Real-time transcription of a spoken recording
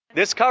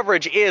This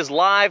coverage is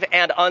live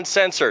and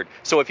uncensored,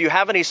 so if you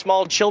have any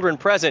small children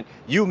present,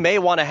 you may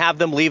want to have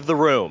them leave the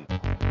room.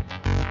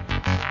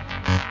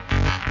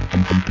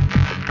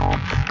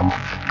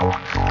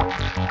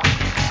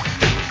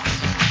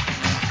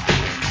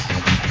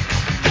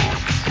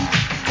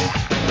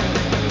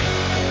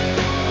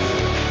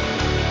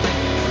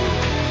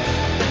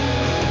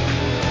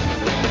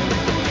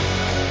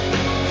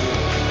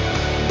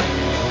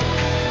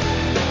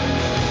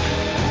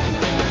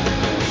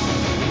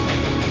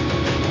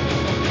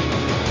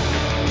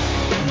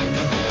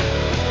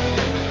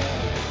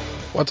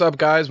 What's up,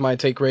 guys? My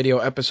Take Radio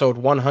episode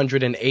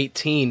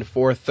 118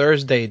 for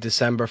Thursday,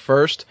 December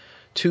 1st,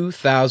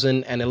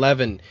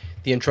 2011.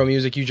 The intro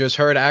music you just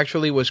heard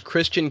actually was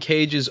Christian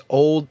Cage's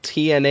old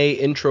TNA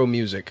intro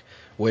music,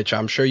 which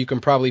I'm sure you can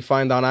probably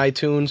find on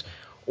iTunes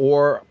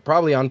or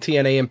probably on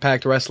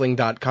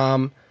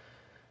TNAImpactWrestling.com.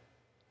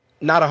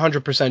 Not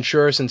 100%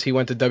 sure since he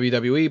went to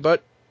WWE,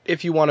 but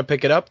if you want to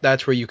pick it up,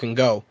 that's where you can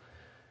go.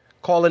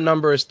 Call-in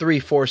number is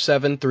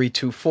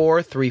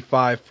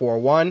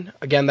 347-324-3541.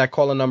 Again, that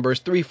call-in number is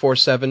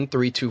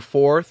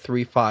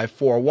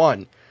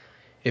 347-324-3541.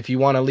 If you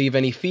want to leave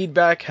any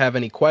feedback, have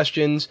any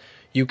questions,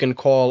 you can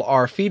call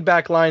our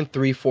feedback line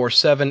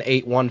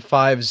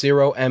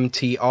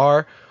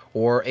 347-815-0MTR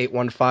or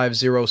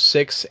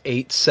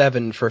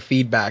 815-0687 for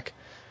feedback.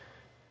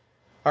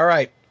 All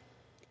right.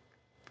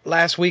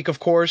 Last week, of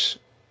course,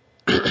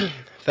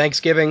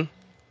 Thanksgiving,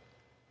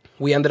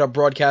 we ended up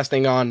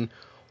broadcasting on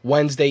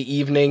Wednesday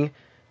evening,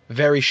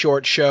 very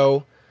short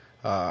show.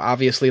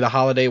 Obviously, the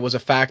holiday was a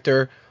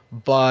factor,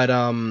 but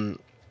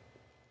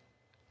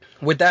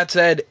with that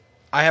said,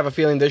 I have a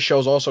feeling this show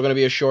is also going to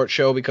be a short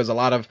show because a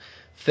lot of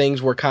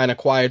things were kind of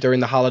quiet during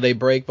the holiday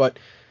break, but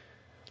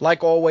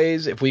like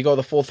always, if we go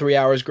the full 3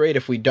 hours, great.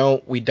 If we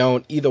don't, we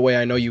don't. Either way,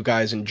 I know you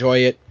guys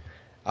enjoy it.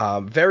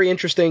 Very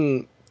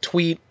interesting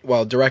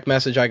direct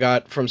message I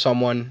got from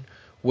someone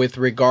with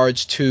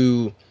regards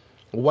to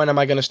when am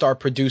I going to start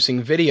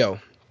producing video.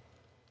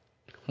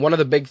 One of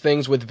the big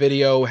things with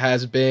video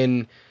has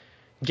been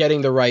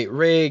getting the right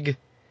rig,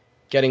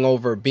 getting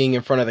over being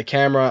in front of the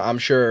camera. I'm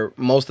sure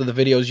most of the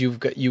videos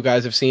you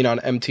guys have seen on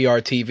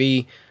MTR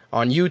TV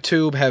on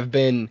YouTube have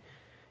been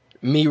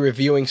me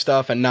reviewing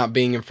stuff and not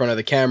being in front of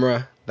the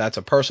camera. That's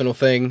a personal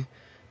thing.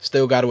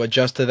 Still got to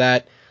adjust to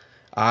that.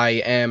 I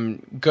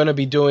am going to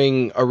be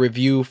doing a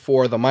review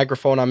for the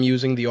microphone I'm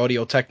using, the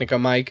Audio-Technica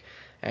mic,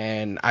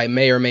 and I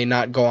may or may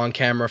not go on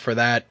camera for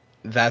that.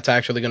 That's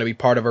actually going to be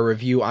part of a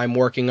review I'm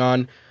working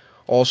on.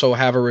 Also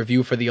have a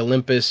review for the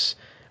Olympus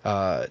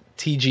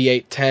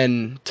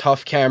TG810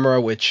 Tough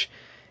camera, which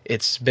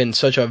it's been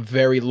such a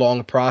very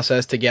long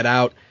process to get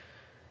out.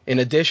 In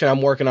addition,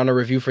 I'm working on a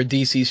review for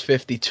DC's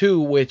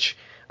 52, which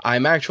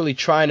I'm actually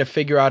trying to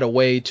figure out a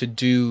way to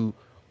do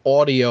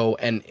audio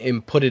and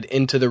input it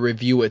into the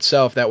review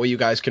itself. That way you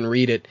guys can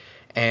read it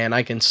and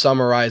I can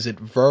summarize it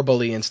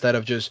verbally instead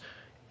of just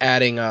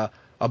adding a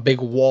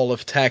big wall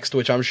of text,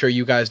 which I'm sure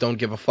you guys don't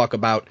give a fuck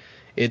about.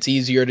 It's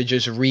easier to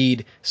just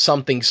read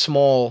something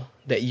small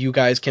that you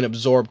guys can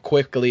absorb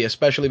quickly,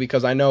 especially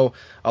because I know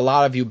a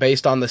lot of you,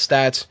 based on the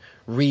stats,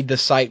 read the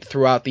site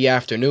throughout the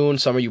afternoon.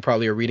 Some of you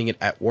probably are reading it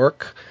at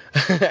work.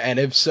 And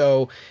if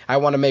so, I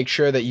want to make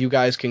sure that you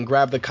guys can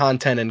grab the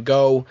content and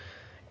go.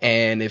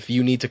 And if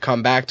you need to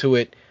come back to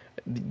it,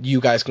 you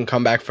guys can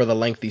come back for the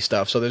lengthy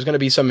stuff. So there's going to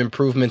be some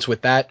improvements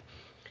with that.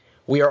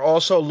 We are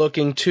also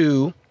looking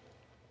to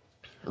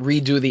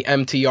redo the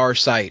MTR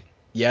site.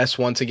 Yes,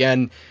 once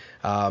again,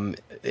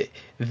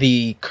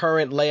 the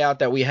current layout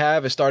that we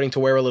have is starting to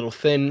wear a little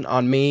thin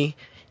on me,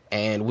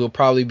 and we'll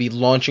probably be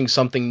launching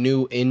something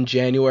new in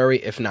January,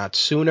 if not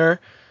sooner.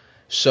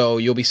 So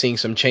you'll be seeing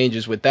some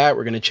changes with that.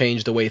 We're going to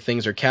change the way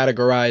things are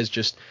categorized,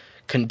 just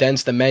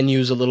condense the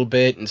menus a little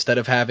bit. Instead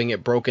of having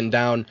it broken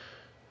down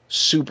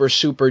super,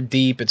 super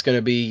deep, it's going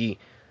to be,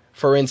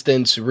 for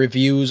instance,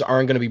 reviews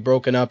aren't going to be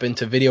broken up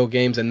into video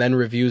games and then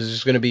reviews.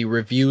 It's going to be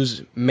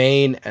reviews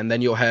main, and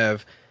then you'll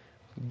have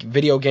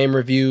video game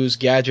reviews,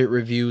 gadget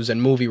reviews,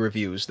 and movie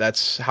reviews.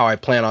 That's how I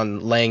plan on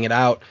laying it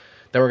out.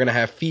 Then we're going to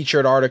have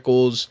featured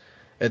articles,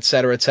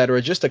 etc.,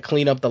 just to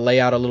clean up the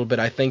layout a little bit.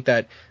 I think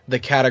that the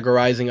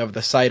categorizing of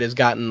the site has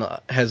got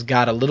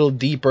a little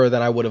deeper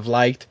than I would have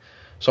liked,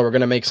 so we're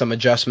going to make some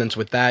adjustments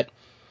with that.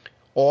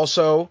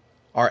 Also,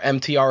 our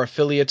MTR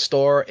affiliate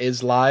store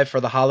is live for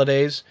the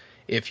holidays.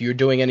 If you're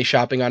doing any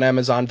shopping on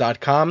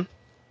Amazon.com,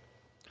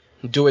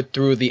 do it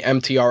through the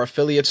MTR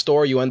affiliate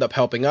store. You end up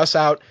helping us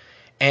out,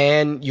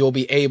 and you'll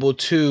be able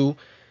to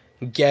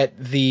get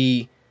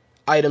the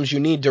items you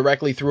need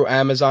directly through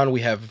Amazon.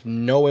 We have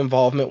no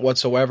involvement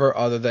whatsoever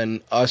other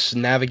than us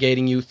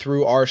navigating you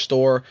through our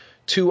store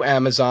to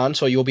Amazon,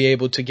 so you'll be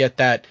able to get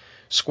that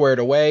squared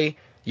away.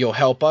 You'll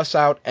help us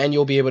out, and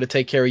you'll be able to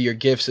take care of your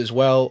gifts as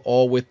well,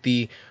 all with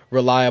the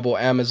reliable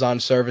Amazon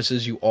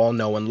services you all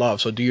know and love.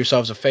 So do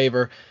yourselves a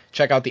favor,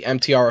 check out the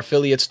MTR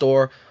affiliate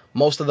store.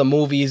 Most of the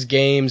movies,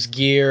 games,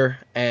 gear,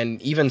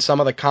 and even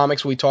some of the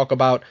comics we talk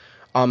about,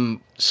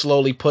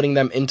 slowly putting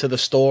them into the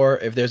store.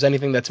 If there's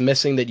anything that's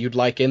missing that you'd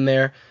like in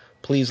there,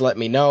 please let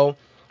me know.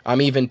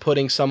 I'm even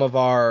putting some of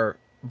our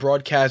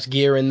broadcast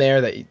gear in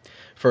there that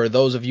for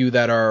those of you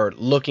that are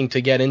looking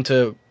to get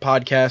into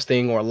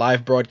podcasting or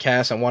live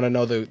broadcasts and want to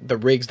know the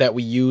rigs that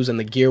we use and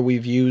the gear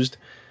we've used,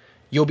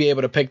 you'll be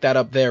able to pick that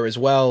up there as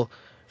well.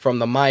 From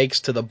the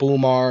mics to the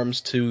boom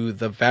arms to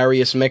the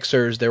various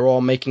mixers, they're all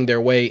making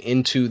their way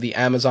into the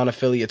Amazon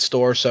affiliate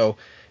store. So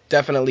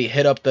definitely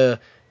hit up the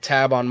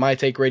tab on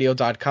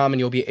mytakeradio.com and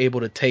you'll be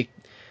able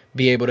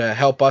to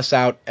help us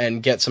out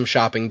and get some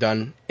shopping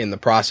done in the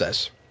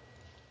process.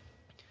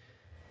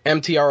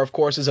 MTR, of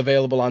course, is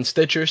available on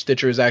Stitcher.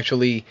 Stitcher is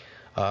actually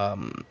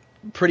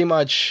pretty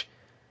much,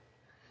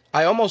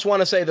 I almost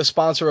want to say, the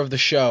sponsor of the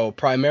show,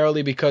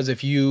 primarily because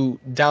if you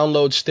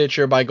download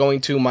Stitcher by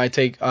going to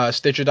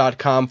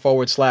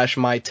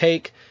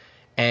stitcher.com/mytake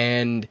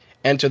and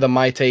enter the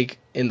MyTake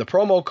in the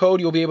promo code,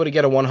 you'll be able to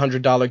get a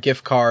 $100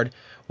 gift card,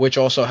 which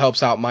also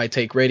helps out My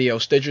Take Radio.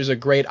 Stitcher's a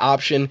great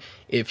option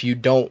if you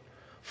don't,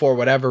 for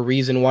whatever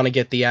reason, want to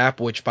get the app,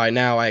 which by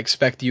now I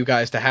expect you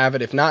guys to have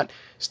it. If not,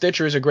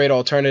 Stitcher is a great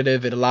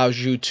alternative. It allows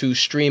you to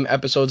stream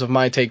episodes of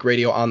My Take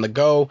Radio on the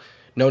go.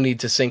 No need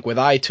to sync with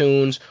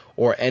iTunes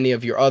or any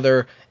of your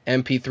other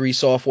MP3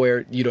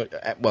 software,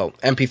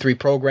 MP3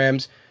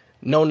 programs.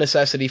 No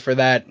necessity for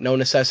that. No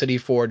necessity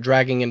for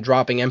dragging and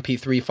dropping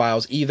MP3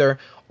 files either.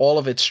 All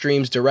of it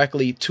streams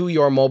directly to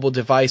your mobile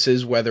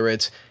devices, whether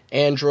it's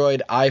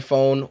Android,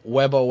 iPhone,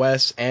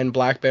 WebOS, and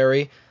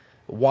BlackBerry,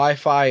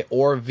 Wi-Fi,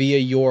 or via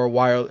your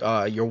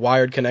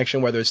wired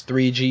connection, whether it's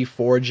 3G,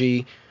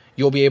 4G.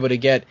 You'll be able to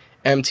get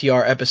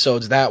MTR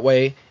episodes that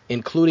way,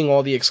 including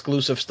all the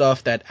exclusive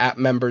stuff that app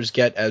members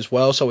get as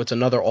well, so it's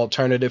another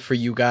alternative for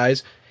you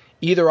guys.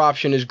 Either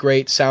option is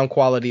great. Sound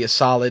quality is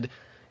solid.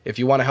 If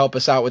you want to help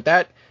us out with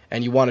that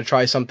and you want to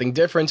try something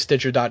different,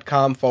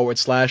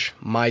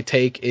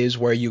 stitcher.com/mytake is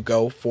where you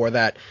go for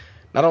that.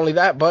 Not only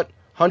that, but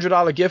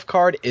 $100 gift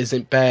card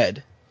isn't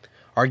bad.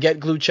 Our Get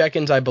Glue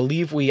check-ins, I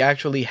believe we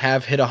actually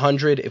have hit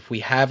 100. If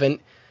we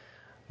haven't,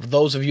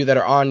 those of you that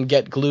are on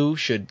Get Glue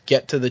should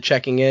get to the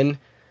checking in.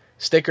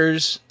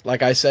 Stickers,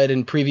 like I said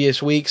in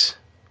previous weeks,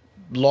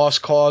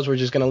 lost cause. We're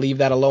just going to leave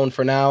that alone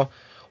for now.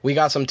 We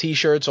got some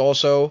t-shirts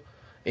also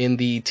in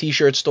the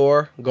t-shirt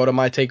store. Go to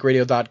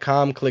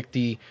mytakeradio.com, click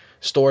the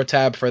store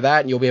tab for that,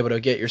 and you'll be able to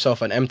get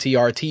yourself an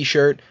MTR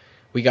t-shirt.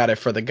 We got it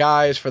for the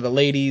guys, for the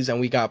ladies, and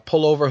we got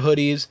pullover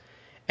hoodies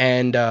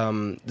and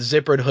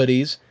zippered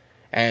hoodies.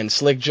 And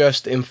Slick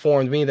just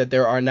informed me that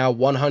there are now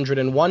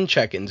 101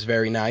 check-ins.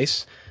 Very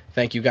nice.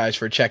 Thank you guys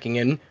for checking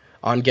in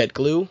on Get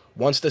Glue.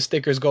 Once the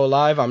stickers go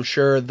live, I'm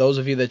sure those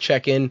of you that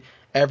check in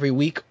every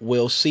week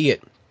will see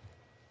it.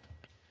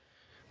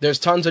 There's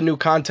tons of new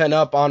content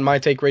up on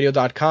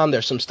mytakeradio.com.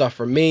 There's some stuff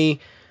from me,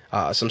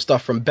 some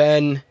stuff from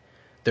Ben.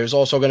 There's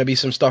also going to be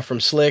some stuff from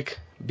Slick.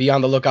 Be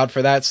on the lookout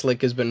for that.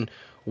 Slick has been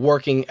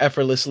working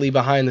effortlessly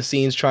behind the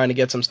scenes trying to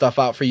get some stuff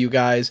out for you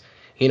guys.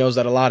 He knows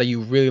that a lot of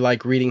you really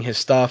like reading his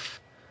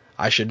stuff.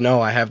 I should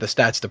know. I have the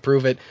stats to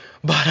prove it.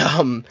 But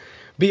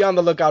be on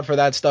the lookout for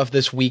that stuff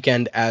this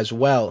weekend as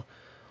well.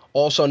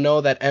 Also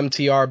know that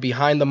MTR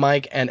Behind the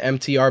Mic and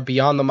MTR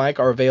Beyond the Mic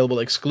are available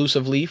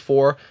exclusively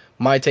for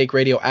My Take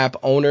Radio app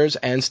owners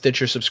and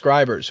Stitcher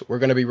subscribers. We're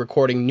going to be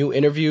recording new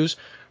interviews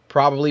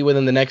probably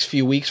within the next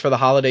few weeks for the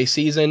holiday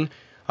season.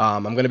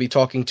 I'm going to be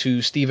talking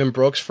to Stephen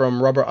Brooks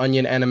from Rubber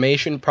Onion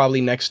Animation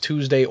probably next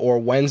Tuesday or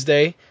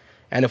Wednesday.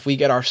 And if we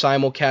get our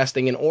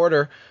simulcasting in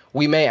order,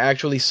 we may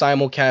actually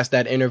simulcast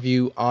that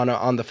interview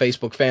on the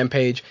Facebook fan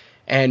page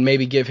and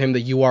maybe give him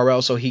the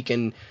URL so he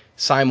can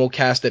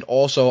simulcast it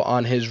also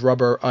on his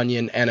Rubber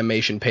Onion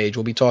Animation page.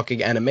 We'll be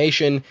talking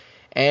animation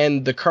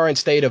and the current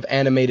state of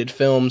animated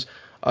films,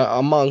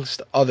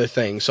 amongst other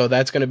things. So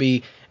that's going to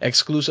be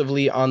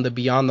exclusively on the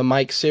Beyond the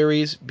Mic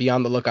series. Be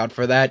on the lookout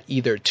for that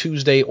either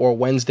Tuesday or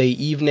Wednesday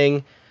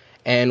evening,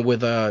 and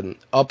with an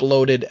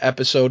uploaded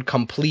episode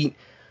complete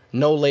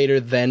no later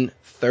than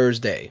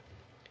Thursday.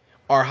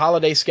 Our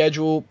holiday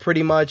schedule,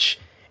 pretty much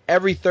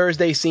every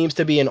Thursday seems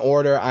to be in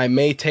order. I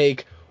may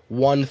take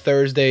one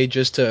Thursday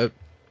just to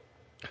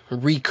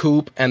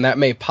recoup, and that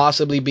may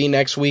possibly be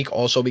next week,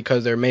 also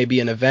because there may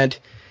be an event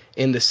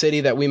in the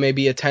city that we may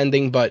be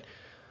attending. But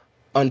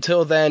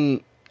until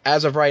then,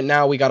 as of right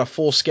now, we got a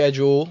full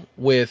schedule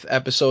with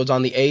episodes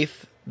on the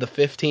 8th, the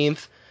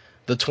 15th,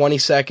 the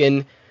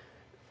 22nd,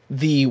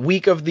 the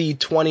week of the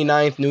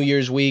 29th, New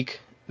Year's week.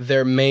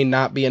 There may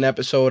not be an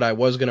episode. I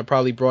was going to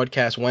probably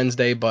broadcast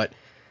Wednesday, but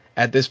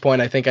at this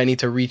point, I think I need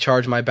to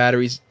recharge my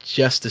batteries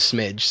just a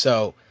smidge.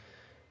 So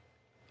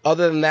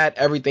other than that,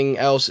 everything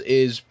else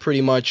is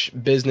pretty much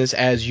business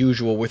as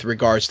usual with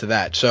regards to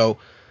that. So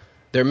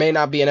there may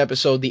not be an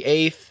episode the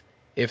 8th.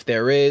 If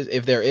there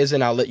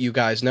isn't, I'll let you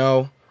guys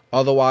know.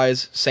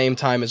 Otherwise, same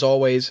time as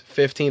always,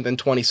 15th and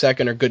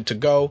 22nd are good to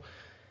go.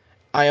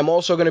 I am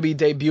also going to be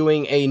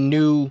debuting a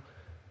new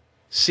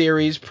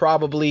series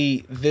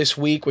probably this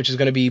week, which is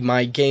going to be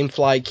my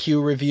Gamefly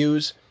Q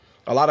reviews.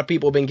 A lot of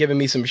people have been giving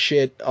me some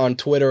shit on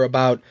Twitter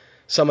about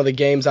some of the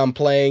games I'm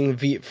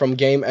playing from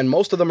Game, and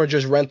most of them are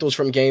just rentals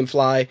from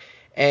Gamefly,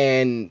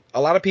 and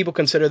a lot of people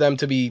consider them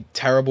to be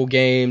terrible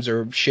games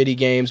or shitty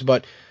games,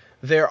 but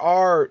there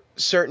are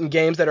certain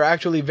games that are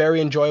actually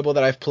very enjoyable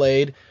that I've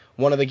played.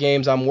 One of the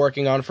games I'm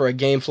working on for a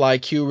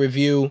Gamefly Q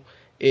review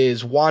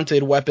is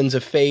Wanted: Weapons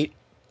of Fate.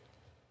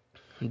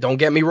 Don't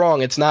get me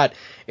wrong, it's not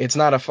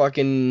a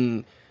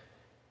fucking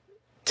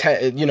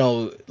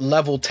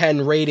level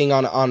 10 rating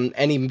on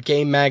any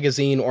game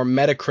magazine or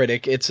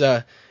Metacritic.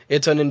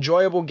 It's an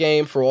enjoyable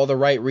game for all the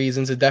right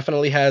reasons. It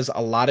definitely has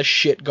a lot of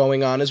shit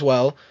going on as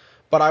well,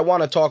 but I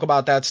want to talk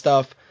about that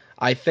stuff.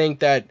 I think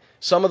that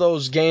some of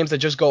those games that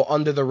just go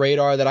under the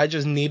radar that I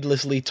just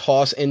needlessly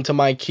toss into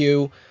my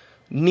queue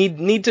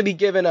need to be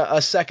given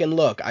a second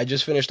look. I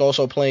just finished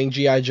also playing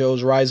G.I.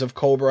 Joe's Rise of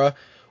Cobra,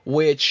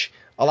 which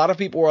a lot of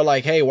people were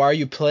like, hey, why are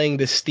you playing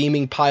this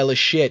steaming pile of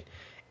shit?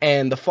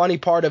 And the funny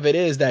part of it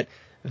is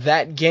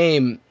that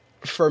game,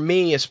 for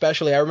me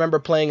especially, I remember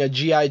playing a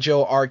G.I.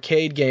 Joe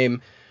arcade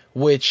game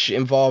which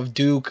involved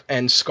Duke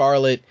and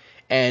Scarlet,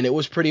 and it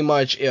was pretty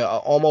much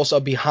almost a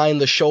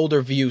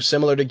behind-the-shoulder view,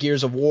 similar to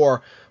Gears of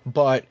War,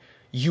 but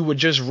you would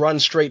just run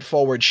straight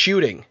forward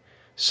shooting.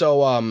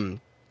 So,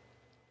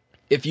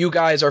 if you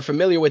guys are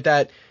familiar with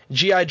that,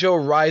 G.I. Joe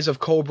Rise of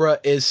Cobra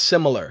is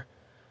similar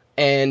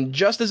and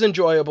just as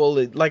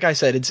enjoyable. Like I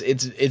said,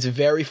 it's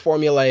very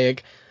formulaic.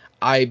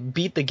 I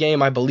beat the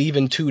game, I believe,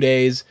 in 2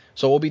 days,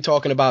 so we'll be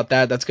talking about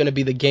that. That's going to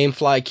be the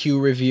Gamefly Q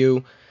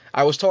review.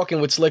 I was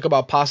talking with Slick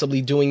about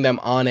possibly doing them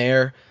on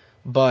air,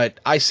 but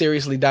I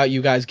seriously doubt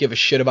you guys give a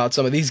shit about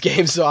some of these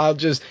games, so I'll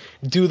just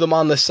do them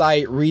on the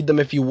site, read them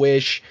if you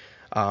wish.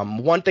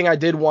 One thing I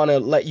did want to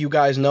let you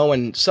guys know,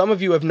 and some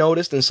of you have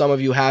noticed and some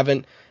of you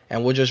haven't,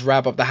 and we'll just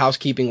wrap up the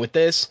housekeeping with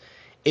this,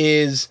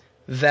 is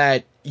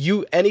that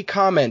any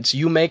comments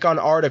you make on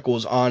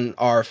articles on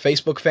our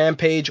Facebook fan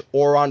page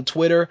or on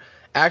Twitter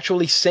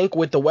actually sync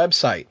with the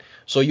website.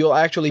 So you'll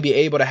actually be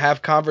able to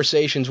have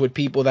conversations with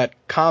people that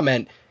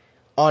comment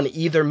on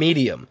either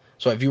medium.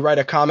 So if you write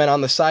a comment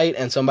on the site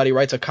and somebody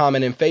writes a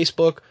comment in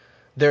Facebook,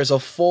 there's a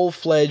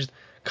full-fledged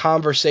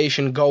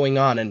conversation going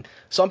on. And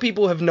some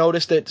people have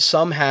noticed it,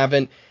 some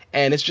haven't,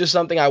 and it's just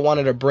something I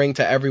wanted to bring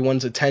to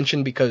everyone's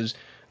attention because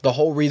the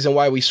whole reason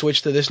why we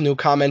switched to this new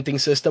commenting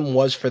system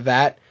was for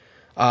that.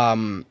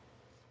 I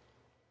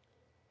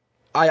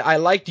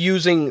liked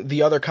using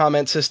the other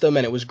comment system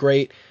and it was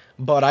great,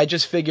 but I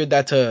just figured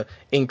that to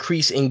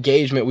increase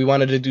engagement, we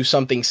wanted to do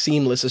something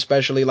seamless,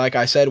 especially, like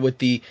I said, with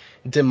the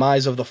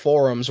demise of the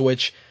forums,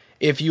 which,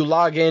 if you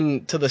log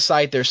in to the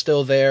site, they're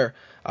still there.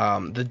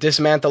 The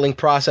dismantling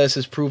process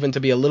has proven to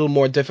be a little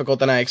more difficult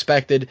than I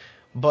expected,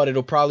 but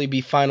it'll probably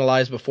be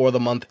finalized before the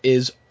month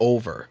is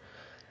over.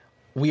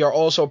 We are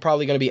also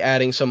probably going to be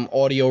adding some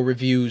audio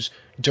reviews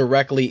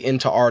directly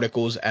into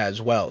articles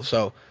as well.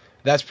 So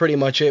that's pretty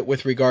much it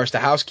with regards to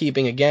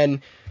housekeeping.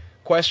 Again,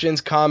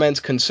 questions,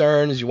 comments,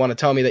 concerns, you want to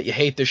tell me that you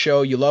hate the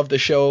show, you love the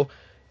show,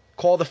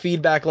 call the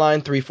feedback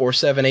line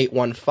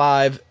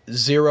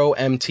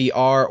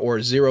 347-815-0MTR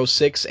or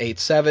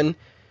 0687.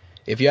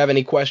 If you have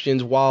any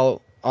questions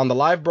while on the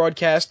live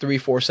broadcast,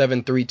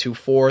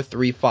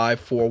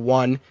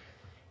 347-324-3541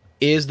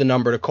 is the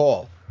number to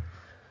call.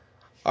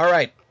 All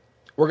right.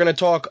 We're going to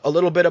talk a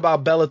little bit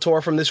about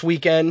Bellator from this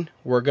weekend.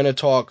 We're going to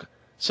talk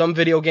some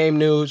video game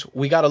news.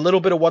 We got a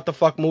little bit of what the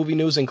fuck movie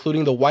news,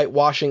 including the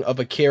whitewashing of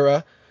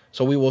Akira.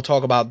 So we will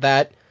talk about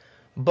that.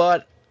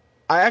 But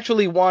I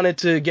actually wanted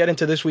to get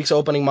into this week's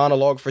opening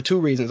monologue for two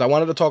reasons. I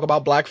wanted to talk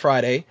about Black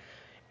Friday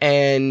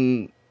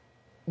and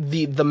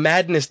the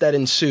madness that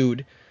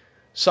ensued.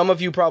 Some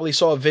of you probably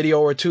saw a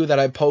video or two that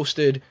I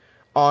posted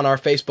on our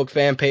Facebook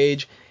fan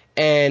page,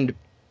 and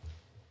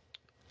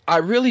I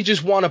really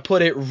just want to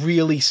put it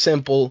really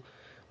simple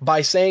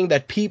by saying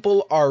that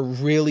people are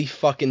really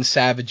fucking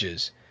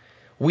savages.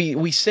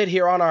 We sit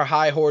here on our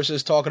high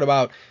horses talking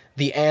about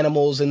the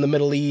animals in the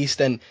Middle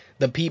East and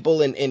the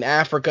people in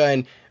Africa,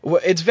 and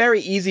it's very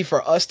easy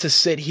for us to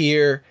sit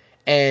here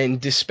and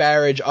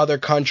disparage other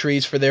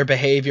countries for their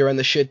behavior and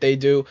the shit they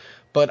do,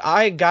 but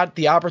I got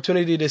the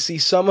opportunity to see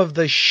some of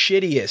the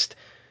shittiest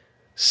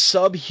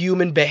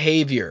subhuman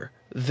behavior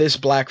this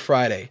Black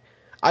Friday.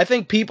 I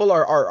think people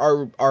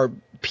are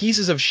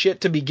pieces of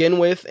shit to begin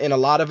with in a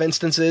lot of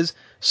instances.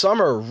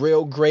 Some are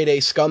real grade A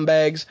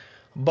scumbags,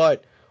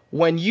 but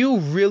when you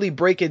really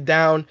break it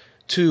down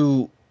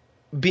to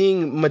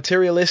being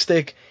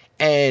materialistic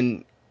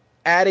and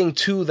adding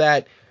to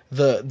that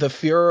the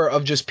furor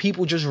of just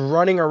people just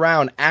running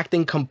around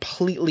acting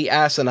completely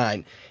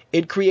asinine,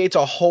 it creates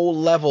a whole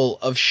level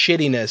of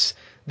shittiness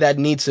that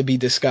needs to be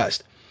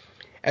discussed.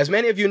 As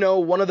many of you know,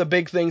 one of the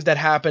big things that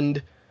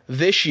happened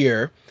this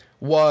year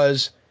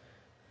was,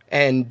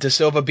 and De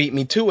Silva beat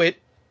me to it,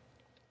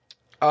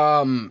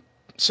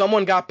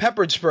 someone got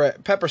pepper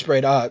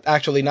sprayed,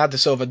 actually not De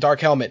Silva,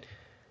 Dark Helmet.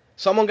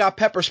 Someone got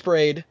pepper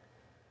sprayed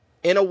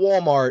in a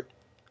Walmart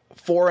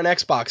for an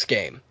Xbox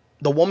game.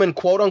 The woman,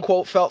 quote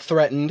unquote, felt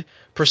threatened,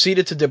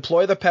 proceeded to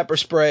deploy the pepper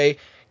spray.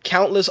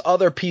 Countless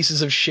other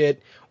pieces of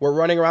shit were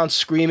running around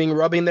screaming,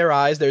 rubbing their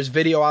eyes. There's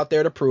video out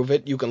there to prove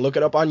it. You can look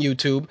it up on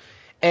YouTube.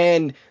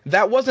 And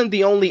that wasn't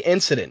the only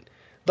incident.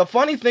 The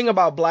funny thing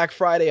about Black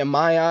Friday in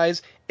my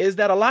eyes is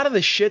that a lot of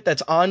the shit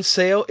that's on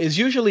sale is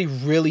usually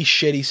really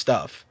shitty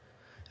stuff.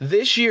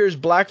 This year's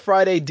Black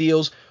Friday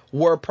deals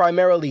were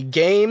primarily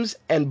games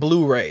and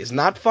Blu-rays,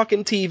 not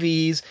fucking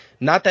TVs,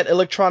 not that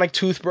electronic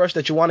toothbrush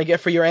that you want to get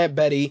for your Aunt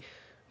Betty.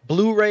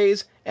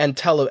 Blu-rays and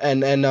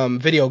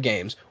video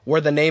games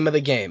were the name of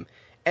the game.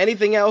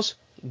 Anything else,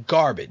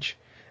 garbage.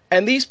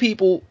 And these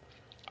people,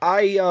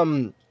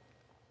 my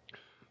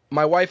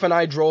wife and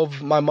I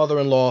drove my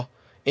mother-in-law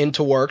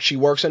into work. She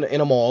works in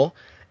a mall,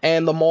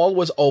 and the mall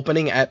was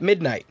opening at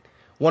midnight.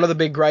 One of the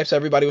big gripes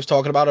everybody was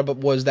talking about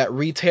was that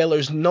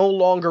retailers no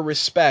longer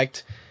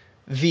respect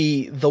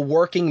the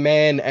working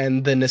man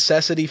and the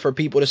necessity for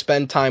people to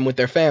spend time with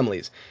their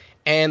families.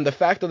 And the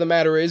fact of the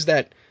matter is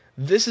that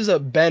this is a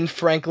Ben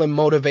Franklin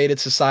motivated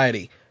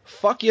society.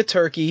 Fuck your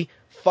turkey,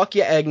 fuck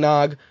your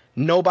eggnog,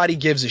 nobody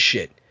gives a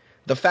shit.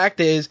 The fact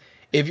is,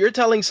 if you're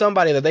telling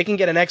somebody that they can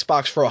get an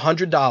Xbox for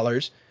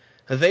 $100,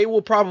 they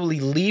will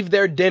probably leave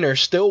their dinner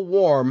still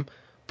warm,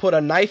 put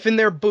a knife in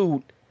their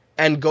boot,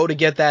 and go to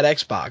get that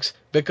Xbox.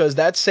 Because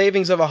that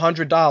savings of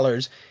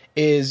 $100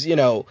 is,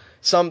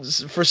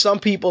 for some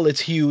people it's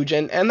huge,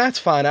 and that's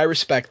fine, I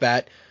respect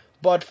that.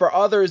 But for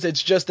others,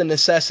 it's just a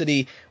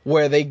necessity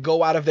where they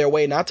go out of their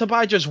way not to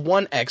buy just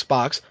one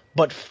Xbox,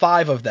 but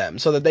 5 of them,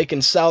 so that they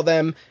can sell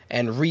them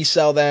and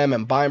resell them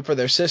and buy them for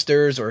their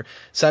sisters or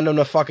send them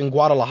to fucking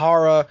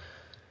Guadalajara.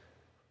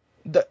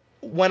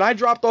 When I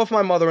dropped off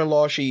my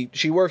mother-in-law,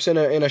 she works in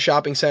a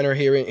shopping center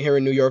here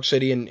in New York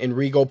City in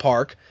Rego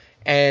Park,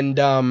 and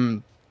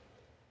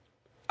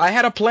I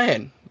had a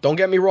plan. Don't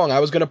get me wrong, I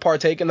was going to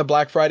partake in the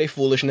Black Friday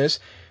foolishness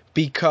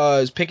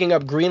because picking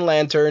up Green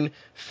Lantern,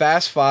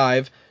 Fast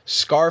 5,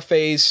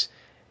 Scarface,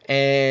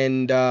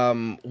 and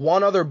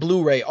one other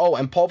Blu-ray,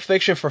 and Pulp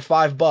Fiction for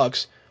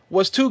 $5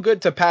 was too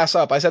good to pass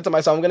up. I said to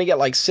myself, I'm going to get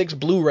like 6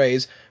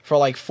 Blu-rays for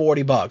like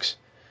 $40.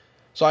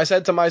 So I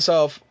said to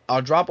myself,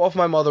 I'll drop off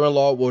my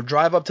mother-in-law, we'll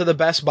drive up to the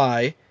Best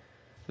Buy,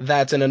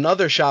 that's in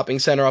another shopping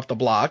center up the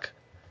block,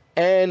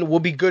 and we'll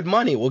be good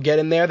money. We'll get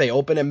in there, they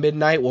open at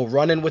midnight, we'll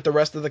run in with the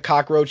rest of the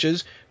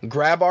cockroaches,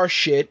 grab our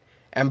shit,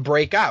 and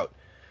break out.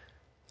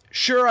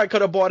 Sure, I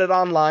could have bought it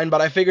online,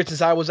 but I figured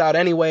since I was out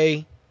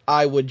anyway,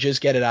 I would just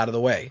get it out of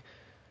the way.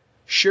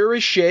 Sure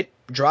as shit,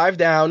 drive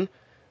down,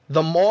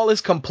 the mall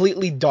is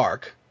completely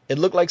dark. It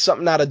looked like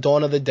something out of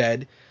Dawn of the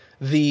Dead.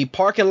 The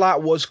parking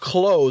lot was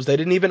closed. They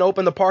didn't even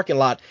open the parking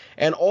lot.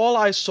 And all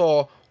I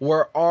saw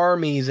were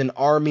armies and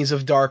armies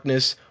of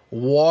darkness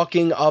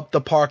walking up the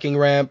parking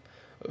ramp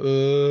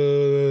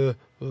in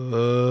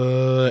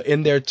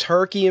their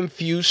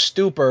turkey-infused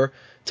stupor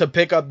to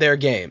pick up their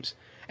games.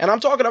 And I'm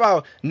talking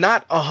about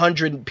not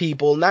 100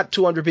 people, not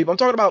 200 people. I'm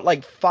talking about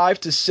like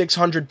 500 to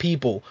 600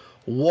 people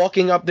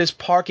walking up this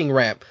parking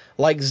ramp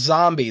like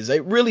zombies.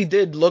 It really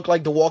did look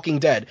like The Walking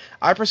Dead.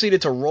 I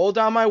proceeded to roll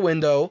down my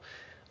window,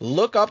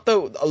 look up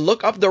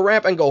the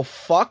ramp and go,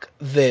 fuck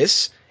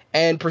this,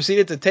 and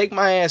proceeded to take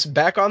my ass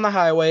back on the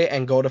highway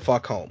and go to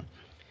fuck home.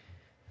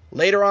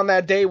 Later on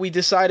that day, we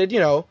decided,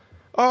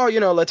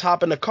 let's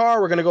hop in the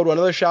car. We're going to go to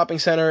another shopping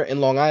center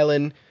in Long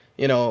Island.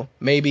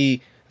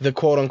 Maybe the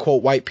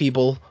quote-unquote white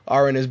people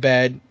aren't as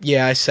bad.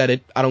 Yeah, I said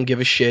it. I don't give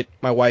a shit.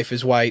 My wife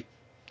is white.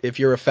 If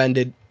you're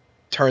offended,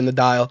 turn the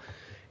dial.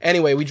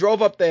 Anyway, we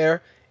drove up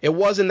there. It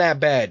wasn't that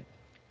bad.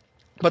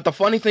 But the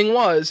funny thing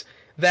was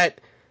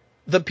that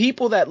the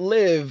people that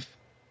live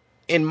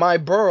in my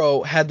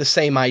borough had the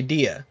same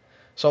idea.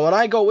 So when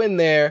I go in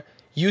there,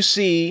 you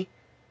see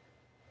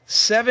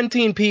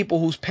 17 people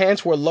whose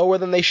pants were lower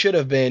than they should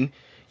have been.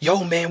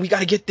 Yo, man, we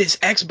gotta get this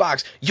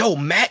Xbox. Yo,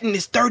 Madden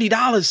is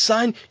 $30,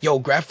 son. Yo,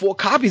 grab 4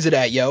 copies of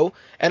that, yo.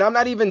 And I'm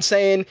not even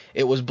saying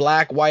it was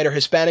black, white, or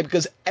Hispanic,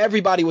 because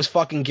everybody was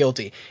fucking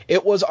guilty.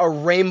 It was a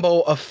rainbow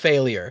of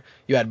failure.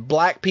 You had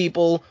black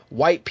people,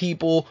 white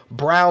people,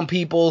 brown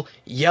people,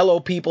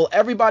 yellow people.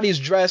 Everybody's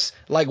dressed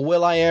like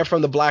Will.i.am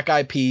from the Black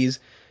Eyed Peas.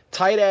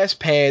 Tight-ass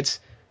pants.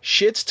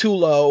 Shit's too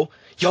low.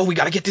 Yo, we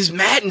gotta get this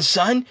Madden,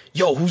 son.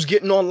 Yo, who's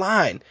getting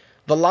online?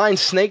 The line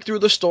snaked through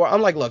the store.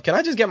 I'm like, look, can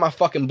I just get my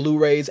fucking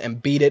Blu-rays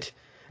and beat it?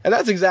 And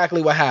that's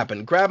exactly what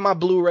happened. Grabbed my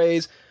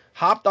Blu-rays,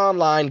 hopped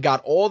online,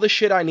 got all the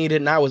shit I needed,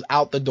 and I was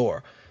out the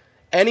door.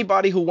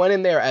 Anybody who went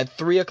in there at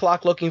 3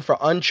 o'clock looking for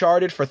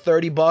Uncharted for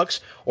 $30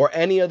 or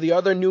any of the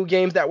other new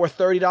games that were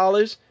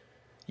 $30,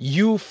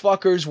 you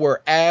fuckers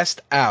were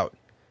assed out.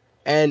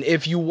 And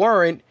if you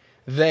weren't,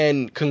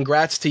 then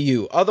congrats to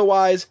you.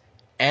 Otherwise,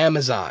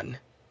 Amazon.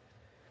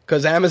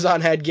 Because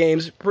Amazon had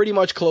games pretty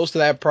much close to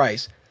that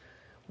price.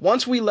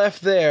 Once we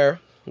left there,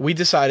 we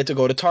decided to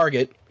go to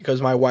Target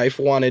because my wife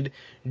wanted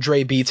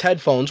Dre Beats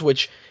headphones,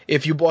 which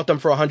if you bought them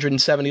for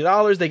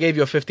 $170, they gave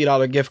you a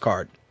 $50 gift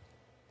card.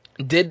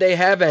 Did they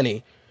have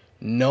any?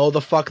 No, the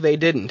fuck they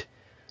didn't.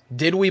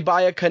 Did we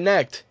buy a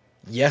Kinect?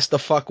 Yes, the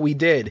fuck we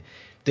did.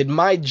 Did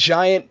my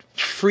giant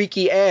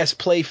freaky ass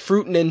play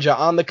Fruit Ninja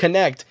on the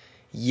Kinect?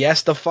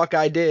 Yes, the fuck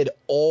I did.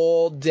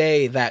 All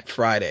day that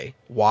Friday.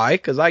 Why?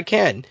 Because I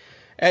can.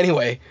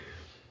 Anyway,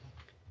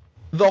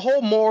 the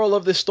whole moral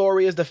of this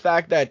story is the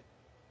fact that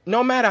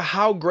no matter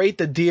how great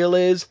the deal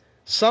is,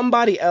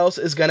 somebody else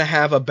is going to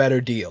have a better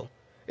deal.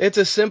 It's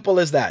as simple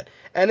as that.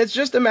 And it's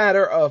just a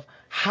matter of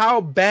how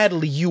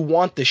badly you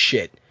want the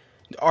shit.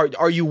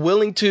 Are you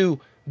willing to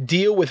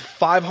deal with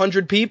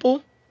 500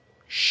 people?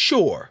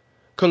 Sure.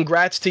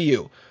 Congrats to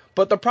you.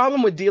 But the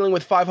problem with dealing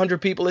with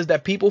 500 people is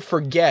that people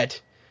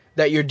forget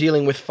that you're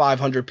dealing with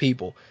 500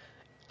 people.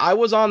 I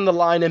was on the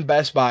line in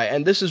Best Buy,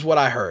 and this is what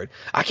I heard.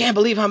 I can't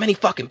believe how many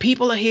fucking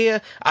people are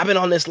here. I've been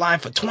on this line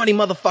for 20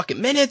 motherfucking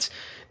minutes.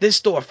 This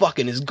store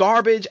fucking is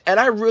garbage. And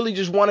I really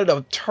just wanted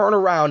to turn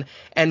around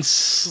and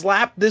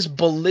slap this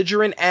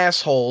belligerent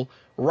asshole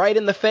right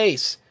in the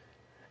face.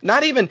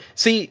 Not even,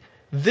 see,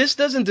 this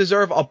doesn't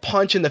deserve a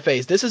punch in the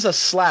face. This is a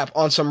slap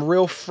on some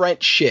real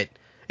French shit.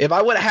 If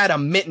I would have had a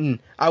mitten,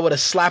 I would have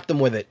slapped him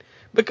with it.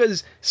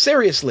 Because,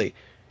 seriously,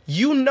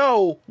 you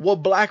know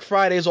what Black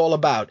Friday is all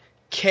about.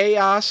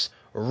 Chaos,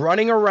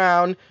 running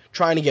around,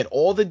 trying to get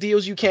all the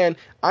deals you can.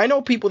 I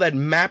know people that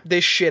map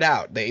this shit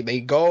out. They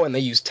go and they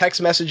use text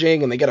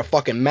messaging and they get a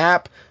fucking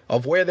map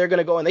of where they're going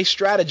to go and they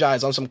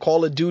strategize on some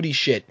Call of Duty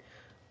shit.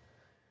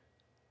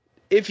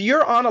 If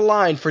you're on a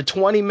line for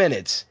 20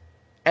 minutes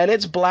and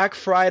it's Black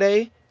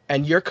Friday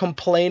and you're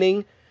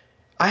complaining,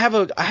 I have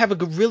a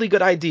really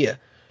good idea.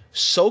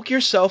 Soak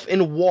yourself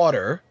in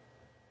water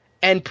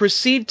and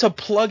proceed to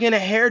plug in a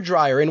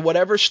hairdryer in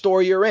whatever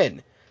store you're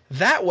in.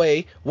 That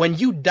way, when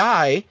you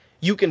die,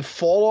 you can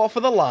fall off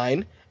of the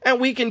line and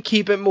we can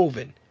keep it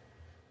moving.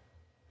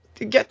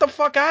 Get the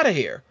fuck out of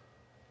here.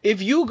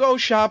 If you go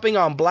shopping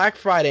on Black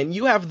Friday and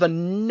you have the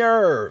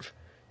nerve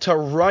to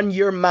run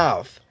your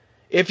mouth,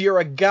 if you're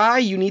a guy,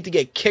 you need to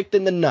get kicked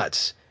in the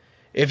nuts.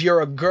 If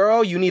you're a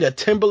girl, you need a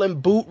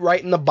Timberland boot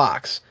right in the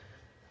box.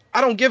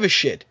 I don't give a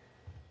shit.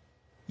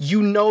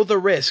 You know the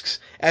risks.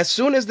 As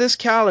soon as this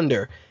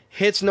calendar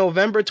hits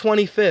November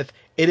 25th,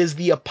 it is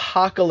the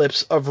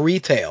apocalypse of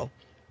retail.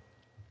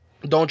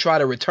 Don't try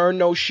to return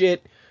no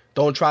shit.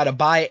 Don't try to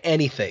buy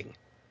anything.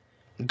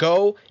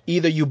 Go,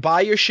 either you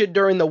buy your shit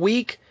during the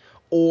week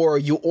or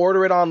you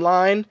order it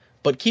online,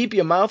 but keep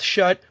your mouth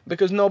shut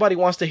because nobody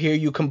wants to hear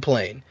you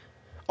complain.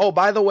 Oh,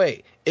 by the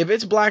way, if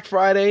it's Black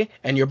Friday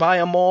and you're by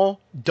a mall,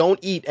 don't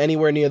eat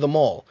anywhere near the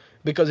mall.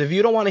 Because if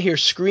you don't want to hear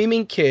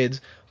screaming kids,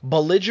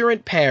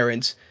 belligerent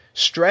parents,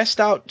 stressed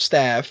out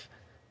staff,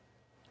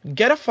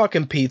 get a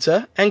fucking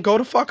pizza and go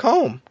to fuck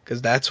home.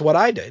 Because that's what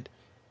I did.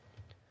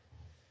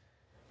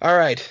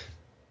 Alright.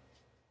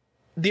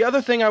 The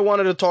other thing I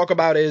wanted to talk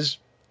about is,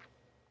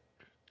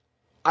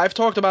 I've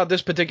talked about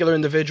this particular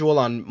individual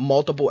on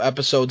multiple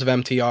episodes of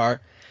MTR,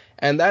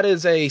 and that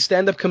is a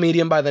stand-up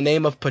comedian by the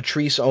name of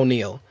Patrice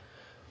O'Neal.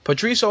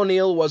 Patrice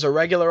O'Neal was a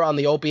regular on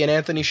the Opie and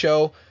Anthony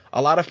show.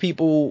 A lot of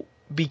people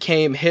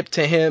became hip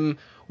to him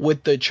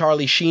with the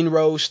Charlie Sheen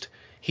roast.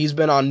 He's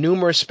been on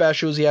numerous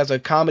specials. He has a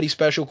comedy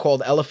special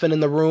called Elephant in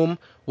the Room,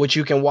 which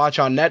you can watch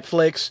on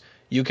Netflix.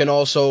 You can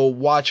also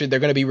watch it. They're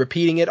going to be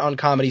repeating it on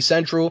Comedy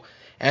Central.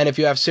 And if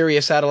you have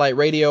Sirius Satellite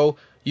Radio,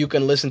 you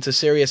can listen to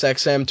Sirius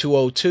XM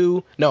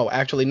 202. No,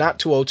 actually not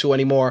 202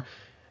 anymore.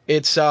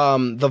 It's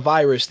The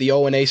Virus, the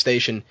O&A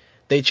station.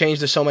 They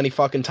changed it so many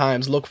fucking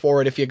times. Look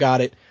for it if you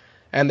got it.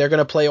 And they're going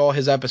to play all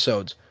his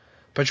episodes.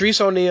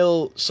 Patrice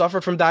O'Neal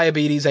suffered from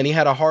diabetes, and he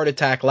had a heart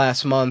attack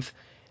last month.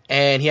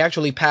 And he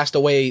actually passed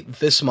away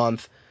this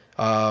month.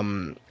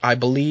 I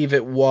believe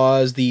it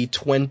was the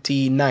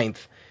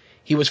 29th.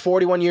 He was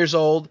 41 years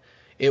old.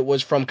 It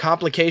was from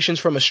complications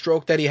from a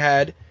stroke that he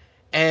had.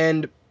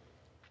 And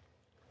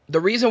the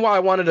reason why I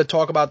wanted to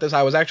talk about this,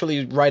 I was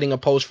actually writing a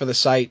post for the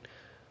site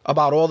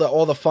about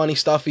all the funny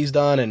stuff he's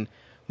done and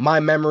my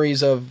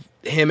memories of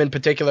him in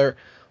particular.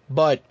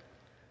 But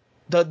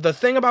the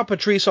thing about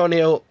Patrice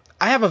O'Neal,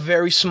 I have a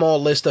very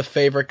small list of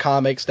favorite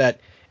comics that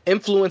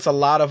influence a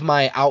lot of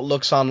my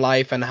outlooks on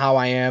life and how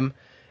I am.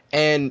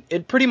 And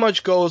it pretty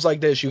much goes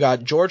like this. You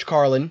got George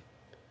Carlin,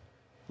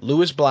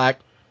 Lewis Black,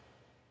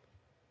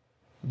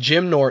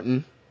 Jim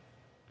Norton,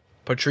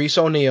 Patrice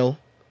O'Neal,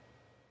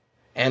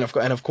 and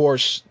of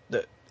course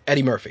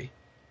Eddie Murphy.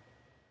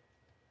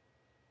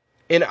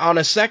 On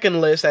a second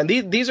list, and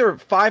these are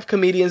 5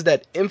 comedians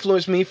that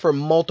influenced me for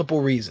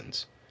multiple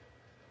reasons.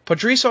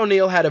 Patrice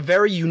O'Neal had a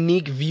very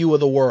unique view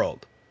of the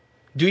world.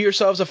 Do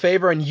yourselves a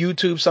favor and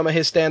YouTube some of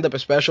his stand-up,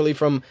 especially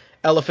from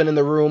Elephant in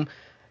the Room.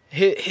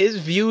 His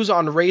views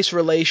on race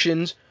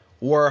relations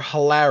were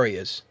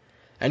hilarious.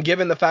 And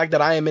given the fact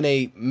that I am in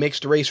a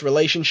mixed race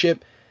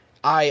relationship,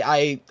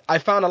 I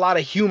found a lot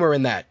of humor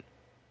in that.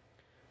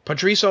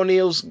 Patrice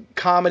O'Neal's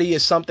comedy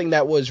is something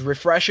that was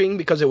refreshing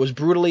because it was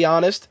brutally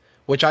honest,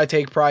 which I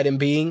take pride in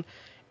being,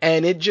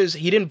 and he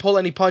didn't pull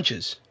any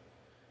punches.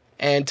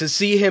 And to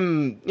see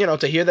him,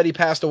 to hear that he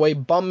passed away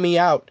bummed me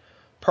out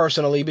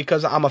personally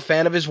because I'm a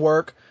fan of his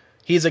work.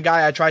 He's a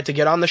guy I tried to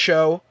get on the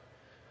show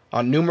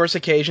on numerous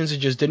occasions. It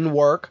just didn't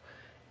work.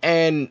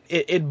 And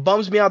it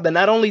bums me out that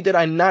not only did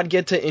I not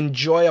get to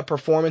enjoy a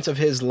performance of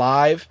his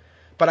live,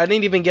 but I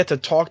didn't even get to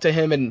talk to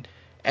him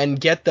and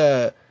get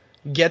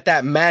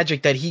that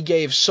magic that he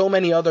gave so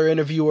many other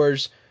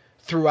interviewers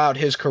throughout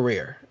his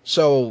career.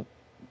 So,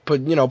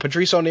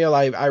 Patrice O'Neal,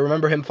 I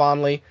remember him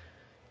fondly,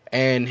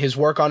 and his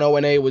work on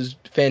O&A was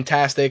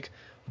fantastic.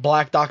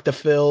 Black Dr.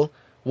 Phil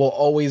will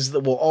always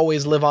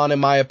live on in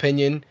my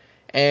opinion,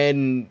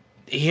 and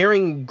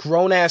hearing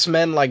grown-ass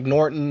men like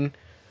Norton,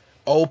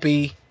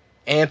 Opie,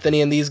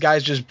 Anthony, and these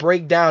guys just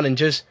break down and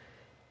just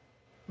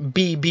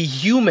be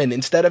human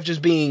instead of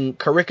just being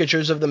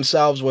caricatures of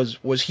themselves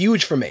was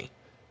huge for me.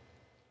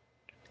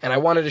 And I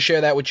wanted to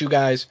share that with you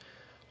guys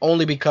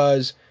only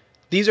because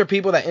these are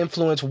people that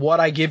influence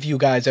what I give you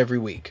guys every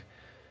week.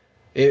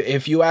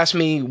 If you ask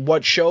me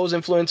what shows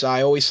influence,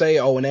 I always say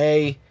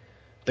O&A,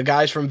 the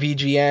guys from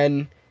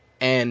VGN,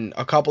 and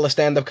a couple of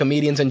stand-up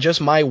comedians, and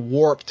just my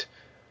warped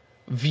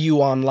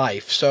view on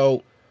life.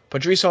 So,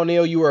 Patrice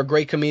O'Neal, you are a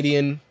great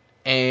comedian,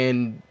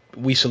 and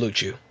we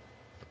salute you.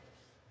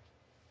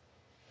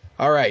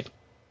 All right.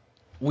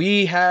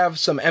 We have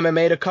some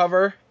MMA to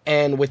cover,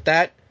 and with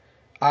that,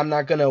 I'm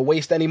not going to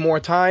waste any more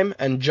time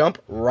and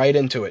jump right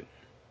into it.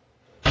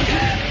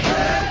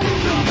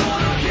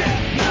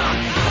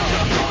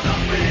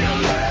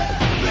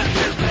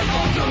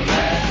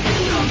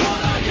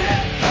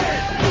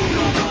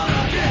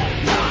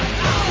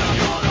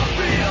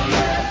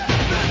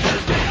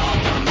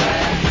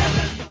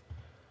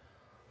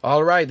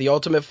 All right, The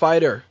Ultimate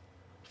Fighter,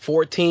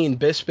 14,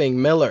 Bisping,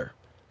 Miller.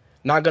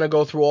 Not going to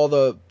go through all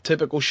the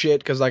typical shit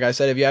because, like I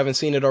said, if you haven't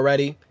seen it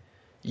already,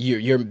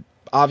 you're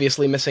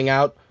obviously missing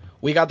out.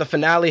 We got the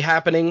finale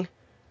happening,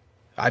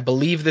 I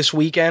believe, this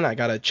weekend. I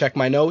got to check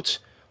my notes.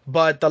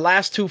 But the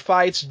last two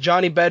fights,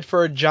 Johnny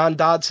Bedford, John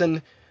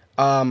Dodson,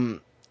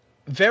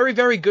 very,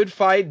 very good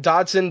fight.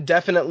 Dodson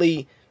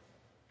definitely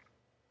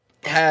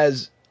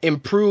has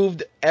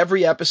improved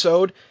every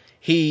episode.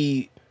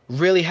 He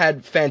really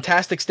had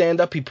fantastic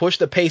stand-up. He pushed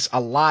the pace a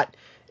lot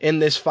in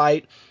this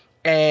fight,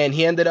 and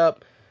he ended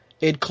up,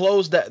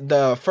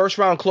 the first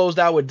round closed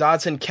out with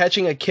Dodson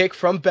catching a kick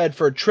from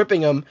Bedford,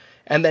 tripping him,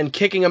 and then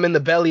kicking him in the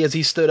belly as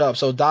he stood up.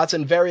 So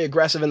Dodson very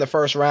aggressive in the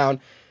first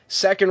round.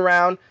 Second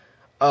round,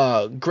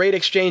 great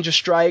exchange of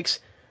strikes.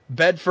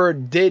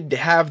 Bedford did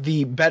have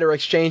the better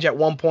exchange at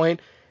one point.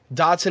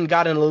 Dodson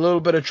got in a little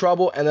bit of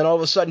trouble, and then all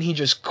of a sudden he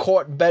just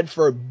caught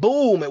Bedford.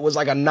 Boom! It was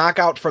like a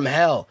knockout from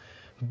hell.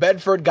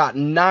 Bedford got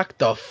knocked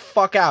the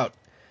fuck out.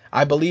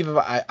 I believe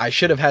I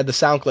should have had the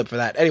sound clip for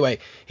that. Anyway,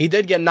 he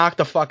did get knocked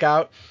the fuck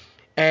out.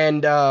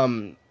 And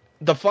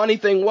the funny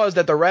thing was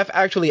that the ref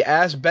actually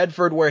asked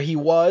Bedford where he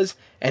was,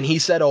 and he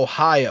said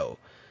Ohio.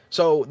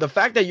 So the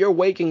fact that you're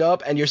waking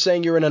up and you're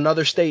saying you're in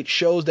another state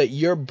shows that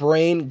your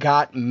brain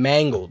got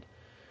mangled.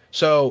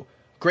 So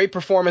great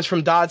performance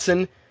from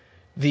Dodson.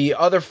 The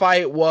other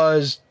fight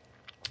was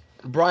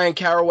Brian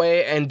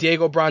Caraway and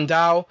Diego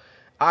Brandao.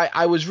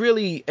 I was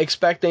really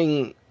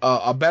expecting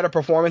a better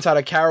performance out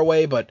of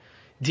Caraway, but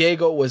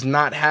Diego was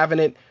not having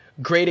it.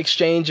 Great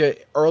exchange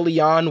early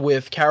on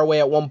with Caraway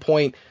at one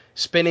point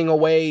spinning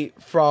away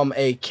from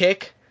a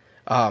kick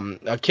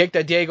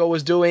that Diego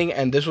was doing,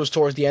 and this was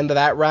towards the end of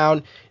that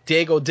round.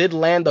 Diego did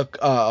land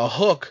a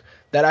hook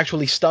that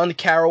actually stunned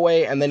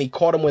Caraway, and then he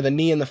caught him with a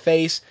knee in the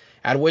face,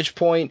 at which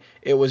point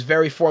it was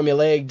very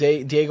formulaic.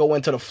 Diego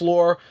went to the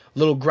floor,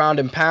 little ground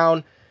and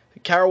pound.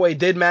 Caraway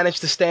did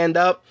manage to stand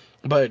up,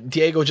 but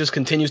Diego just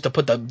continues to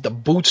put the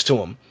boots to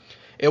him.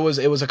 It was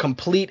a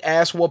complete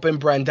ass whooping.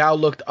 Brandao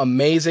looked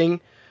amazing.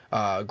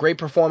 Great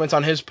performance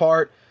on his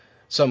part.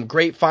 Some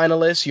great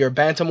finalists. Your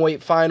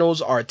bantamweight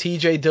finals are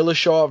TJ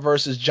Dillashaw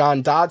versus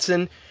John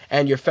Dodson,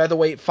 and your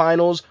featherweight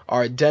finals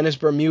are Dennis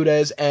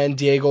Bermudez and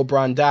Diego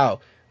Brandao.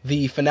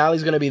 The finale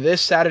is going to be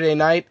this Saturday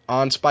night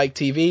on Spike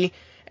TV,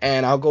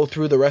 and I'll go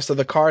through the rest of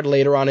the card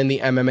later on in the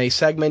MMA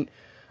segment.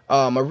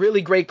 A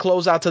really great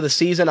closeout to the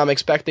season. I'm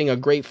expecting a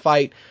great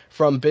fight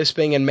from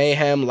Bisping and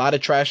Mayhem. A lot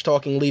of trash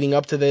talking leading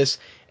up to this.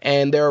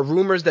 And there are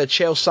rumors that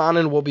Chael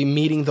Sonnen will be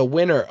meeting the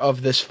winner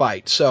of this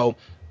fight. So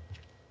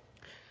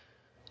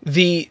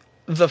the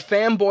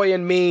fanboy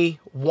in me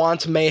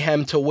wants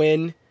Mayhem to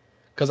win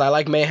because I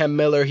like Mayhem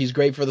Miller. He's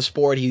great for the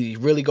sport. He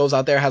really goes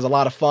out there, has a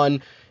lot of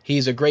fun.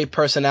 He's a great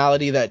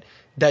personality that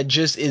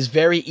just is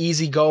very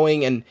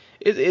easygoing and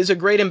is a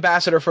great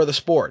ambassador for the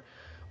sport.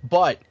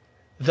 But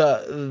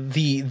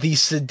the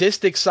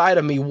sadistic side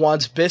of me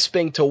wants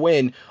Bisping to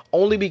win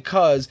only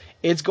because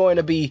it's going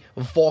to be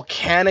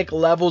volcanic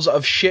levels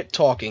of shit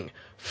talking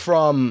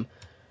from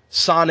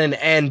Sonnen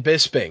and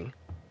Bisping,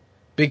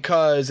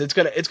 because it's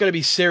gonna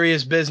be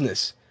serious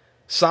business.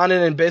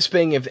 Sonnen and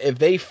Bisping, if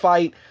they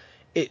fight,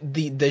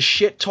 the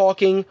shit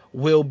talking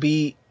will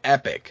be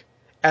epic,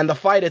 and the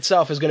fight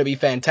itself is going to be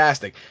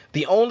fantastic.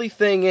 The only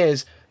thing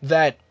is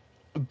that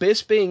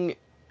Bisping,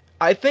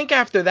 I think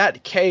after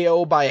that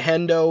KO by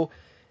Hendo,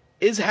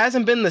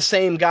 hasn't been the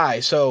same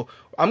guy. So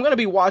I'm going to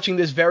be watching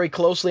this very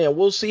closely, and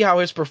we'll see how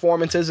his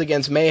performance is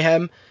against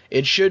Mayhem.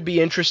 It should be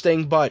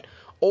interesting, but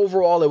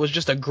overall, it was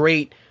just a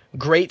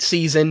great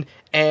season,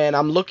 and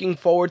I'm looking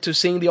forward to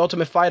seeing The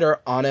Ultimate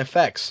Fighter on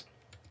FX.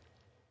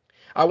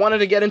 I wanted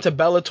to get into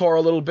Bellator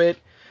a little bit.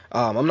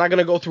 I'm not going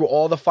to go through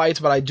all the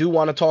fights, but I do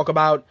want to talk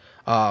about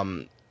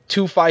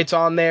two fights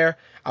on there.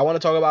 I want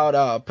to talk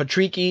about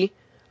Patricky,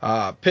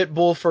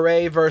 Pitbull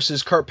Ferre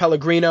versus Kurt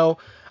Pellegrino.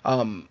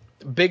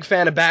 Big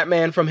fan of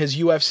Batman from his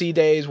UFC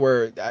days,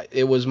 where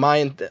it was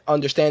my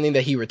understanding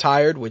that he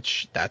retired,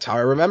 which that's how I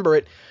remember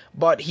it.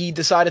 but he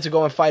decided to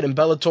go and fight in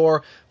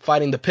Bellator,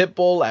 fighting the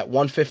Pitbull at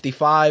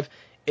 155.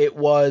 It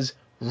was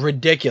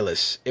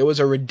ridiculous. It was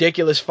a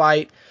ridiculous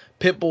fight.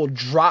 Pitbull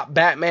dropped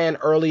Batman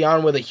early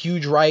on with a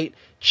huge right,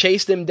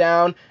 chased him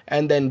down,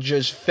 and then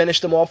just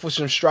finished him off with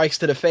some strikes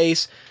to the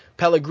face.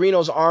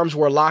 Pellegrino's arms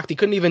were locked. He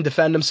couldn't even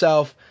defend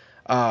himself.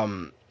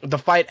 The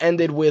fight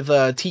ended with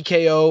a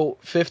TKO,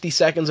 50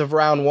 seconds of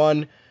round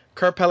one.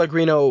 Kurt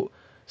Pellegrino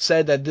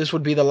said that this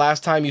would be the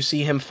last time you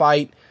see him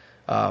fight.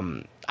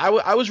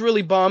 I was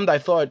really bummed. I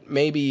thought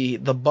maybe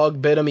the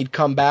bug bit him, he'd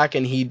come back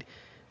and he'd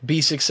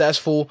be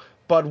successful.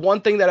 But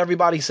one thing that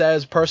everybody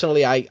says,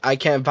 personally, I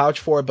can't vouch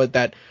for it, but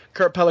that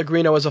Kurt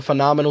Pellegrino is a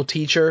phenomenal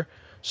teacher.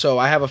 So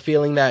I have a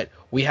feeling that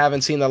we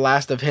haven't seen the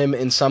last of him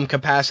in some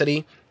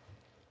capacity.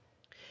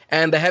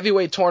 And the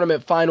heavyweight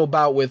tournament final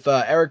bout with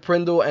Eric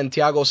Prindle and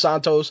Thiago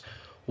Santos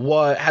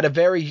had a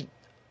very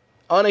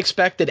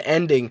unexpected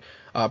ending,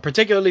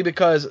 particularly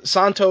because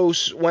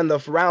Santos, when the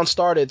round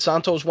started,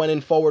 Santos went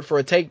in forward for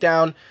a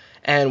takedown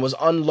and was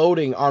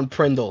unloading on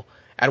Prindle,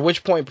 at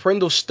which point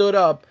Prindle stood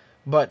up,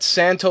 but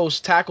Santos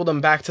tackled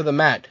him back to the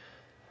mat.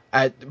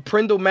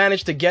 Prindle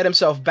managed to get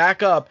himself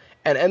back up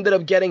and ended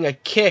up getting a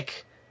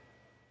kick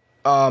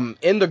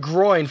in the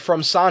groin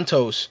from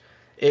Santos.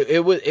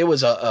 It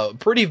was a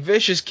pretty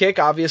vicious kick,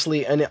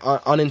 obviously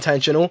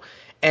unintentional,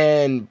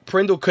 and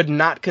Prindle could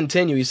not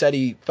continue. He said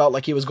he felt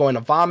like he was going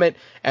to vomit,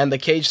 and the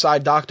cage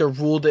side doctor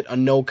ruled it a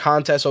no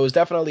contest, so it was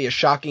definitely a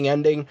shocking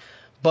ending,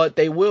 but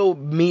they will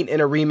meet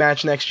in a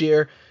rematch next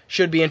year.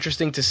 Should be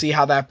interesting to see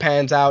how that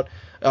pans out.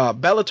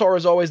 Bellator,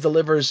 as always,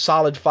 delivers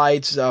solid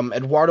fights.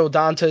 Eduardo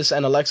Dantas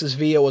and Alexis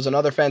Villa was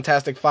another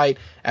fantastic fight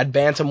at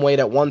bantamweight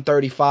at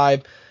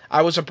 135.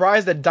 I was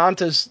surprised that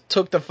Dantas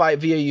took the fight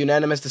via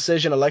unanimous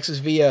decision. Alexis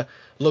Villa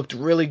looked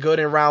really good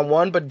in round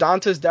one, but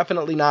Dantas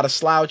definitely not a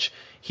slouch.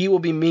 He will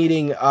be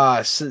meeting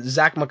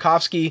Zach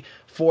Makovsky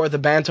for the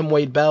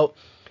bantamweight belt.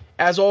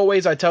 As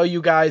always, I tell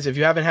you guys, if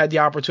you haven't had the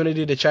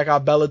opportunity to check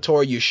out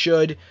Bellator, you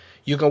should.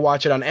 You can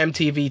watch it on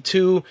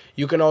MTV2.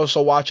 You can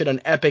also watch it on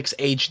Epix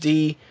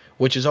HD,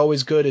 which is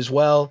always good as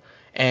well.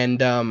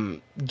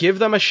 And give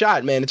them a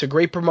shot, man. It's a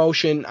great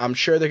promotion. I'm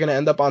sure they're going to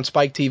end up on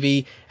Spike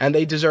TV, and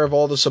they deserve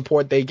all the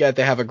support they get.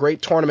 They have a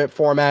great tournament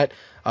format.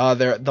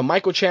 The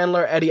Michael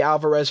Chandler, Eddie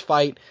Alvarez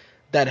fight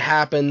that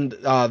happened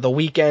the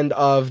weekend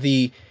of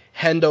the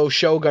Hendo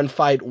Shogun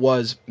fight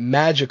was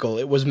magical.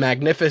 It was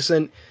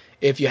magnificent.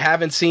 If you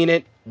haven't seen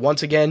it,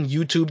 once again,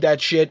 YouTube that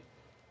shit.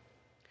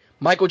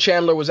 Michael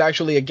Chandler was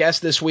actually a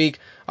guest this week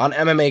on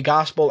MMA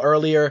Gospel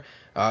earlier.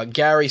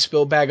 Gary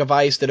Spillbag of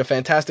Ice did a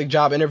fantastic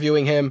job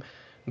interviewing him.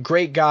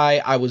 Great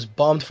guy. I was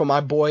bummed for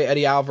my boy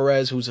Eddie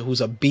Alvarez,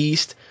 who's a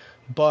beast.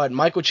 But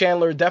Michael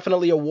Chandler,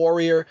 definitely a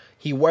warrior.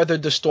 He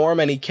weathered the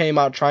storm and he came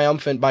out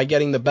triumphant by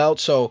getting the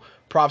belt. So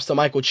props to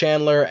Michael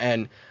Chandler.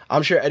 And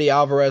I'm sure Eddie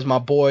Alvarez, my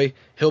boy,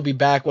 he'll be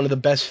back. One of the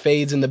best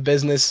fades in the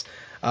business.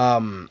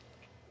 Overall,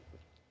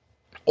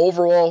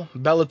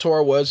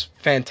 Bellator was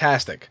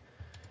fantastic.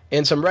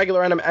 In some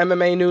regular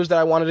MMA news that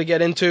I wanted to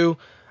get into,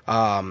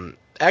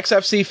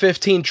 XFC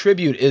 15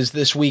 Tribute is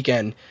this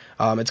weekend.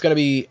 It's going to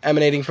be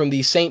emanating from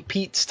the St.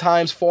 Pete's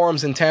Times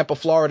Forums in Tampa,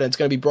 Florida. It's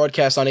going to be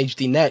broadcast on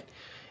HDNet.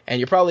 And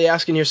you're probably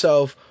asking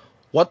yourself,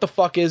 what the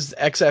fuck is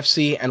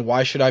XFC and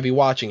why should I be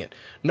watching it?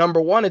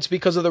 Number one, it's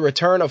because of the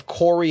return of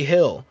Corey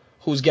Hill,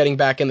 who's getting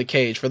back in the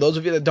cage. For those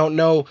of you that don't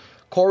know,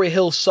 Corey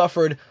Hill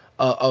suffered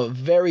a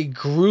very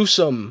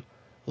gruesome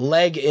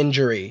leg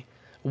injury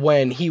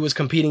when he was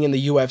competing in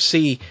the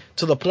UFC,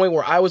 to the point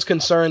where I was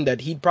concerned that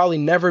he'd probably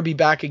never be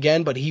back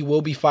again, but he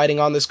will be fighting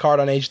on this card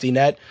on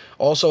HDNet.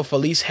 Also,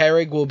 Felice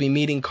Herrig will be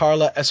meeting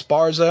Carla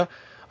Esparza.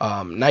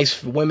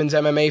 Nice women's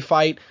MMA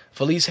fight.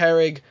 Felice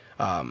Herrig,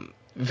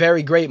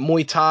 very great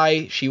Muay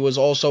Thai. She was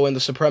also in the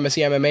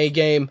Supremacy MMA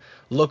game.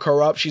 Look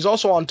her up. She's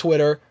also on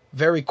Twitter.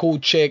 Very cool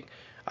chick.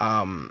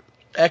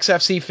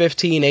 XFC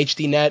 15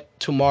 HDNet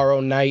tomorrow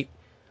night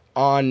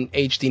on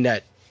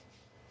HDNet.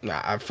 Nah,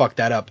 I fucked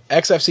that up.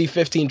 XFC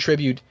 15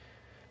 Tribute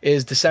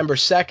is December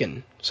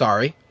 2nd,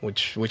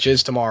 which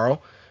is tomorrow,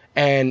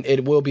 and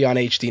it will be on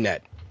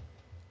HDNet.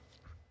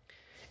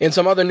 In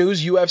some other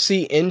news,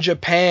 UFC in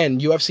Japan,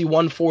 UFC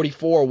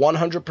 144,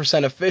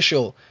 100%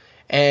 official,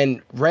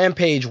 and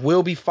Rampage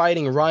will be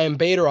fighting Ryan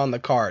Bader on the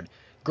card.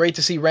 Great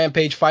to see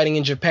Rampage fighting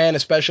in Japan,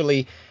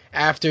 especially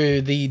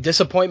after the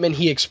disappointment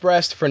he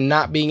expressed for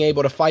not being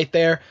able to fight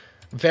there.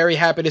 Very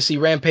happy to see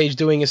Rampage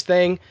doing his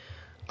thing.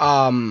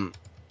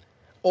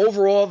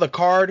 Overall, the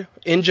card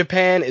in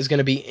Japan is going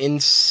to be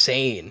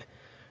insane.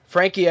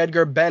 Frankie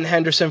Edgar, Ben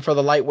Henderson for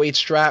the lightweight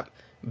strap,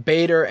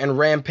 Bader and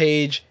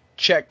Rampage,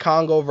 Czech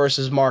Congo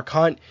versus Mark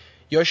Hunt,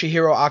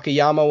 Yoshihiro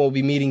Akiyama will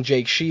be meeting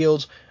Jake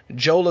Shields,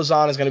 Joe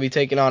Lazan is going to be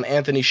taking on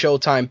Anthony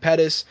Showtime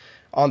Pettis.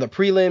 On the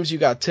prelims, you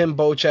got Tim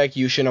Bocek,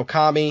 Yushin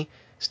Okami,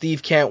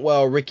 Steve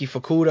Cantwell, Ricky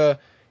Fukuda,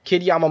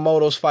 Kid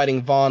Yamamoto's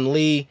fighting Vaughn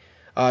Lee,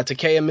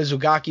 Takeya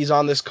Mizugaki's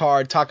on this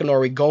card,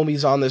 Takanori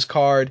Gomi's on this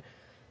card,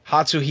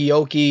 Hatsu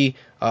Hioki,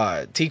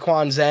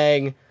 Tiquan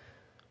Zhang.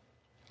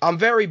 I'm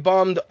very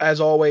bummed,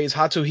 as always.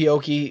 Hatsu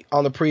Hioki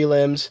on the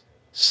prelims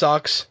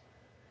sucks.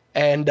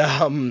 And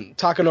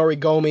Takanori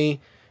Gomi.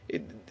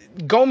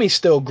 Gomi's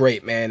still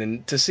great, man.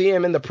 And to see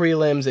him in the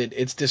prelims,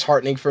 it's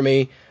disheartening for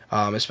me,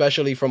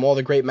 especially from all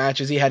the great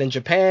matches he had in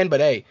Japan. But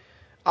hey,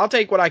 I'll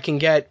take what I can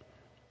get.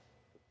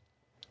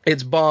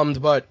 It's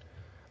bummed, but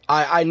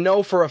I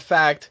know for a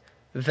fact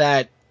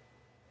that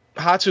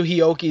Hatsu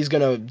Hioki is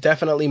going to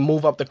definitely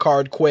move up the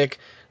card quick.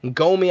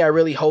 Gomi, I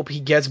really hope he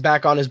gets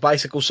back on his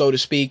bicycle, so to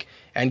speak,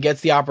 and gets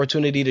the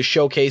opportunity to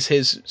showcase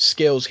his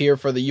skills here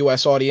for the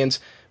U.S. audience,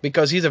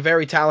 because he's a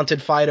very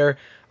talented fighter.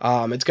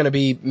 It's going to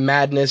be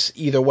madness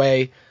either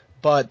way,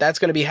 but that's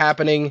going to be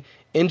happening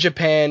in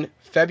Japan,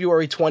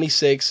 February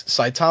 26th,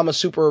 Saitama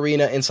Super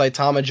Arena in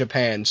Saitama,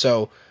 Japan.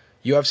 So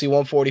UFC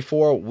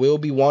 144 will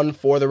be one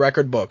for the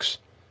record books.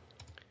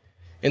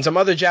 In some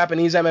other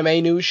Japanese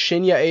MMA news,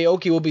 Shinya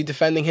Aoki will be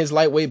defending his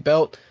lightweight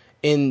belt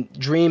in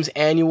Dream's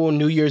annual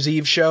New Year's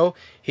Eve show.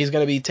 He's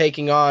going to be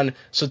taking on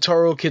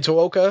Satoru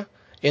Kitaoka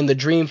in the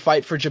Dream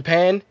Fight for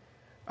Japan.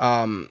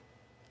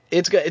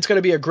 It's going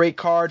to be a great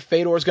card.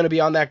 Fedor's going to be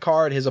on that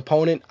card. His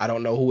opponent, I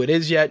don't know who it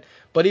is yet,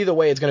 but either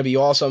way, it's going to be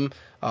awesome.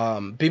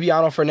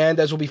 Bibiano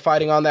Fernandez will be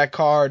fighting on that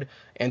card.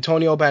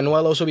 Antonio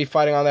Banuelos will be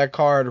fighting on that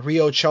card.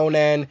 Ryo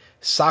Chonan,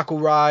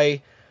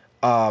 Sakurai,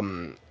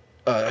 Hiroki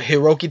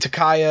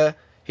Takaya.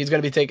 He's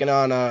going to be taking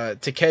on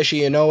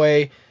Takeshi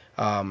Inoue.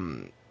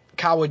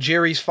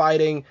 Kawajiri's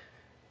fighting.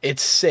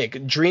 It's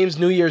sick. Dream's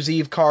New Year's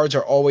Eve cards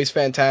are always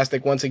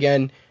fantastic. Once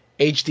again,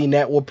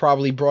 HDNet will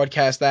probably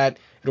broadcast that.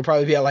 It'll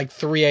probably be at like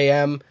 3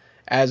 a.m.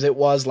 as it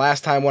was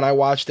last time when I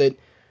watched it.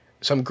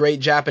 Some great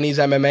Japanese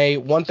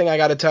MMA. One thing I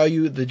got to tell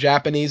you, the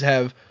Japanese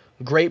have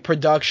great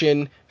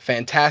production,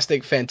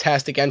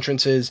 fantastic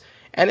entrances,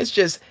 and it's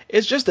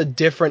just a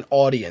different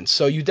audience.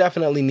 So you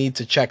definitely need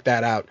to check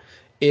that out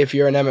if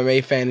you're an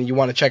MMA fan and you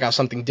want to check out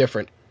something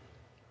different.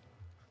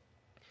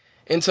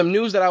 In some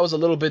news that I was a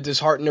little bit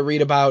disheartened to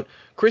read about,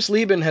 Chris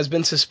Lieben has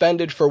been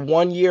suspended for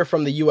 1 year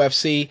from the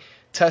UFC,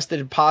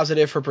 tested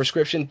positive for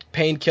prescription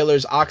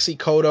painkillers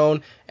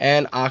oxycodone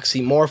and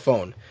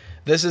oxymorphone.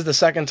 This is the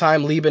second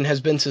time Lieben has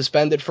been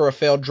suspended for a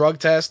failed drug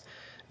test.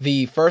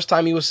 The first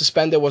time he was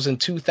suspended was in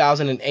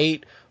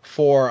 2008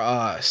 for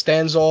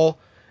Stanzol,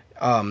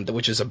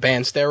 which is a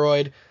banned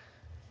steroid.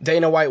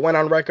 Dana White went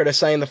on record as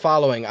saying the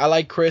following: "I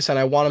like Chris and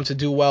I want him to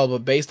do well,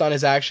 but based on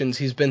his actions,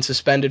 he's been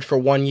suspended for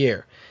 1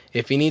 year.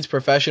 If he needs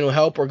professional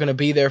help, we're going to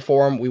be there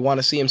for him. We want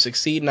to see him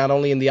succeed not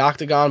only in the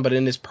octagon, but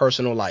in his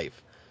personal life."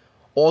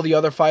 All the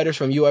other fighters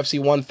from UFC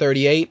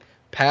 138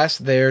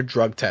 passed their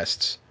drug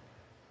tests.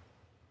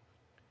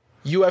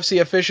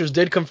 UFC officials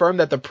did confirm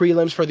that the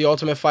prelims for the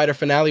Ultimate Fighter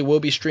finale will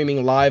be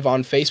streaming live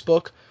on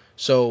Facebook.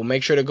 So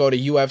make sure to go to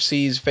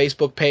UFC's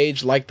Facebook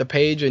page, like the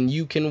page, and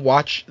you can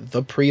watch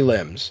the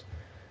prelims.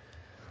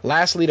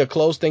 Lastly, to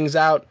close things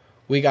out,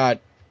 we got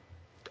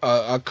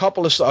a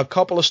couple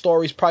of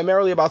stories,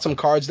 primarily about some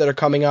cards that are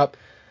coming up.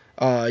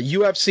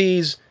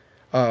 UFC's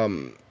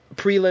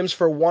prelims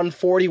for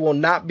 140 will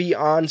not be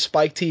on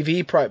Spike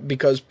TV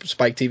because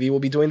Spike TV will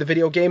be doing the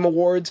Video Game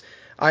Awards.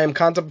 I am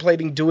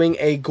contemplating doing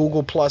a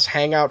Google Plus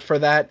hangout for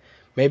that.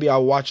 Maybe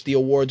I'll watch the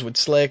awards with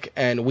Slick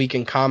and we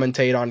can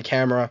commentate on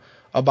camera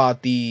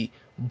about the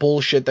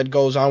bullshit that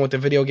goes on with the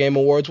Video Game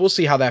Awards. We'll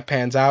see how that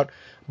pans out.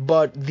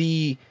 But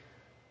the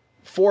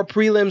 4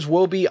 prelims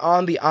will be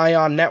on the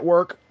Ion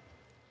Network.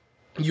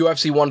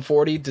 UFC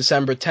 140,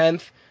 December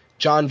 10th.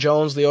 John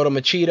Jones, Lyoto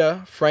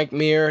Machida, Frank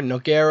Mir,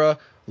 Nogueira,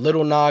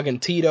 Little Nog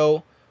and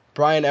Tito,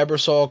 Brian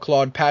Ebersol,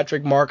 Claude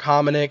Patrick, Mark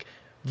Hominick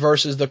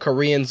versus the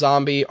Korean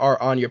Zombie are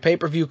on your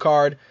pay-per-view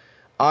card.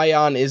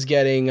 Ion is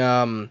getting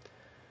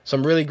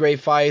some really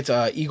great fights.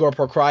 Igor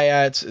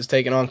Prokryats is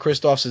taking on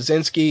Krzysztof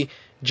Szynski,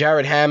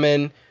 Jared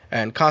Hammond,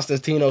 and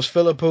Konstantinos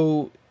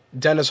Philippou,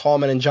 Dennis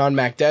Hallman and John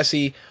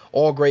Makdessi.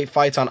 All great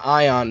fights on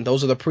Ion.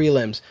 Those are the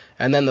prelims.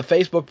 And then the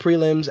Facebook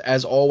prelims,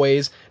 as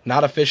always,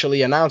 not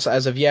officially announced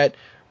as of yet.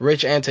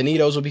 Rich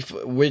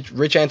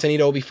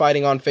Antonito will be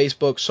fighting on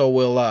Facebook. So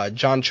will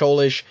John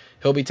Cholish.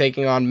 He'll be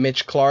taking on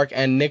Mitch Clark,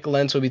 and Nick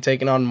Lentz will be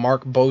taking on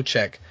Mark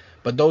Bocek.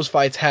 But those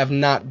fights have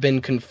not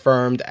been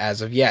confirmed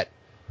as of yet.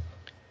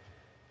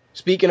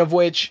 Speaking of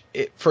which,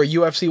 for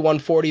UFC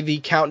 140, the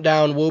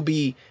countdown will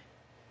be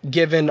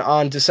given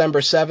on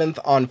December 7th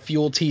on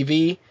Fuel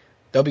TV.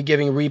 They'll be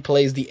giving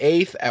replays the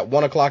 8th at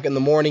 1 o'clock in the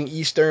morning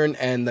Eastern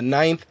and the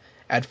 9th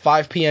at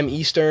 5 p.m.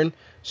 Eastern.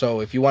 So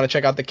if you want to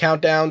check out the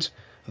countdowns,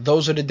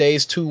 those are the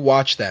days to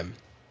watch them.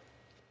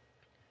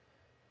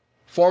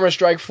 Former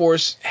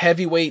Strikeforce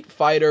heavyweight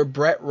fighter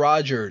Brett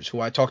Rogers, who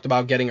I talked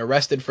about getting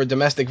arrested for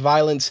domestic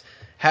violence,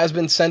 has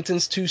been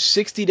sentenced to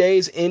 60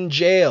 days in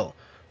jail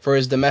for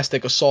his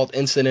domestic assault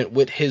incident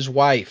with his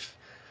wife.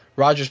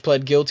 Rogers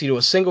pled guilty to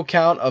a single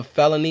count of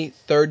felony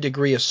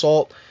third-degree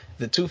assault.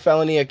 The two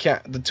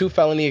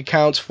felony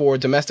accounts for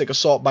domestic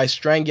assault by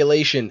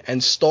strangulation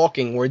and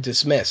stalking were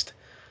dismissed,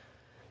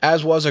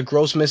 as was a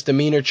gross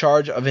misdemeanor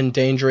charge of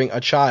endangering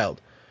a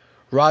child.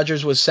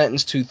 Rogers was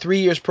sentenced to 3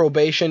 years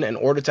probation in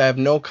order to have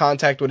no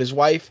contact with his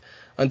wife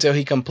until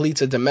he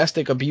completes a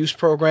domestic abuse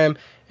program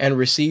and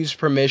receives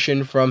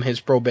permission from his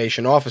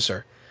probation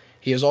officer.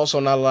 He is also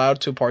not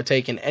allowed to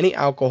partake in any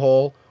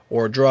alcohol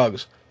or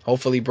drugs.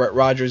 Hopefully Brett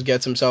Rogers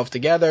gets himself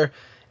together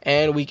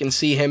and we can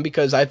see him,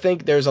 because I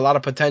think there's a lot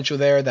of potential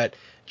there that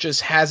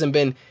just hasn't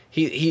been,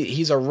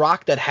 he's a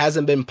rock that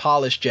hasn't been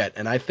polished yet,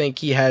 and I think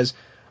he has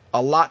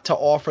a lot to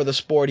offer the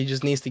sport. He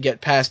just needs to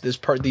get past these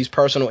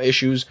personal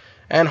issues,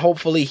 and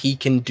hopefully he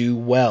can do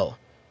well.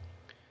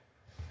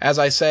 As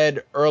I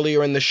said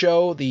earlier in the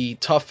show, the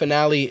Tough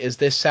finale is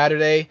this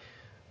Saturday.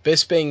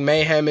 Bisping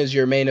Mayhem is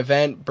your main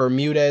event.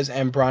 Bermudez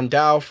and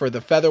Brandao for the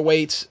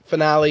featherweights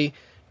finale.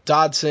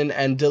 Dodson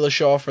and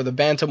Dillashaw for the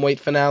bantamweight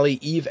finale.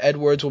 Eve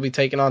Edwards will be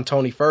taking on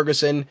Tony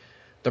Ferguson.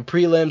 The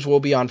prelims will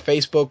be on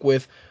Facebook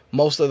with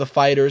most of the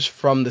fighters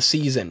from the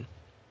season.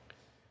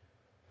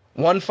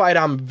 One fight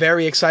I'm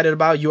very excited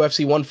about,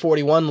 UFC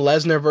 141,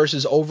 Lesnar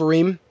versus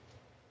Overeem.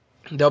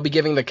 They'll be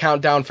giving the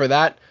countdown for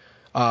that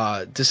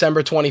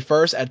December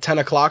 21st at 10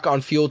 o'clock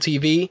on Fuel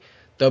TV.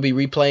 They'll be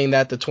replaying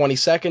that the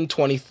 22nd,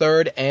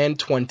 23rd, and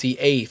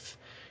 28th.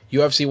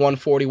 UFC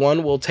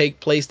 141 will take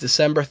place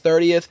December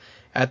 30th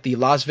at the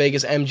Las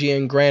Vegas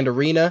MGM Grand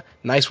Arena.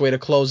 Nice way to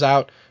close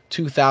out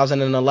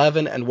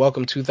 2011 and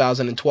welcome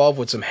 2012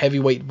 with some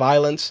heavyweight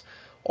violence.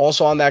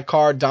 Also on that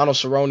card, Donald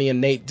Cerrone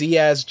and Nate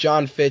Diaz,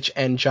 John Fitch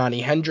and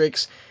Johnny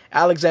Hendricks,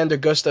 Alexander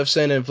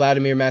Gustafsson and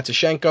Vladimir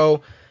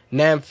Matyashenko,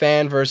 Nam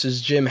Phan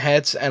versus Jim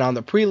Hetz, and on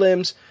the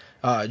prelims,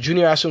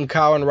 Junior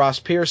Asuncao and Ross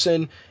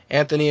Pearson,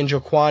 Anthony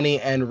Njokwani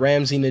and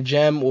Ramsey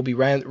Najem will be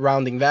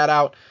rounding that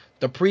out.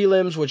 The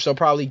prelims, which they'll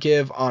probably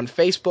give on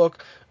Facebook,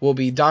 will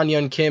be Don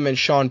Yun Kim and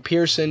Sean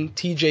Pearson,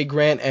 TJ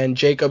Grant and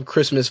Jacob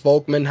Christmas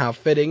Volkman, how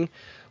fitting,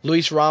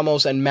 Luis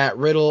Ramos and Matt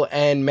Riddle,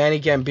 and Manny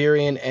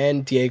Gambirian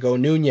and Diego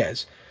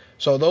Nunez.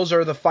 So those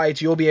are the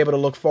fights you'll be able to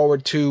look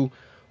forward to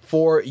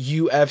for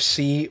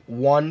UFC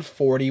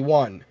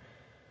 141.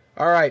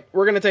 All right,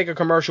 we're going to take a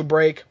commercial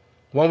break.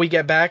 When we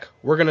get back,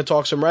 we're going to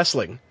talk some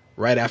wrestling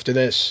right after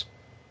this.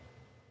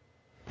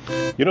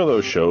 You know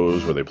those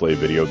shows where they play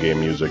video game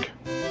music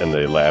and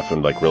they laugh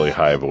in like really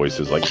high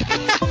voices like...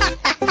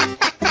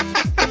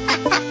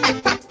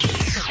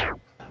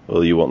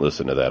 Well, you won't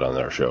listen to that on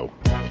our show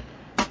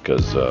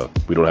because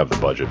we don't have the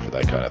budget for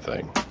that kind of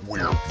thing.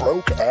 We're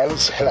broke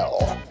as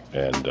hell.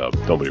 And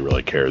nobody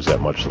really cares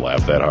that much to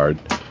laugh that hard.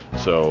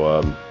 So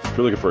if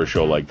you're looking for a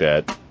show like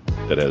that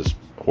has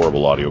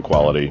horrible audio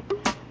quality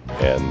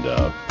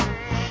and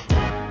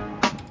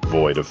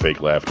void of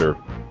fake laughter,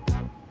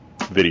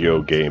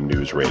 Video Game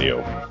News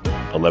Radio,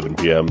 11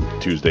 p.m.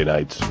 Tuesday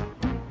nights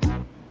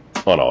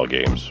on all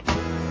games.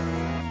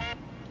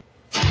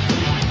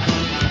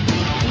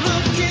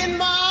 Look in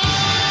my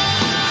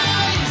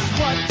eyes,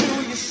 what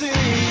do you see?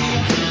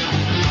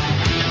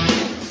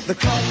 The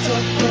cult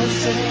of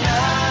personality.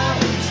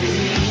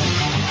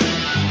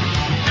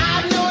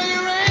 I know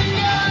your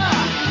anger,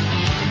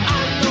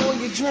 I know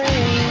your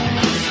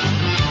dreams.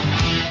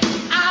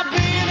 I've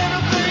been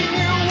everything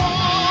you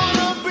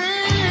wanna be.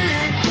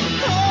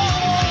 Oh,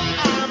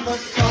 I'm the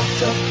cult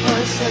of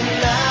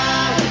personality.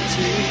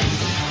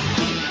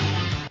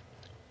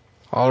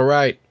 All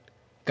right,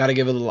 got to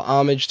give a little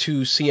homage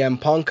to CM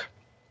Punk.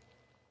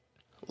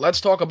 Let's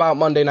talk about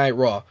Monday Night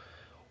Raw.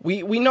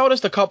 We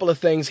noticed a couple of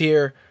things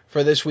here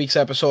for this week's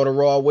episode of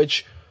Raw,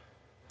 which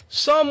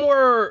some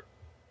were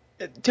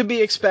to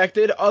be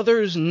expected,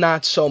 others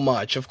not so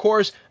much. Of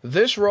course,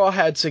 this Raw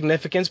had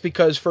significance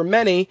because for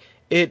many,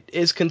 it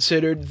is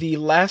considered the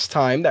last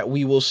time that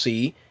we will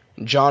see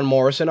John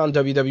Morrison on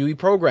WWE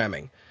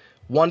programming.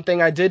 One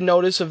thing I did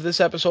notice of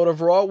this episode of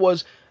Raw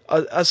was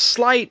a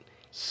slight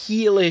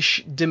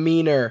heelish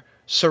demeanor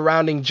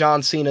surrounding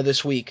John Cena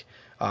this week.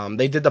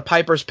 They did the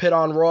Piper's Pit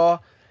on Raw.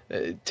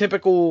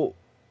 Typical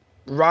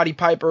Roddy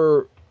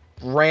Piper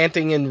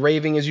ranting and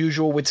raving as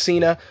usual with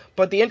Cena.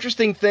 But the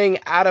interesting thing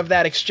out of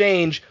that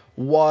exchange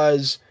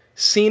was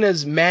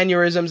Cena's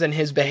mannerisms and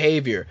his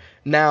behavior.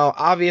 Now,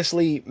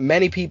 obviously,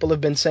 many people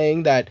have been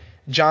saying that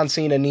John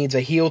Cena needs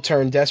a heel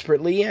turn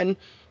desperately, and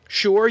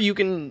sure, you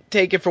can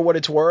take it for what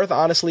it's worth.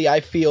 Honestly, I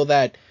feel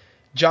that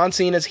John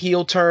Cena's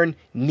heel turn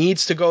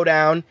needs to go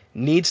down,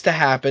 needs to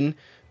happen,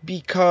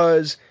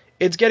 because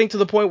it's getting to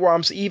the point where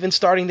I'm even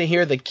starting to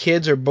hear the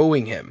kids are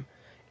booing him.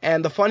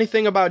 And the funny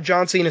thing about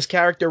John Cena's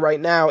character right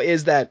now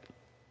is that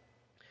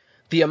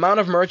the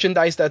amount of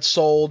merchandise that's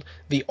sold,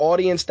 the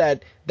audience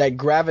that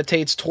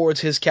gravitates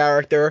towards his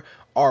character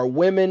are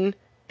women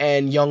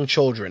and young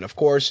children. Of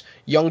course,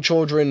 young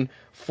children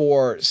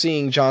for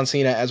seeing John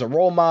Cena as a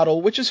role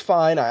model, which is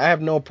fine. I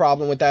have no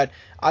problem with that.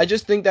 I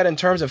just think that in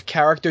terms of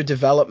character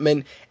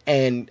development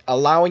and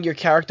allowing your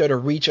character to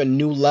reach a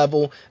new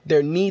level,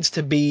 there needs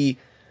to be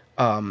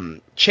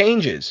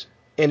changes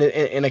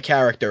in a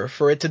character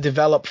for it to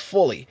develop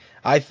fully.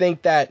 I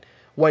think that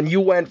when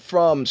you went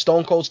from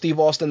Stone Cold Steve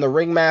Austin, the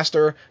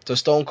Ringmaster, to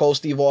Stone Cold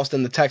Steve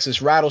Austin, the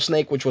Texas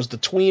Rattlesnake, which was the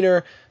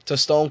tweener, to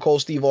Stone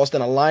Cold Steve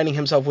Austin aligning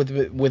himself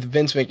with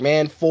Vince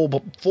McMahon,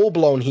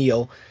 full-blown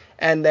heel,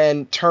 and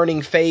then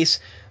turning face,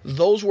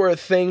 those were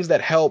things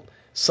that helped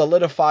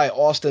solidify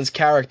Austin's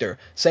character.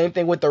 Same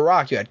thing with The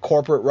Rock. You had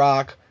Corporate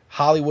Rock,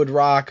 Hollywood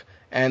Rock,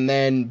 and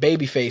then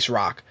Babyface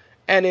Rock.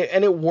 And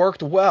it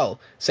worked well.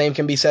 Same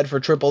can be said for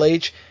Triple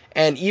H.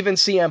 And even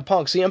CM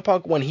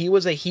Punk, when he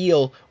was a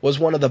heel, was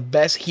one of the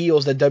best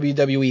heels that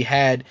WWE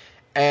had.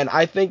 And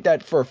I think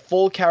that for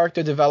full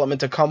character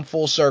development to come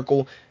full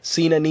circle,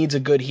 Cena needs a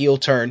good heel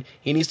turn.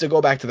 He needs to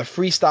go back to the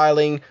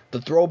freestyling,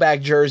 the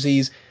throwback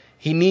jerseys.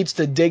 He needs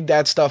to dig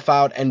that stuff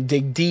out and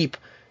dig deep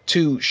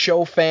to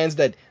show fans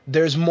that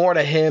there's more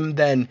to him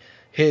than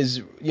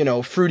his,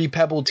 Fruity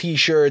Pebble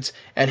t-shirts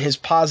and his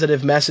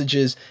positive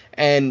messages.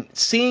 And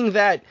seeing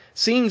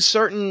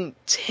certain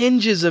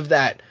tinges of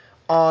that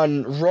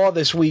on Raw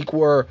this week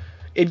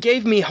it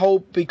gave me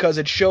hope, because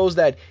it shows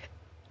that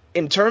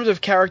in terms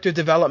of character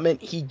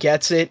development, he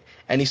gets it,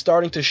 and he's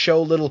starting to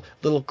show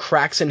little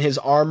cracks in his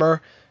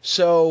armor.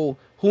 So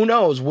who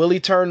knows? Will he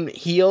turn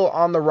heel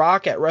on The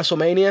Rock at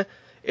WrestleMania?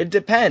 It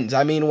depends.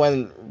 I mean,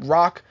 when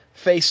Rock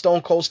faced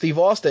Stone Cold Steve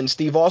Austin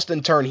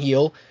turned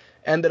heel,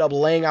 ended up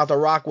laying out The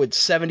Rock with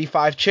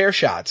 75 chair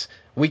shots.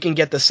 We can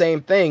get the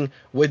same thing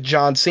with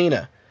John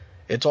Cena.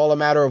 It's all a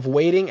matter of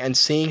waiting and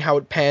seeing how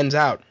it pans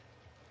out.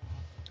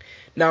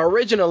 Now,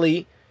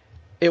 originally,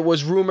 it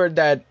was rumored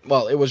and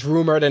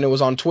it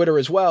was on Twitter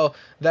as well,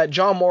 that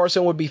John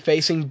Morrison would be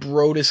facing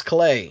Brodus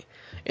Clay.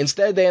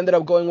 Instead, they ended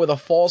up going with a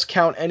Falls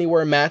Count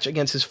Anywhere match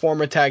against his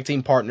former tag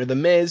team partner, The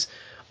Miz,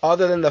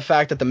 other than the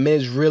fact that The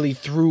Miz really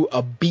threw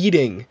a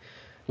beating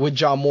with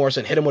John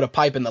Morrison, hit him with a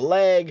pipe in the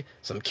leg,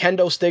 some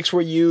kendo sticks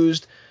were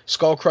used,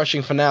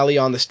 skull-crushing finale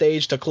on the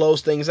stage to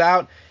close things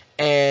out,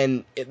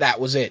 and that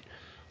was it.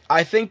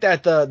 I think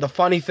that the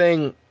funny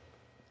thing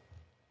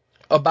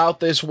about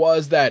this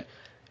was that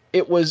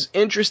it was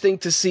interesting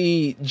to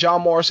see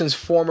John Morrison's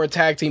former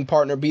tag team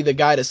partner be the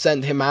guy to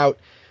send him out.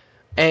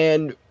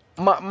 And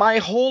my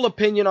whole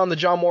opinion on the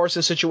John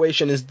Morrison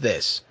situation is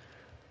this.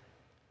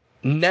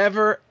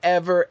 Never,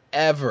 ever,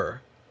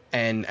 ever,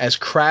 and as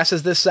crass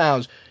as this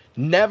sounds,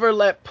 never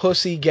let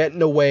pussy get in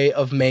the way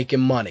of making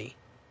money.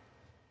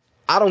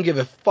 I don't give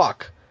a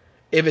fuck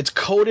if it's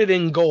coated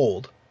in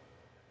gold.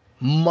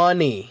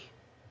 Money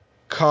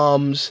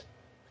comes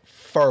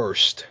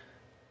first.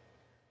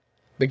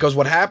 Because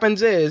what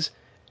happens is,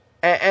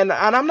 and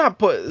I'm not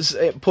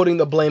putting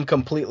the blame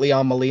completely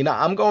on Melina,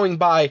 I'm going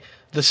by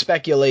the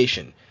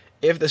speculation.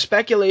 If the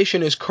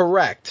speculation is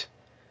correct,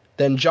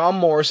 then John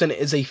Morrison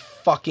is a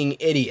fucking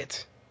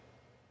idiot.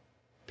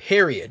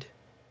 Period.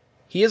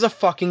 He is a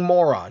fucking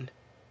moron.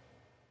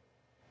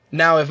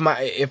 Now,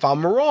 if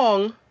I'm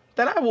wrong,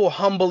 then I will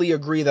humbly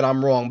agree that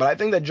I'm wrong. But I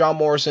think that John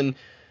Morrison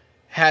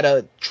had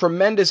a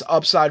tremendous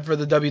upside for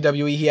the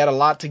WWE. He had a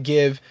lot to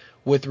give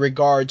with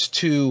regards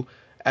to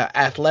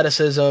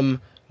athleticism,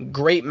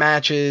 great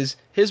matches.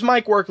 His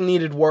mic work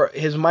needed work.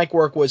 His mic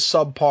work was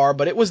subpar,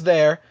 but it was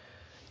there.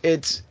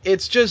 It's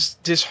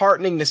just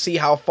disheartening to see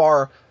how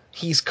far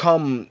he's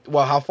come,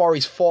 how far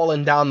he's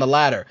fallen down the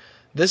ladder.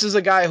 This is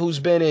a guy who's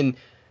been in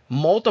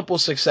multiple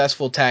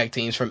successful tag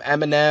teams, from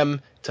Eminem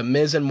to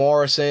Miz and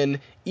Morrison,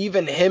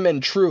 even him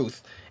and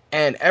Truth.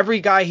 And every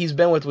guy he's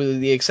been with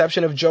the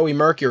exception of Joey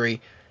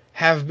Mercury,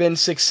 have been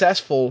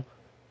successful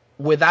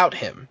without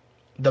him.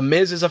 The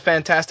Miz is a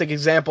fantastic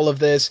example of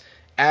this,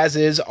 as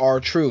is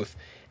R-Truth.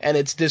 And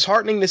it's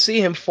disheartening to see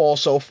him fall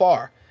so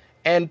far.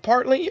 And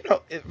partly,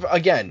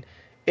 again,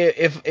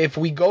 if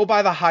we go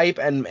by the hype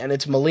and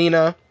it's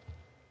Melina,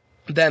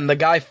 then the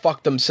guy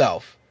fucked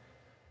himself.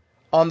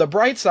 On the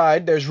bright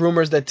side, there's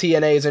rumors that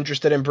TNA is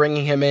interested in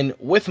bringing him in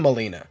with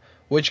Melina.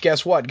 Which,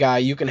 guess what, guy?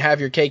 You can have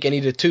your cake and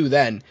eat it too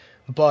then.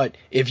 But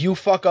if you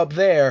fuck up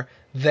there,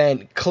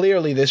 then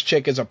clearly this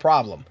chick is a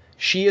problem.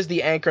 She is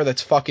the anchor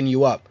that's fucking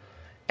you up.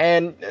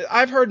 And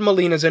I've heard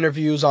Melina's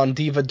interviews on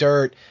Diva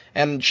Dirt,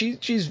 and she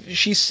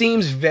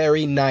seems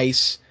very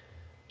nice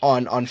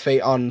on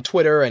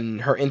Twitter,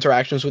 and her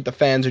interactions with the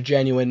fans are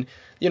genuine.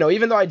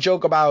 Even though I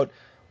joke about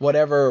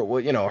whatever,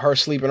 her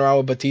sleeping around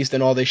with Batista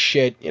and all this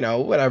shit,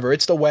 whatever.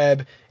 It's the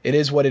web. It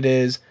is what it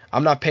is.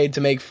 I'm not paid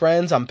to make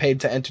friends. I'm paid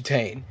to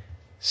entertain.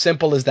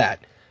 Simple as that.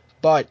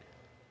 But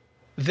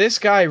this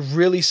guy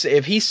really,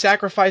 if he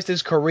sacrificed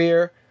his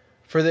career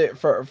for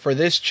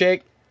this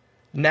chick,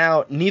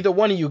 now neither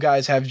one of you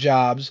guys have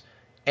jobs,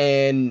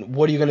 and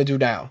what are you going to do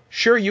now?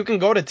 Sure, you can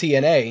go to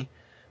TNA,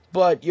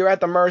 but you're at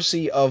the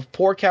mercy of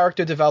poor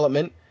character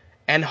development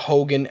and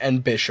Hogan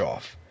and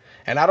Bischoff.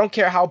 And I don't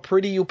care how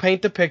pretty you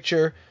paint the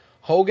picture,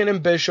 Hogan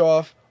and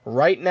Bischoff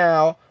right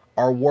now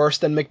are worse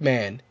than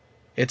McMahon.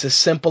 It's as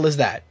simple as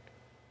that.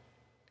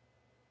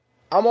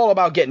 I'm all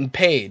about getting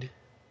paid.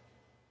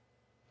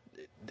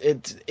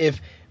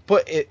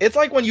 It's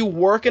like when you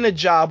work in a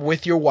job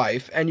with your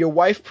wife and your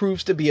wife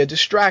proves to be a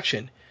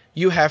distraction.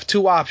 You have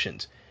two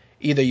options.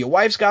 Either your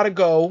wife's got to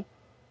go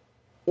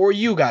or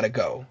you got to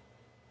go.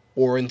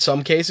 Or in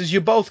some cases,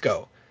 you both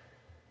go.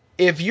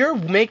 If you're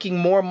making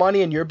more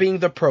money and you're being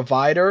the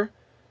provider,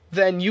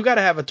 then you got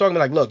to have a talk.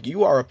 Like, look,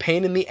 you are a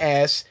pain in the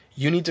ass.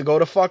 You need to go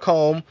to fuck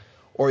home,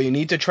 or you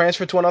need to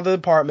transfer to another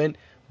department,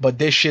 but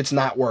this shit's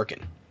not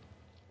working.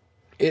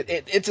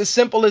 It's as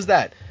simple as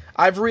that.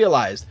 I've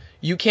realized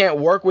you can't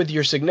work with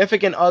your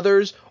significant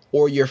others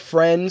or your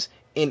friends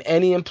in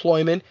any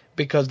employment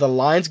because the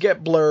lines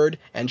get blurred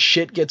and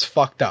shit gets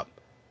fucked up.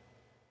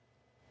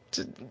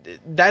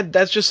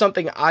 That's just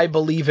something I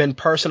believe in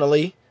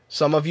personally.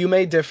 Some of you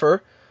may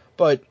differ,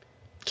 but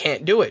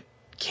can't do it.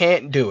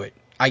 Can't do it.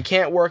 I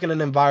can't work in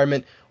an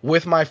environment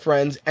with my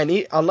friends, and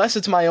unless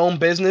it's my own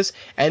business,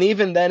 and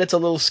even then it's a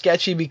little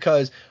sketchy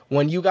because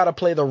when you got to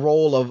play the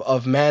role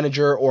of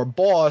manager or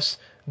boss,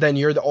 then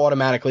you're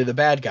automatically the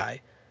bad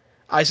guy.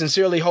 I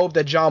sincerely hope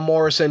that John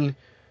Morrison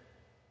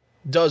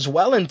does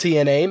well in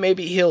TNA.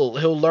 Maybe he'll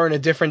learn a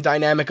different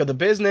dynamic of the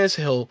business.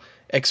 He'll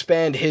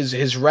expand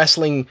his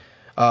wrestling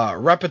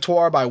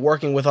repertoire by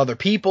working with other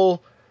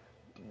people.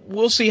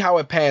 We'll see how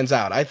it pans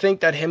out. I think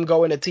that him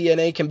going to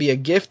TNA can be a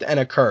gift and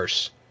a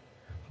curse.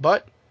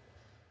 But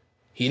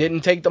he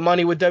didn't take the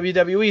money with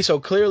WWE, so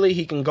clearly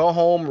he can go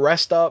home,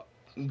 rest up,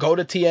 go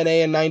to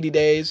TNA in 90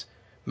 days.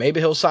 Maybe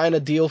he'll sign a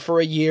deal for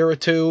a year or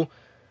two,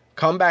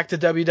 come back to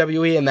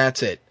WWE, and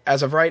that's it.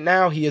 As of right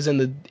now, he is in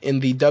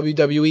the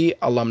WWE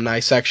alumni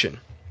section.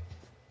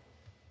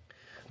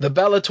 The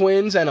Bella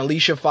Twins and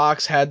Alicia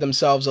Fox had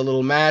themselves a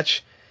little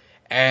match,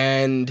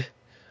 and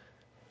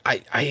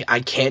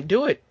I can't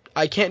do it.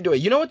 I can't do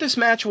it. You know what this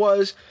match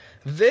was?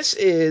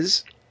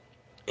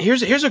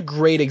 Here's a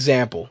great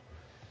example.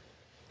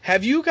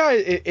 If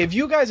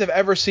you guys have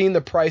ever seen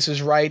The Price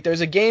is Right,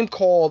 there's a game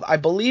called, I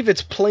believe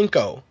it's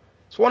Plinko.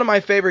 It's one of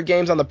my favorite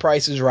games on The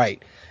Price is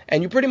Right.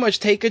 And you pretty much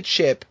take a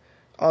chip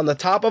on the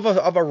top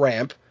of a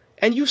ramp,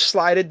 and you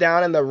slide it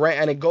down,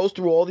 and it goes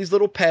through all these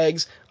little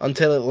pegs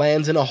until it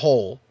lands in a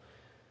hole.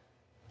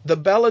 The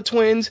Bella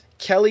Twins,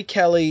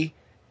 Kelly,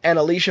 and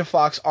Alicia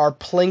Fox are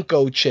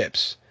Plinko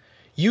chips.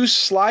 You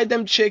slide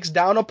them chicks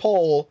down a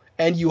pole,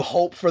 and you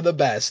hope for the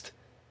best.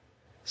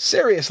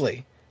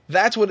 Seriously.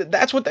 That's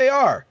what they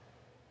are.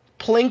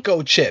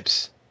 Plinko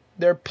chips.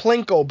 They're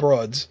Plinko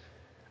broads.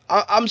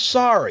 I'm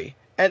sorry.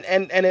 And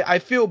I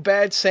feel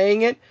bad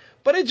saying it,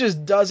 but it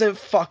just doesn't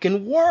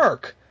fucking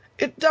work.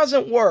 It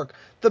doesn't work.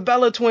 The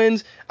Bella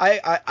Twins,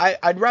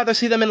 I'd rather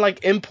see them in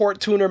like Import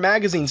Tuner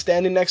magazine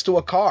standing next to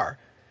a car.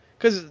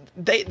 Because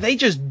they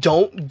just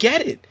don't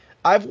get it.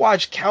 I've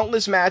watched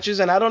countless matches,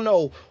 and I don't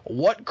know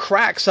what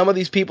crack some of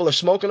these people are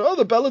smoking. Oh,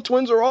 the Bella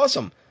Twins are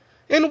awesome.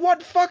 In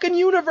what fucking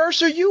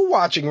universe are you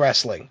watching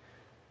wrestling?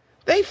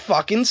 They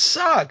fucking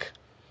suck.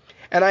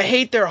 And I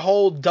hate their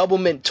whole double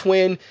mint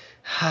twin,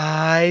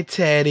 hi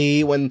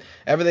Teddy,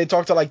 whenever they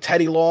talk to like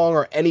Teddy Long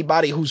or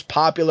anybody who's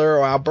popular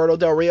or Alberto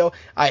Del Rio.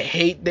 I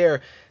hate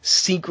their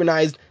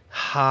synchronized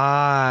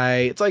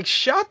hi. It's like,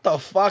 shut the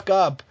fuck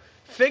up.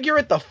 Figure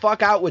it the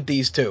fuck out with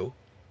these two.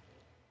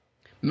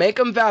 Make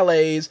them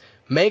valets,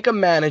 make them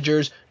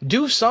managers,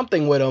 do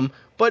something with them,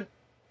 but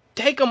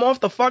take them off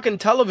the fucking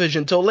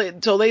television till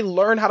they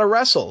learn how to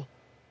wrestle.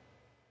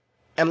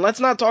 And let's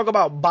not talk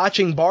about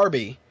botching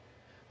Barbie,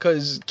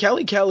 because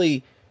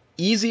Kelly,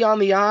 easy on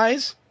the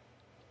eyes,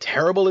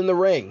 terrible in the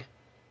ring.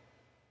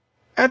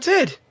 That's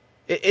it.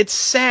 It's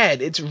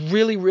sad. It's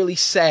really, really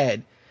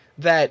sad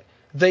that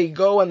they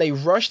go and they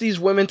rush these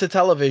women to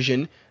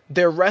television.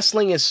 Their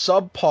wrestling is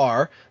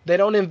subpar. They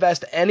don't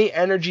invest any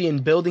energy in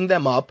building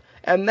them up.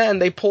 And then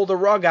they pull the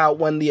rug out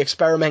when the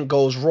experiment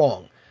goes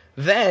wrong.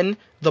 Then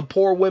the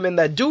poor women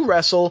that do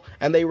wrestle,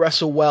 and they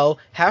wrestle well,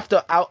 have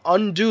to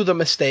undo the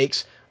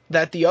mistakes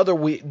that the other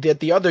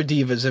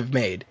divas have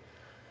made.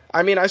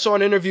 I mean, I saw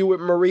an interview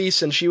with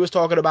Maurice, and she was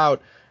talking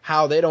about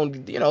how they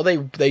don't,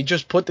 they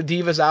just put the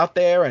divas out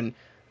there and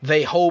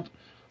they hope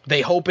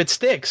it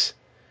sticks,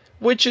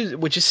 which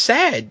is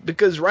sad,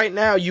 because right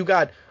now you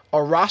got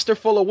a roster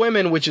full of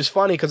women, which is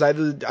funny because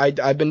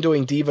I've been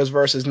doing Divas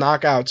versus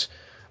Knockouts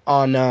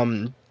on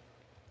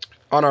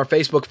our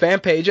Facebook fan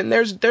page, and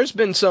there's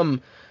been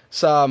some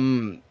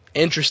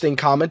interesting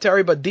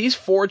commentary, but these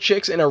four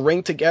chicks in a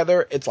ring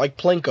together, it's like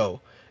Plinko.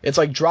 It's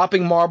like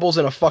dropping marbles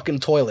in a fucking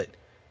toilet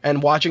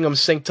and watching them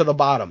sink to the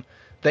bottom.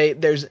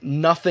 There's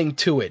nothing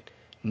to it.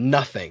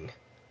 Nothing.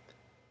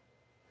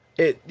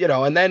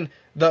 And then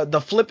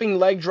the flipping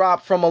leg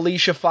drop from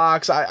Alicia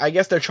Fox, I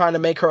guess they're trying to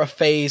make her a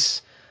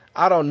face.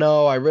 I don't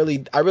know. I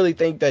really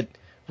think that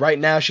right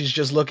now she's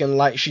just looking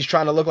like she's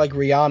trying to look like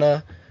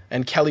Rihanna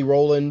and Kelly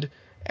Rowland,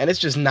 and it's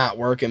just not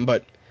working.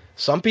 But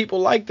some people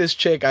like this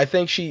chick. I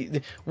think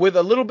she, with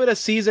a little bit of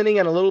seasoning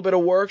and a little bit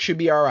of work, should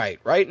be all right.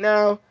 Right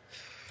now,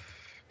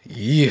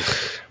 yeah.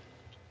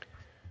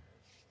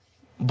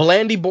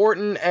 Blandy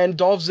Borton and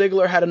Dolph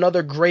Ziggler had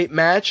another great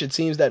match. It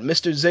seems that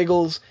Mr.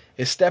 Ziggles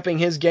is stepping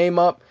his game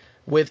up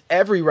with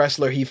every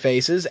wrestler he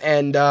faces,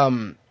 and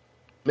Mr.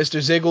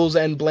 Ziggles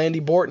and Blandy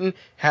Borton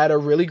had a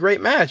really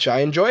great match. I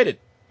enjoyed it.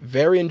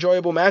 Very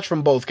enjoyable match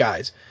from both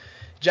guys.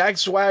 Jack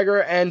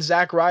Swagger and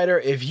Zack Ryder,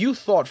 if you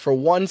thought for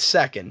 1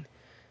 second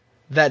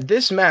that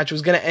this match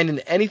was going to end in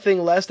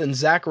anything less than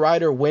Zack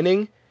Ryder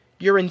winning,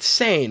 you're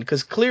insane,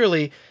 because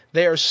clearly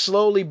they are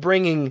slowly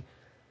bringing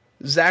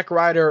Zack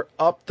Ryder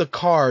up the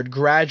card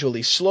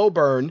gradually, slow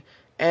burn,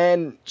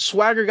 and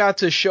Swagger got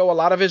to show a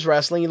lot of his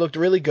wrestling. He looked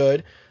really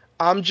good.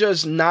 I'm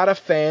just not a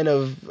fan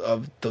of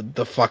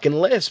the fucking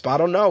lisp. I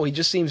don't know. He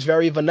just seems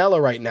very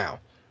vanilla right now.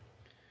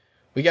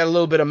 We got a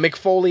little bit of Mick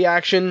Foley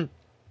action.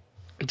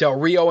 Del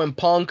Rio and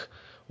Punk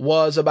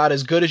was about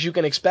as good as you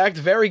can expect.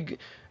 Very,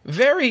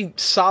 very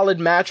solid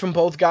match from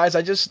both guys.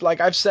 I just,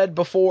 like I've said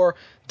before,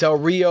 Del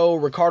Rio,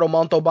 Ricardo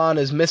Montalban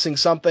is missing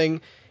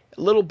something.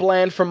 A little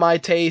bland for my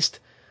taste.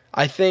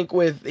 I think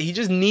he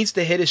just needs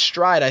to hit his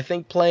stride. I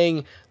think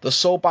playing the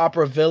soap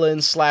opera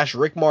villain /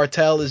 Rick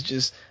Martel is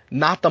just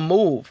not the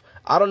move.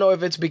 I don't know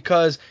if it's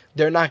because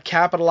they're not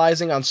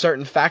capitalizing on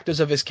certain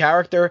factors of his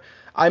character.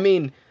 I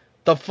mean,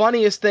 the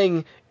funniest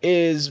thing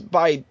is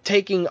by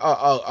taking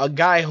a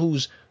guy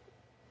who's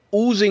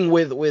oozing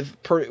with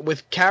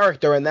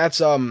character, and that's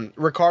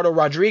Ricardo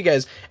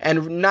Rodriguez,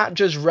 and not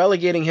just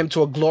relegating him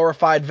to a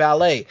glorified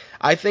valet.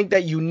 I think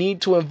that you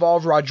need to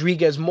involve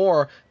Rodriguez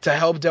more to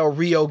help Del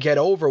Rio get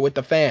over with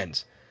the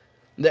fans.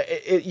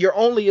 You're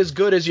only as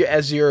good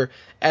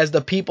as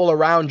the people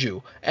around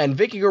you, and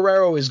Vicky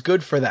Guerrero is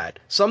good for that.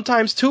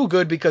 Sometimes too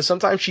good, because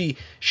sometimes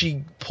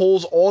she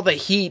pulls all the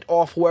heat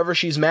off whoever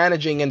she's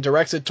managing and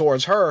directs it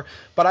towards her.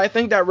 But I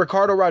think that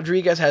Ricardo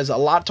Rodriguez has a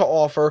lot to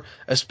offer,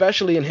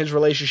 especially in his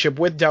relationship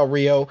with Del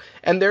Rio,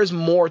 and there's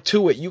more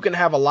to it. You can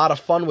have a lot of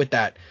fun with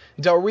that.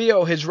 Del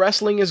Rio, his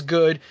wrestling is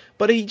good,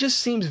 but he just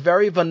seems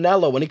very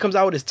vanilla when he comes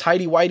out with his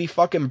tighty-whitey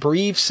fucking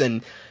briefs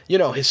and,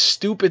 his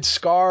stupid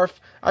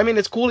scarf. I mean,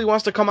 it's cool he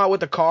wants to come out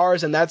with the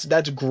cars, and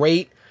that's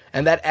great,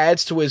 and that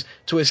adds to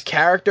his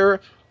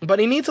character, but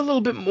he needs a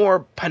little bit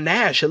more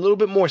panache, a little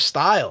bit more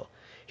style.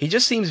 He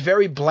just seems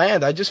very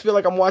bland. I just feel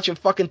like I'm watching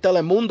fucking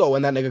Telemundo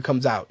when that nigga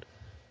comes out.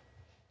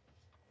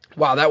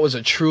 Wow, that was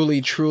a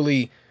truly,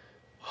 truly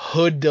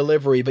hood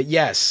delivery, but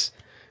yes,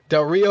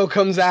 Del Rio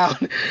comes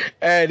out,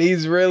 and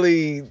he's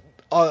really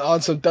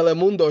on some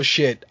Telemundo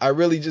shit. I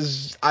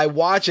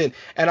watch it,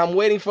 and I'm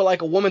waiting for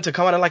like a woman to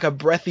come out in like a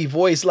breathy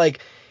voice, like,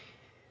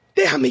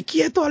 déjame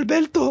quieto,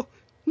 Alberto,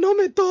 no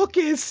me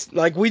toques.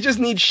 Like, we just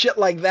need shit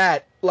like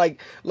that.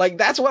 Like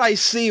that's what I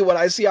see when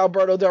I see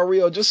Alberto Del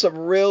Rio, just some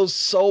real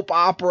soap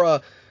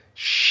opera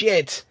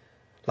shit.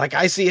 Like,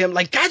 I see him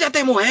like,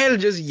 cállate mujer,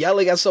 just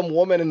yelling at some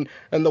woman,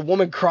 and the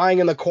woman crying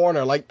in the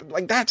corner.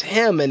 Like that's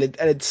him, and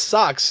it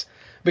sucks,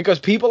 because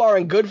people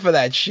aren't good for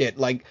that shit.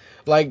 Like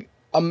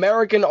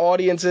American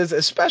audiences,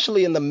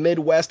 especially in the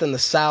Midwest and the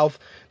South,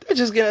 they're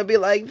just gonna be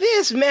like,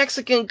 this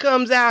Mexican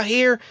comes out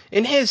here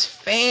in his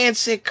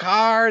fancy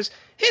cars.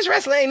 His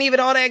wrestling ain't even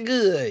all that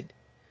good.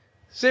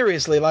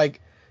 Seriously,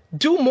 like,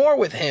 do more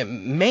with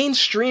him.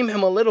 Mainstream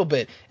him a little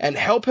bit and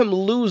help him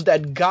lose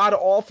that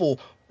god-awful,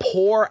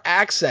 poor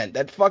accent.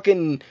 That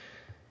fucking,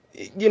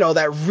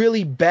 that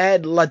really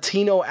bad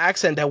Latino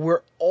accent that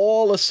we're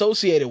all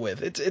associated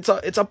with.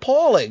 It's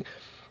appalling.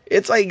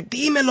 It's like,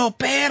 dímelo,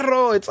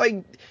 perro. It's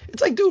like,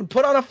 dude,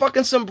 put on a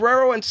fucking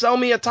sombrero and sell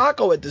me a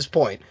taco at this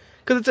point.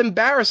 Because it's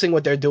embarrassing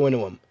what they're doing to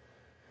him.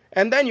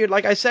 And then,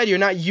 like I said, you're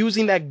not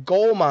using that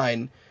gold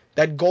mine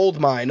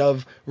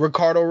of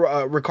Ricardo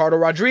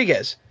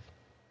Rodriguez.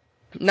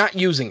 Not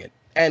using it.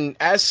 And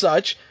as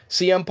such,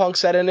 CM Punk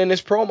said it in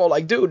his promo,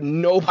 like, dude,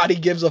 nobody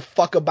gives a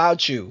fuck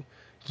about you.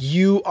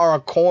 You are a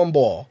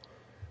cornball.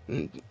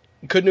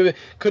 Couldn't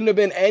have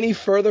been any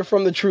further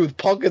from the truth.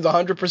 Punk is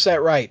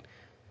 100% right.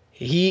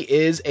 He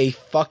is a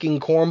fucking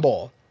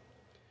cornball.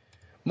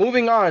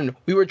 Moving on,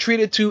 we were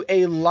treated to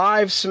a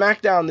live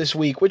SmackDown this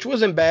week, which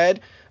wasn't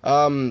bad.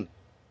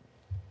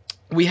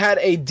 We had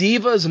a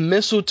Divas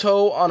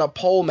Mistletoe on a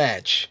pole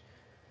match.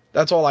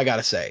 That's all I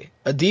gotta say.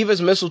 A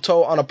Divas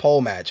Mistletoe on a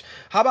pole match.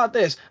 How about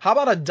this? How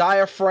about a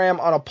diaphragm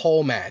on a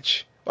pole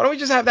match? Why don't we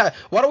just have that?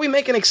 Why don't we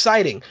make it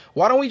exciting?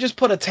 Why don't we just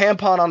put a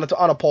tampon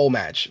on a pole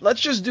match? Let's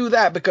just do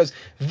that, because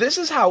this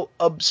is how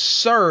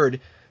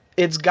absurd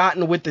it's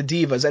gotten with the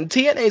Divas. And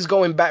TNA's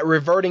going back,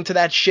 reverting to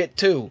that shit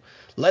too.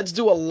 Let's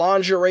do a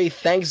lingerie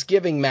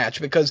Thanksgiving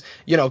match, because,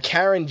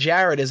 Karen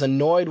Jarrett is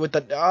annoyed with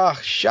the...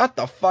 shut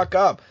the fuck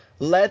up.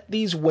 Let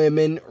these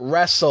women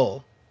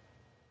wrestle.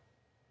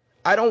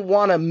 I don't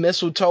want a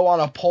mistletoe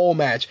on a pole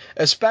match,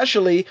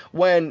 especially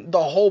when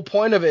the whole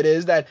point of it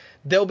is that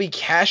they'll be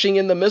cashing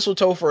in the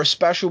mistletoe for a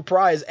special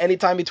prize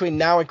anytime between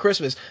now and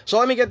Christmas. So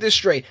let me get this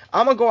straight.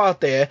 I'm going to go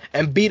out there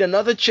and beat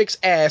another chick's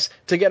ass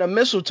to get a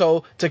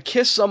mistletoe to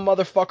kiss some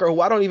motherfucker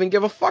who I don't even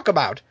give a fuck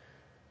about.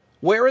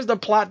 Where is the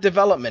plot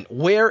development?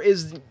 Where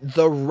is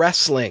the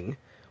wrestling?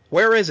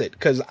 Where is it?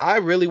 Because I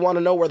really want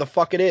to know where the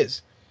fuck it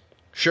is.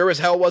 Sure as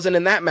hell wasn't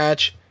in that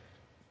match.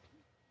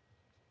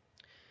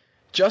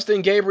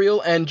 Justin Gabriel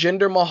and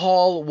Jinder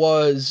Mahal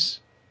was...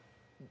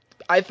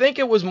 I think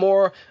it was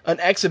more an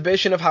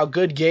exhibition of how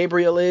good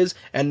Gabriel is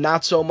and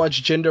not so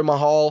much Jinder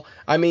Mahal.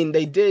 I mean,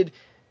 they did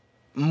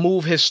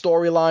move his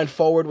storyline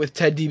forward with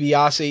Ted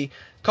DiBiase. A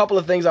couple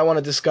of things I want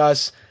to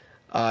discuss.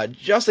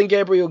 Justin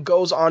Gabriel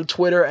goes on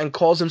Twitter and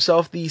calls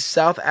himself the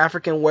South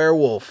African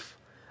werewolf.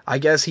 I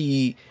guess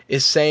he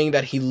is saying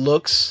that he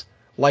looks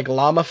like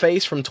Llama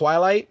Face from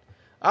Twilight.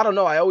 I don't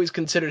know. I always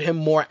considered him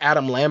more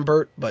Adam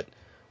Lambert, but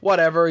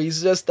whatever.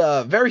 He's just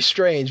very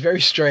strange, very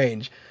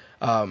strange.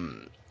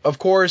 Of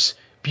course,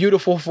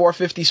 beautiful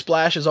 450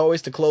 splash as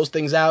always to close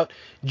things out.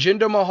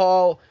 Jinder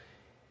Mahal,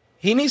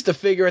 He needs to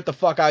figure it the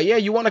fuck out. Yeah,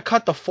 you want to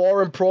cut the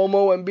foreign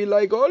promo and be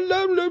like, oh,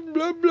 blah, blah,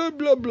 blah, blah,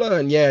 blah, blah.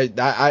 And yeah,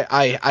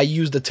 I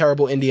used a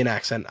terrible Indian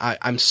accent.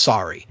 I'm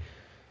sorry.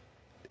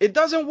 It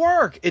doesn't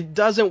work. It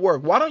doesn't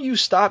work. Why don't you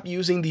stop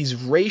using these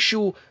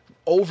racial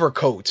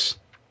overcoats?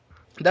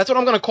 That's what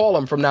I'm going to call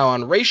them from now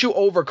on. Racial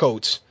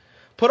overcoats.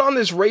 Put on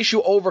this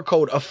racial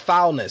overcoat of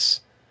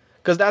foulness.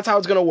 Because that's how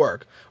it's going to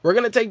work. We're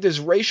going to take this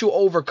racial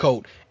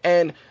overcoat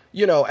and,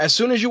 you know, as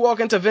soon as you walk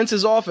into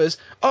Vince's office,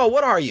 oh,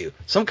 what are you?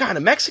 Some kind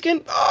of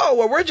Mexican? Oh,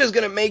 well, we're just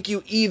going to make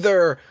you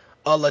either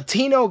a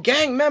Latino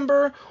gang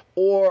member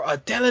or a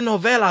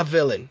telenovela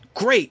villain.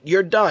 Great,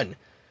 you're done.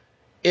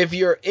 If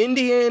you're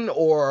Indian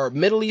or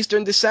Middle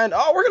Eastern descent,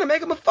 oh, we're going to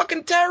make him a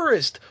fucking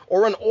terrorist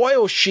or an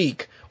oil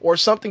sheik or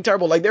something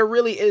terrible. Like, there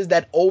really is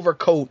that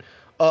overcoat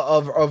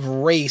of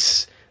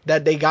race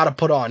that they got to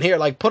put on. Here,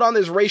 like, put on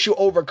this racial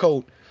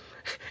overcoat.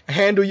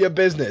 Handle your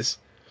business.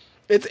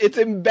 It's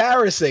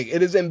embarrassing.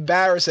 It is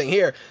embarrassing.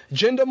 Here,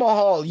 Jinder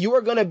Mahal, you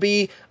are going to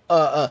be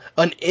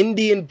an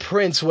Indian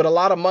prince with a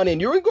lot of money,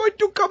 and you're going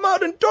to come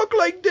out and talk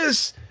like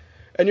this.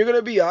 And you're going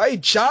to be, ay,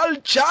 chal,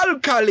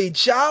 Kali,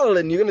 chal.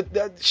 And you're going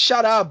to,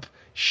 shut up.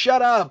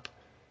 Shut up.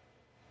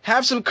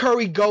 Have some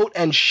curry goat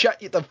and shut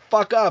the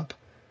fuck up.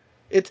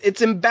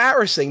 It's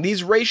embarrassing.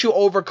 These racial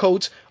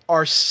overcoats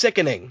are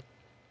sickening.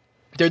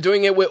 They're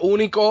doing it with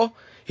Unico.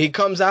 He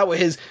comes out with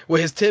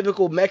his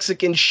typical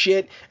Mexican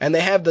shit, and they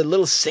have the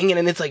little singing,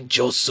 and it's like,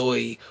 Yo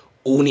soy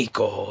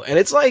Unico. And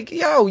it's like,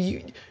 yo,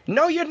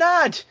 no, you're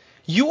not.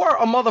 You are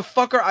a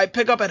motherfucker I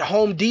pick up at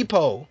Home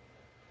Depot.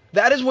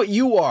 That is what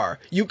you are.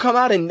 You come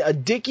out in a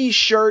Dickies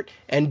shirt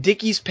and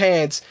Dickies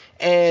pants,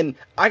 and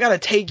I gotta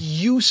take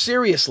you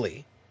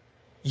seriously.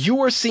 You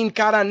were Sin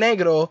Cara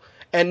Negro,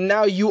 and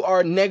now you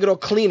are Negro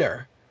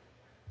Cleaner.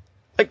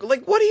 Like,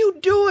 what are you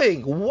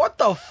doing? What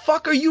the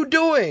fuck are you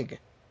doing?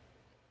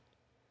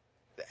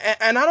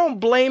 And I don't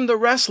blame the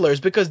wrestlers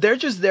because they're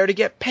just there to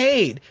get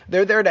paid.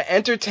 They're there to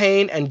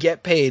entertain and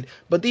get paid.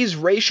 But these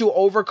racial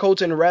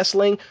overcoats in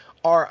wrestling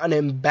are an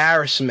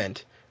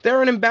embarrassment.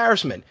 They're an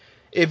embarrassment.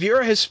 If you're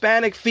a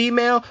Hispanic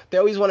female, they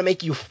always want to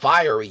make you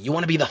fiery. You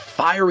want to be the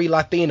fiery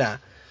Latina.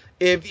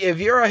 If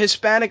you're a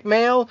Hispanic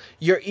male,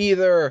 you're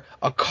either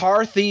a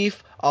car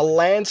thief, a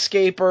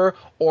landscaper,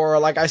 or,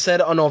 like I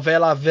said, a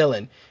novela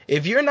villain.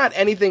 If you're not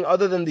anything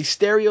other than the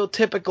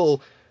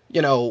stereotypical,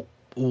 you know,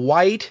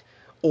 white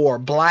or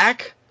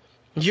black,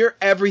 you're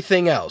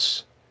everything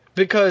else.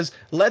 Because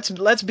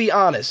let's be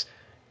honest,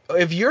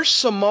 if you're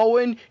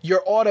Samoan,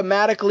 you're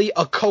automatically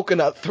a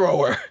coconut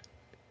thrower.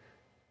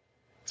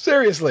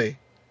 Seriously.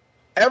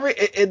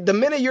 The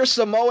minute you're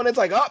Samoan, it's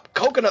like, oh,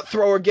 coconut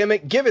thrower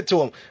gimmick, give it to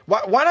them.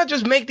 Why not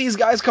just make these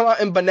guys come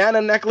out in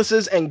banana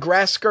necklaces and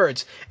grass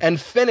skirts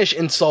and finish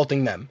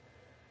insulting them?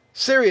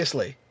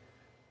 Seriously.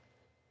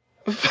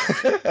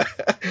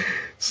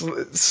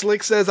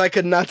 Slick says I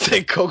could not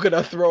take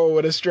coconut thrower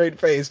with a straight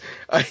face.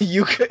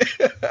 You could.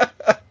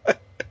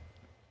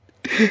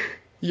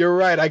 You're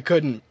right, I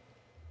couldn't.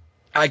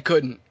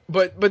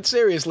 But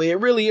seriously, it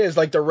really is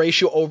like the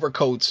racial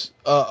overcoats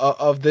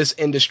of this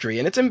industry,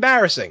 and it's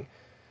embarrassing.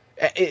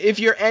 If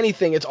you're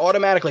anything, it's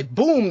automatic, like,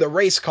 boom, the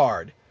race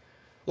card.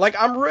 Like,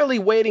 I'm really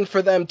waiting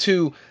for them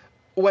to,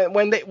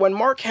 when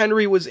Mark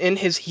Henry was in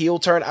his heel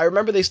turn, I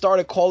remember they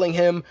started calling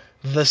him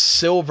the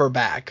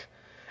Silverback.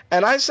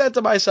 And I said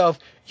to myself,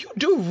 you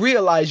do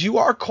realize you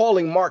are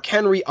calling Mark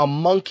Henry a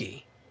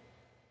monkey.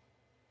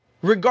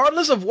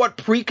 Regardless of what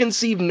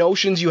preconceived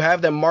notions you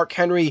have that Mark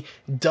Henry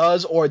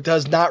does or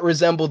does not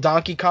resemble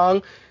Donkey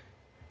Kong,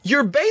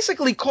 you're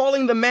basically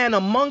calling the man a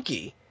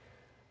monkey.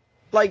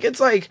 Like, it's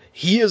like,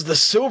 he is the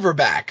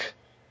Silverback.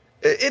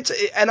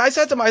 And I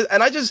said to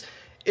myself,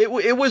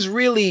 it was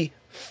really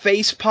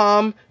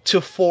facepalm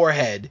to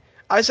forehead.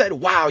 I said,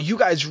 wow, you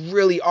guys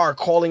really are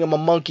calling him a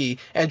monkey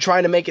and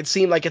trying to make it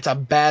seem like it's a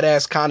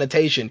badass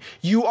connotation.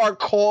 You are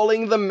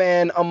calling the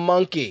man a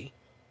monkey.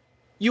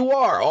 You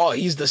are. Oh,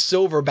 he's the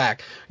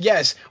Silverback.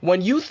 Yes,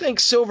 when you think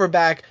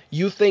Silverback,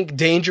 you think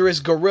dangerous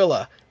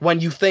gorilla. When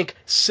you think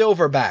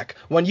Silverback.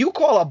 When you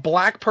call a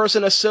black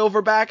person a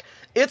Silverback,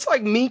 it's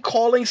like me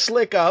calling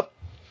Slick up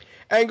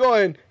and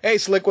going, hey,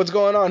 Slick, what's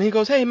going on? He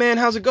goes, hey, man,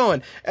 how's it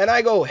going? And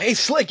I go, hey,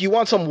 Slick, you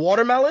want some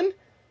watermelon?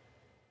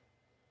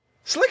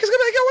 Slick is going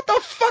to be like, yo, what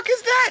the fuck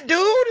is that,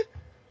 dude?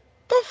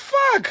 The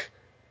fuck?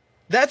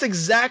 That's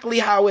exactly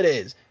how it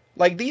is.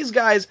 Like, these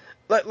guys,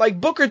 like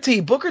Booker T.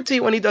 Booker T,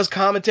 when he does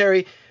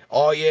commentary,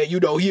 oh, yeah, you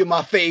know, he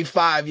my fave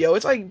five, yo.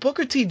 It's like,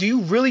 Booker T, do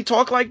you really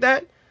talk like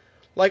that?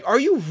 Like, are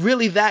you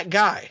really that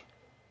guy?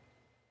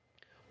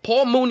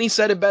 Paul Mooney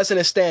said it best in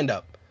his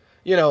stand-up.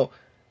 You know,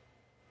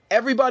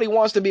 everybody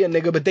wants to be a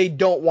nigga, but they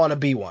don't want to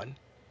be one.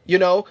 You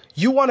know,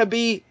 you want to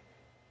be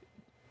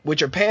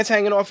with your pants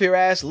hanging off your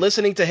ass,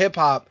 listening to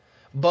hip-hop,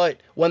 but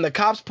when the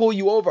cops pull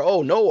you over,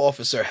 oh, no,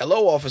 officer,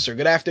 hello, officer,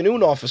 good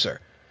afternoon,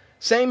 officer.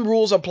 Same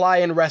rules apply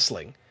in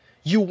wrestling.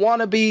 You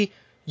want to be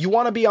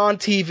on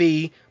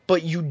TV,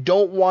 but you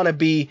don't want to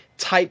be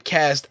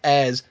typecast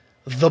as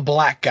the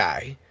black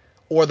guy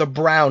or the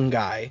brown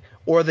guy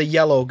or the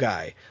yellow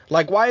guy?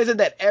 Like, why is it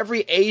that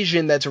every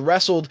Asian that's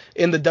wrestled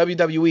in the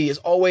WWE is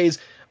always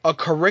a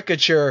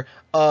caricature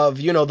of,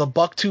 the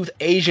bucktooth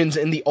Asians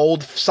in the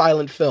old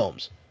silent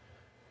films?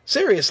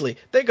 Seriously,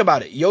 think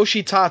about it.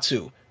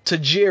 Yoshitatsu,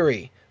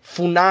 Tajiri,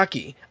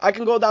 Funaki. I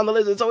can go down the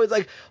list. It's always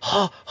like,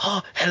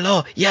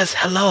 hello, yes,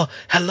 hello,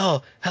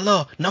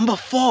 number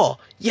 4,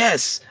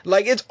 yes.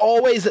 Like, it's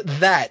always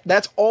that.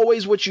 That's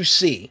always what you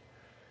see.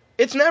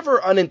 It's never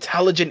an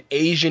intelligent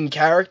Asian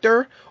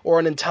character or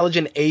an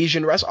intelligent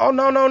Asian wrestler. Oh,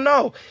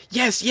 no.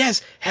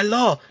 Yes,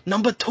 hello,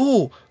 number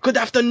 2, good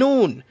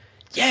afternoon.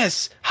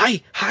 Yes,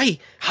 hi,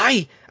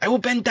 I will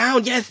bend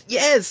down.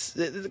 Yes.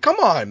 Come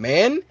on,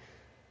 man.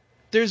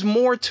 There's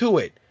more to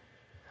it.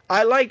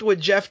 I liked what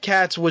Jeff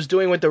Katz was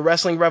doing with the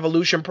Wrestling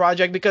Revolution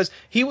project because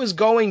he was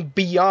going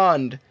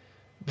beyond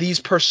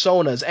these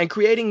personas and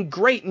creating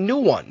great new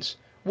ones,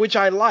 which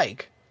I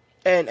like.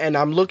 And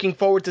I'm looking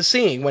forward to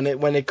seeing when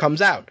it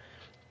comes out.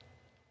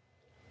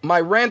 My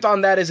rant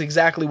on that is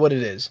exactly what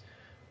it is.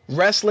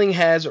 Wrestling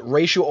has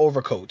racial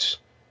overcoats.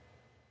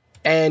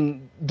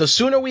 And the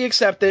sooner we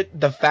accept it,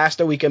 the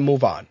faster we can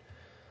move on.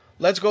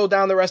 Let's go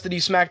down the rest of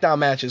these SmackDown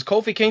matches.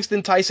 Kofi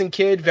Kingston, Tyson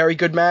Kidd, very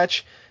good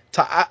match.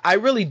 I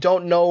really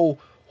don't know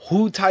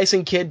who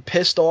Tyson Kidd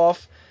pissed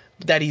off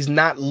that he's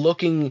not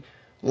looking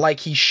like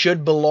he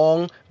should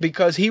belong,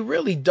 because he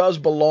really does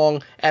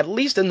belong, at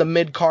least in the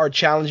mid-card,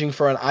 challenging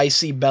for an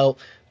IC belt.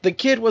 The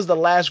kid was the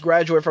last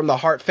graduate from the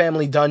Hart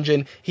family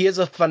dungeon. He is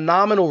a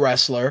phenomenal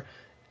wrestler,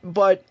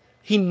 but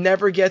he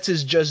never gets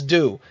his just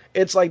due.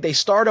 It's like they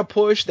start a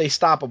push, they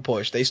stop a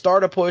push. They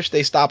start a push,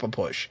 they stop a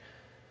push.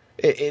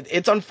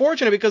 It's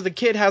unfortunate because the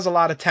kid has a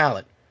lot of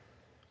talent.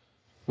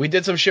 We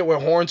did some shit with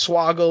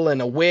Hornswoggle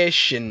and a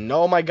Wish, and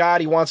oh my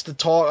god, he wants to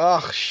talk.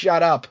 Ugh,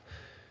 shut up.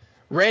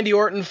 Randy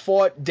Orton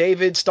fought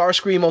David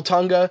Starscream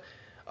Otunga.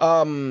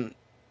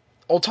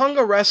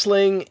 Otunga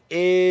wrestling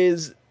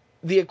is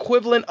the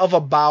equivalent of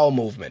a bowel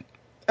movement.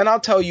 And I'll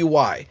tell you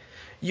why.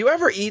 You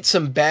ever eat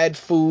some bad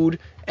food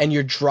and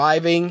you're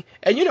driving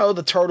and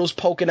the turtle's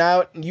poking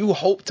out and you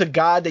hope to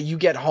God that you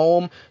get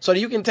home so that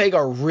you can take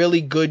a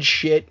really good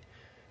shit?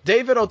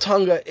 David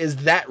Otunga is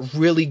that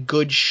really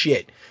good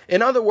shit.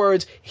 In other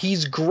words,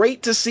 he's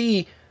great to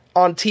see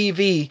on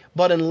TV,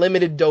 but in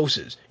limited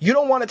doses. You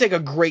don't want to take a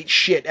great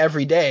shit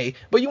every day,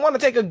 but you want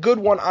to take a good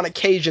one on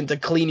occasion to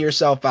clean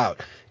yourself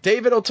out.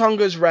 David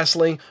Otunga's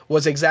wrestling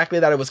was exactly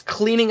that. It was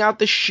cleaning out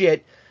the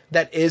shit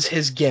that is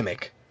his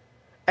gimmick.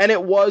 And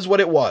it was what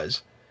it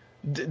was.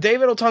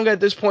 David Otunga at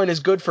this point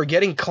is good for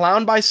getting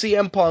clowned by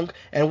CM Punk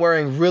and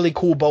wearing really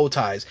cool bow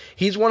ties.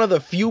 He's one of the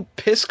few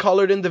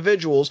piss-colored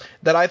individuals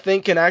that I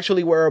think can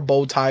actually wear a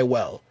bow tie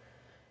well.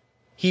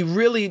 He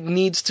really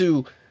needs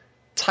to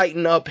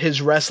tighten up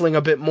his wrestling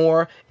a bit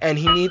more, and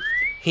he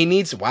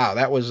needs wow,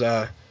 that was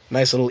a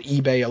nice little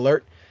eBay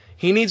alert.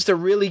 He needs to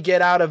really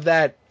get out of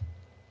that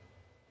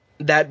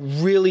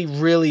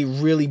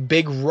really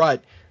big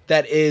rut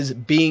that is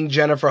being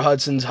Jennifer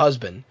Hudson's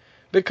husband,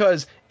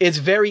 because it's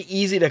very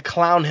easy to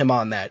clown him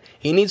on that.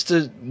 He needs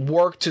to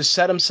work to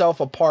set himself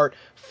apart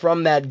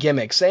from that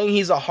gimmick. Saying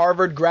he's a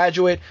Harvard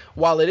graduate,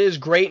 while it is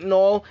great and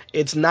all,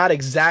 it's not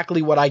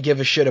exactly what I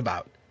give a shit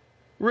about.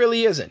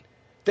 Really isn't.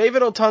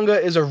 David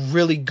Otunga is a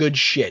really good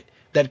shit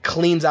that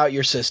cleans out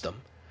your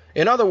system.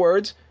 In other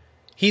words,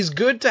 he's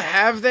good to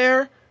have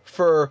there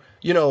for,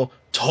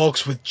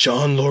 talks with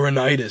John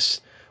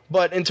Laurinaitis.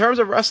 But in terms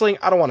of wrestling,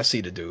 I don't want to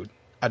see the dude.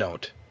 I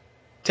don't.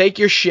 Take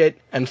your shit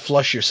and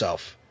flush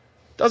yourself.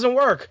 Doesn't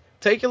work.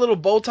 Take your little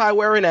bow tie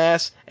wearing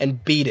ass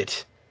and beat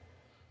it.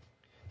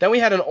 Then we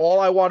had an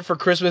All I Want for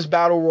Christmas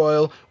Battle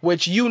Royal,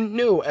 which you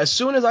knew as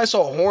soon as I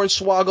saw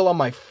Hornswoggle on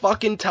my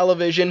fucking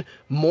television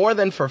more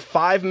than for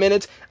 5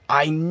 minutes,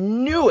 I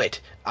knew it.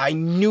 I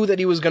knew that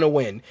he was going to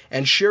win.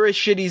 And sure as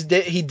shit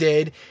he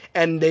did,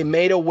 and they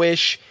made a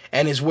wish,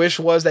 and his wish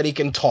was that he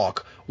can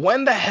talk.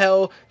 When the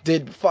hell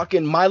did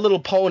fucking My Little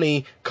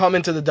Pony come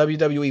into the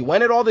WWE?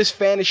 When did all this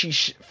fantasy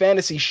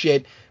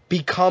shit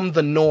become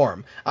the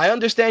norm? I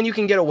understand you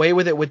can get away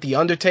with it with The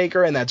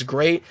Undertaker, and that's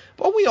great,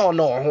 but we all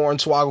know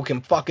Hornswoggle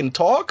can fucking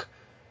talk.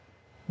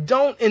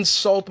 Don't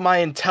insult my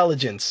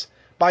intelligence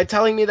by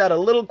telling me that a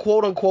little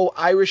quote-unquote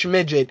Irish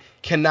midget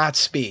cannot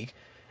speak,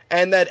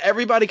 and that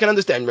everybody can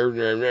understand.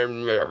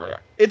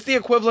 It's the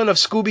equivalent of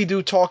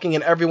Scooby-Doo talking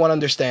and everyone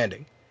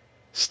understanding.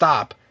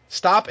 Stop.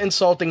 Stop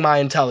insulting my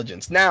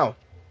intelligence. Now,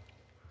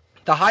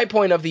 the high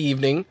point of the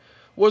evening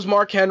was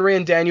Mark Henry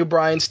and Daniel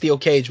Bryan's steel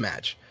cage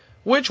match,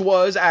 which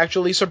was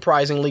actually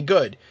surprisingly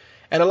good.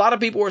 And a lot of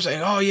people were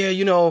saying, oh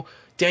yeah,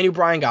 Daniel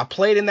Bryan got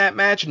played in that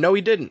match. No,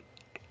 he didn't.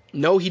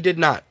 No, he did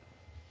not.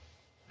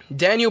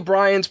 Daniel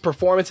Bryan's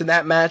performance in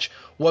that match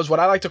was what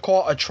I like to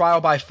call a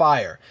trial by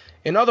fire.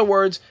 In other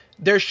words,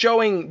 they're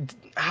showing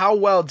how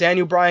well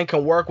Daniel Bryan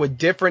can work with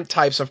different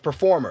types of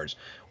performers,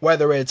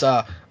 whether it's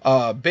a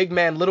big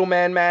man, little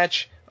man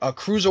match, a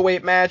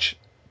cruiserweight match.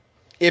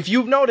 If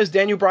you've noticed,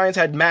 Daniel Bryan's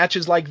had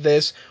matches like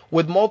this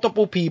with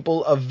multiple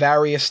people of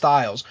various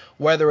styles,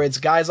 whether it's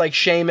guys like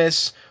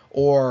Sheamus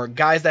or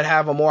guys that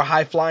have a more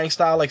high-flying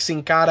style like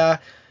Sin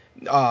Cara.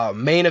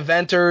 main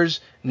eventers.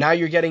 Now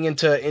you're getting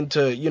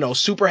into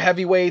super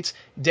heavyweights.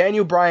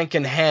 Daniel Bryan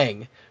can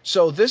hang.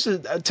 So this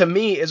is, to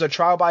me, is a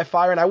trial by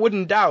fire, and I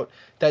wouldn't doubt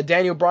that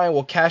Daniel Bryan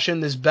will cash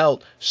in this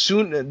belt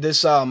soon,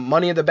 this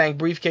Money in the Bank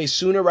briefcase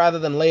sooner rather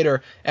than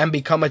later, and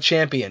become a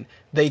champion.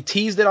 They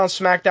teased it on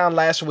SmackDown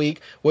last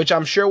week, which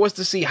I'm sure was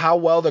to see how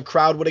well the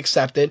crowd would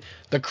accept it.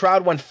 The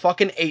crowd went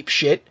fucking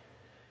apeshit,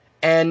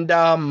 and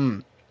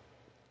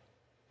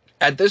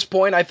at this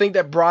point, I think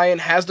that Bryan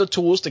has the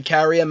tools to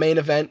carry a main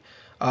event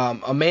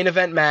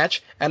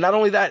match, and not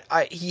only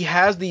that, he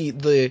has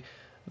the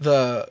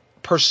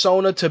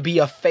persona to be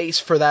a face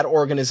for that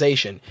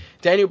organization.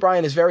 Daniel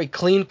Bryan is very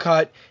clean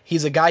cut.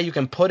 He's a guy you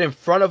can put in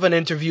front of an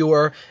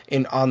interviewer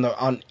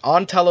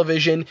on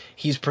television.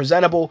 He's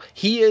presentable.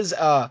 He is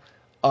a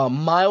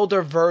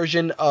milder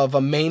version of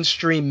a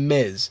mainstream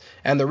Miz.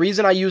 And the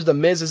reason I use the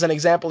Miz as an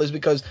example is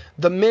because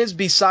the Miz,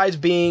 besides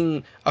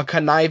being a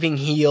conniving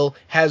heel,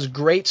 has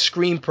great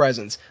screen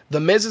presence. The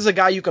Miz is a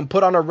guy you can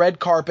put on a red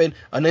carpet.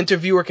 An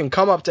interviewer can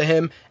come up to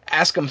him,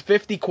 ask him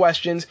 50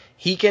 questions.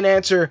 He can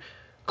answer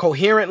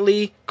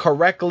coherently,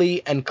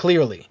 correctly, and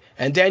clearly.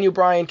 And Daniel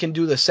Bryan can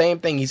do the same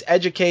thing. He's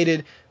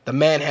educated. The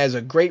man has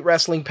a great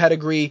wrestling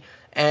pedigree.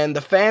 And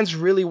the fans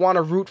really want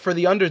to root for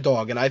the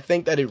underdog. And I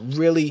think that it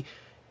really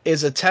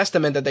is a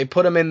testament that they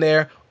put him in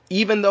there,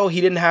 even though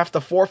he didn't have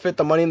to forfeit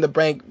the Money in the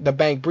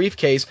Bank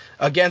briefcase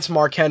against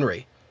Mark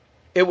Henry.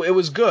 It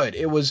was good.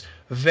 It was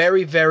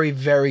very, very,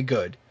 very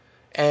good.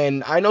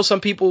 And I know some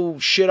people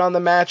shit on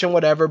the match and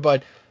whatever,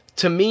 but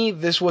to me,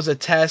 this was a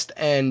test,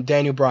 and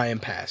Daniel Bryan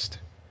passed.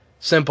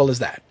 Simple as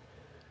that.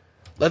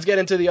 Let's get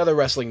into the other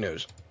wrestling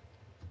news.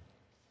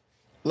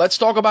 Let's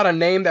talk about a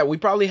name that we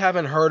probably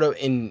haven't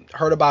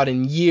heard about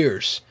in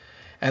years,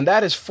 and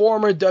that is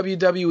former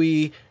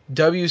WWE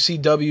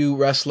WCW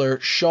wrestler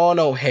Sean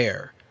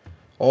O'Haire,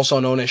 also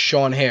known as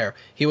Sean Hare.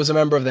 He was a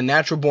member of the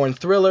Natural Born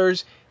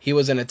Thrillers. He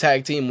was in a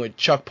tag team with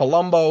Chuck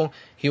Palumbo.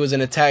 He was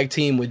in a tag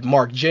team with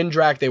Mark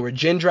Jindrak. They were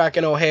Jindrak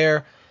and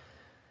O'Haire.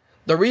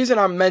 The reason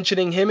I'm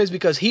mentioning him is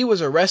because he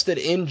was arrested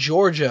in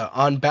Georgia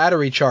on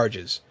battery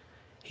charges.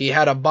 He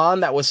had a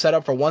bond that was set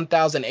up for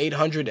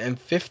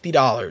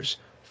 $1,850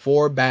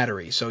 for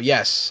battery. So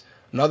yes,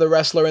 another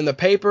wrestler in the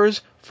papers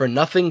for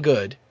nothing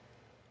good.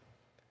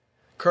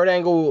 Kurt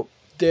Angle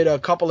did a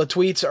couple of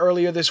tweets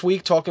earlier this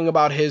week talking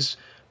about his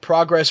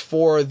progress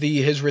for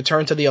his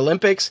return to the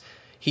Olympics.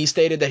 He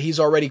stated that he's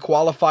already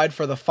qualified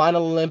for the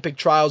final Olympic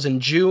trials in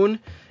June,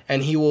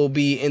 and he will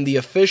be in the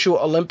official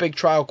Olympic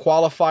trial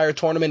qualifier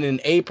tournament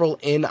in April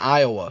in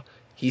Iowa.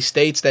 He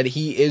states that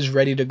he is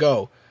ready to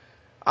go.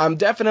 I'm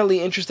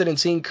definitely interested in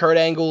seeing Kurt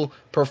Angle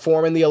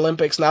perform in the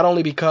Olympics, not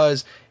only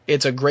because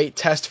it's a great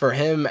test for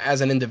him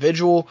as an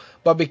individual,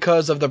 but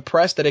because of the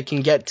press that it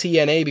can get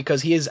TNA,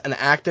 because he is an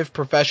active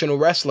professional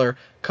wrestler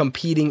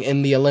competing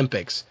in the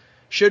Olympics.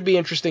 Should be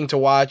interesting to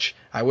watch.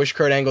 I wish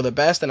Kurt Angle the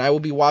best, and I will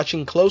be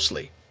watching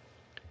closely.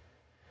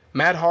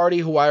 Matt Hardy,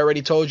 who I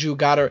already told you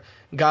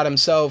got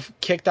himself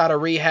kicked out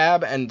of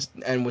rehab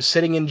and was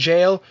sitting in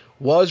jail,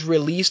 was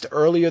released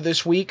earlier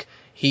this week.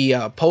 He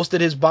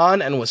posted his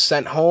bond and was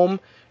sent home.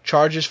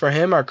 Charges for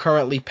him are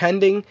currently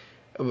pending.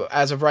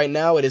 As of right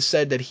now, it is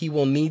said that he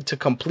will need to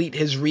complete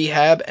his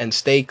rehab and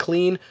stay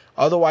clean.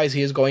 Otherwise,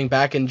 he is going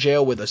back in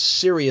jail with a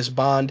serious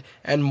bond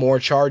and more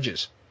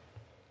charges.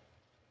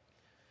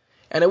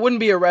 And it wouldn't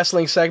be a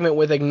wrestling segment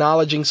with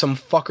acknowledging some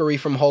fuckery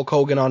from Hulk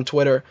Hogan on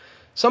Twitter.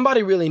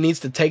 Somebody really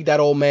needs to take that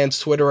old man's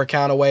Twitter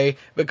account away,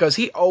 because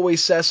he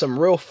always says some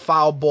real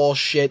foul ball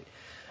shit.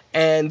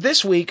 And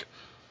this week,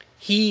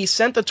 he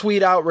sent a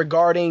tweet out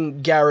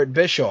regarding Garrett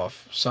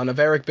Bischoff, son of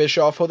Eric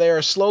Bischoff, who they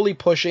are slowly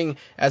pushing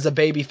as a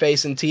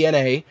babyface in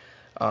TNA,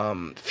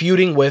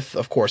 feuding with,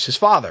 of course, his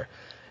father.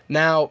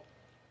 Now,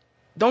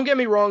 don't get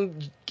me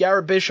wrong,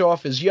 Garrett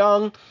Bischoff is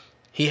young.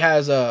 He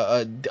has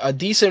a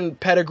decent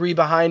pedigree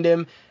behind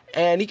him,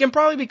 and he can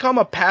probably become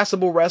a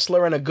passable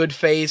wrestler and a good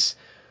face.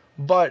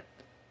 But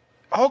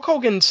Hulk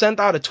Hogan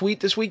sent out a tweet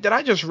this week that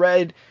I just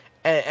read,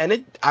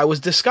 and I was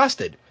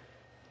disgusted.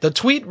 The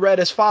tweet read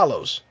as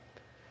follows.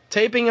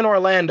 Taping in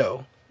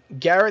Orlando,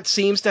 Garrett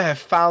seems to have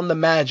found the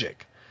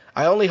magic.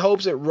 I only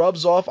hopes it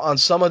rubs off on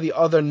some of the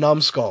other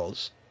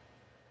numbskulls.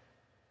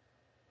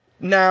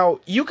 Now,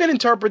 you can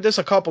interpret this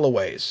a couple of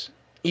ways.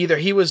 Either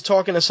he was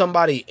talking to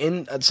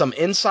some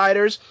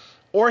insiders,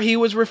 or he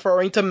was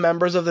referring to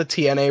members of the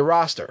TNA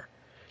roster.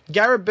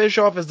 Garrett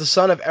Bischoff is the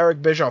son of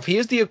Eric Bischoff. He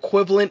is the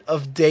equivalent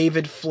of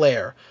David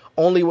Flair,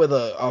 only with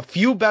a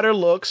few better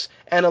looks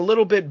and a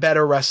little bit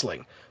better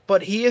wrestling.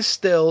 But he is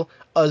still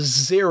a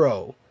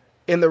zero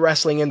in the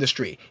wrestling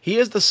industry. He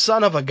is the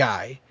son of a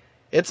guy.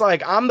 It's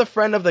like, I'm the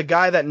friend of the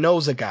guy that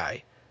knows a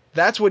guy.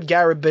 That's what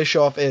Garrett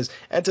Bischoff is.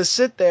 And to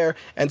sit there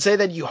and say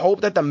that you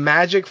hope that the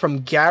magic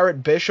from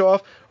Garrett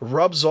Bischoff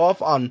rubs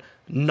off on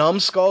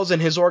numbskulls in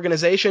his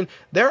organization,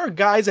 there are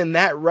guys in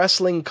that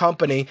wrestling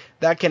company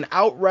that can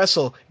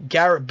out-wrestle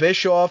Garrett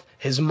Bischoff,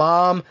 his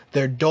mom,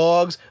 their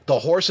dogs, the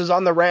horses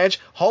on the ranch,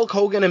 Hulk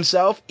Hogan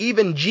himself,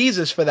 even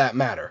Jesus for that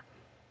matter.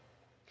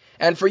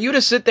 And for you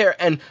to sit there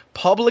and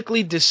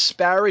publicly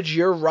disparage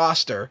your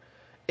roster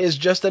is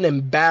just an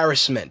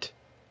embarrassment.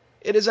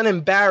 It is an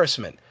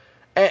embarrassment.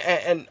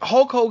 And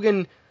Hulk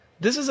Hogan,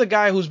 this is a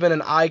guy who's been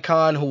an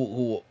icon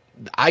who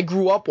I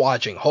grew up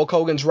watching. Hulk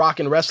Hogan's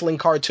rockin' wrestling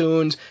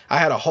cartoons. I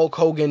had a Hulk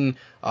Hogan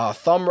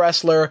thumb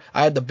wrestler.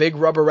 I had the big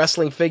rubber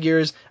wrestling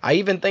figures. I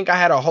even think I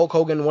had a Hulk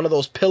Hogan, one of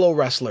those pillow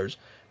wrestlers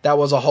that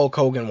was a Hulk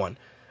Hogan one.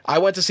 I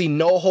went to see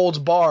No Holds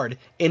Barred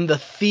in the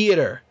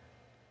theater.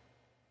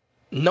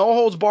 No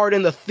Holds Barred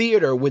in the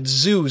theater with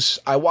Zeus.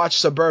 I watched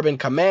Suburban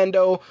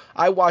Commando.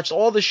 I watched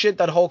all the shit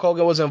that Hulk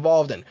Hogan was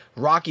involved in.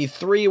 Rocky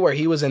 3, where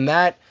he was in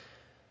that.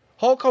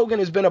 Hulk Hogan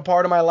has been a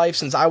part of my life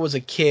since I was a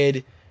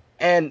kid.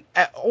 And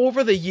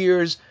over the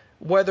years,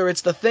 whether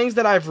it's the things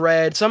that I've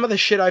read, some of the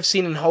shit I've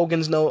seen in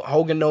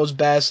Hogan Knows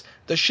Best,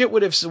 the shit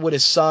with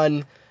his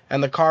son,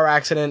 and the car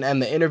accident,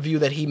 and the interview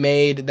that he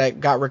made that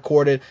got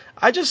recorded,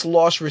 I just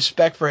lost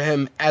respect for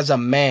him as a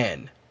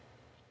man.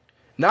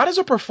 Not as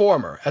a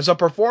performer. As a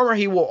performer,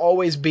 he will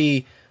always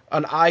be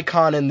an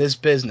icon in this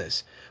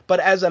business. But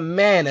as a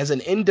man, as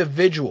an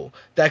individual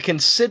that can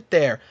sit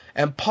there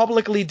and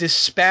publicly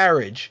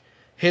disparage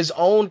his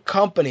own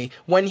company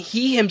when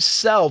he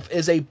himself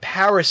is a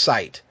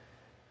parasite.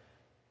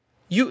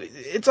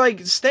 It's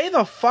like, stay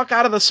the fuck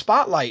out of the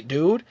spotlight,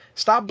 dude.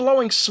 Stop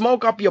blowing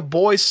smoke up your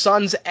boy's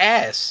son's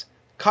ass.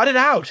 Cut it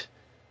out.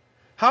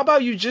 How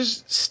about you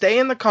just stay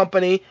in the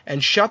company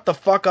and shut the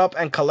fuck up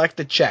and collect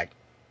the check?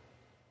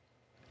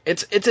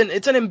 It's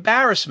an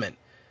embarrassment.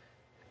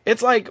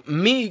 It's like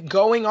me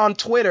going on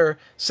Twitter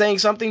saying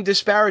something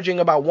disparaging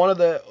about one of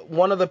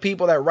the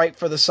people that write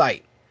for the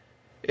site.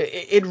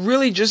 It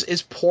really just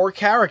is poor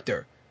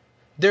character.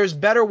 There's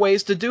better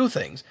ways to do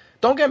things.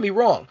 Don't get me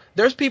wrong.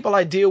 There's people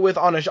I deal with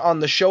on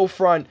the show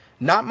front,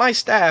 not my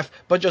staff,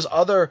 but just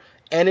other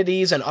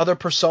entities and other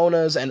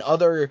personas and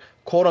other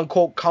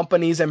quote-unquote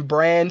companies and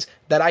brands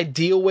that I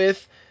deal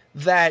with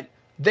that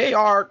they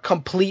are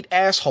complete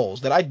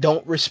assholes that I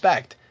don't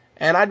respect.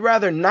 And I'd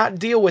rather not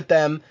deal with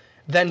them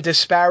than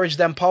disparage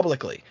them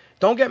publicly.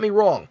 Don't get me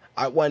wrong.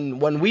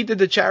 When we did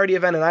the charity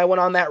event and I went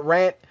on that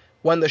rant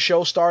when the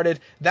show started,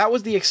 that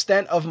was the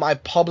extent of my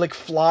public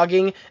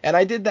flogging, and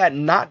I did that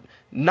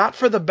not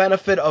for the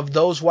benefit of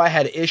those who I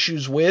had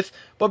issues with,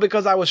 but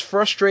because I was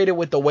frustrated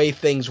with the way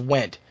things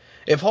went.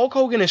 If Hulk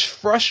Hogan is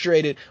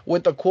frustrated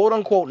with the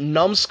quote-unquote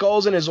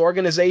numbskulls in his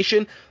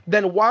organization,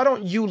 then why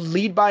don't you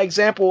lead by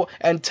example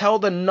and tell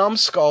the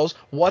numbskulls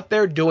what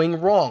they're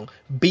doing wrong?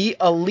 Be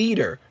a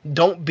leader.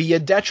 Don't be a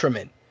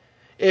detriment.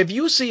 If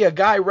you see a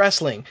guy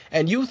wrestling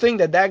and you think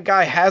that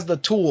guy has the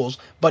tools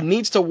but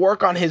needs to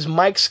work on his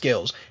mic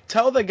skills,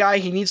 tell the guy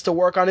he needs to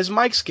work on his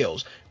mic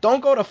skills.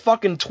 Don't go to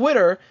fucking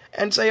Twitter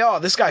and say, oh,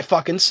 this guy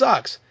fucking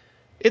sucks.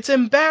 It's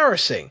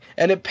embarrassing,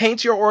 and it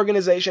paints your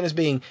organization as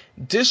being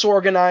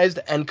disorganized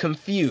and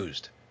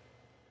confused.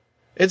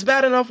 It's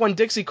bad enough when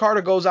Dixie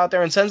Carter goes out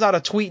there and sends out a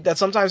tweet that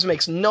sometimes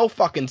makes no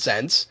fucking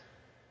sense.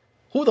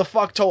 Who the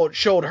fuck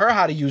showed her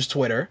how to use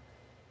Twitter?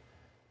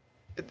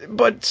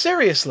 But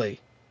seriously,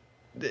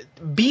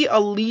 be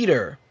a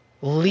leader.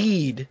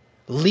 Lead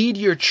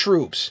your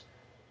troops.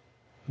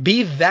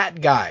 Be that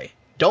guy.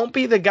 Don't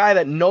be the guy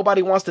that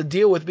nobody wants to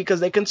deal with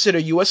because they consider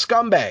you a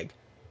scumbag.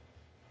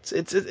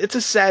 It's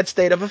a sad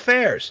state of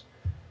affairs.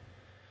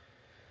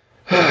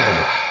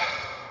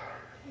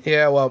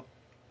 Yeah, well,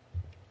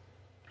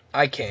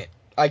 I can't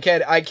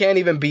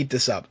even beat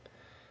this up.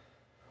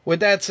 With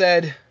that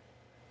said,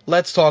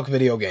 let's talk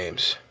video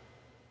games.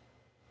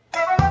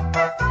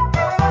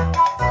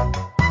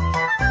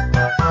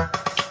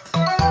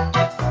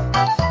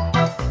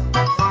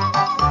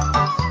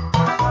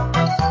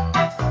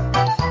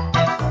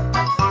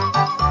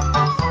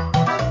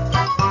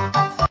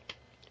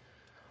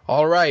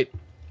 All right.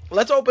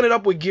 Let's open it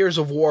up with Gears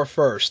of War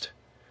first.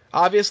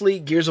 Obviously,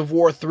 Gears of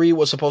War 3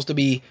 was supposed to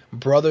be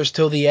Brothers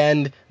Till the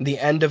end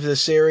of the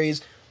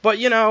series. But,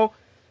 you know,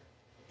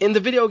 in the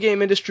video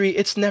game industry,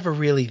 it's never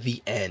really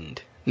the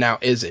end. Now,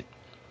 is it?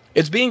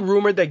 It's being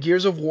rumored that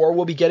Gears of War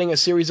will be getting a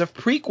series of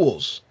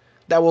prequels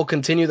that will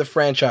continue the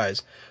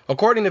franchise.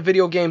 According to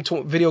Video Games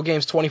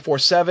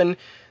 24/7,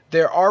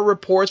 there are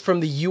reports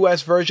from the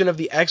US version of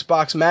the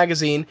Xbox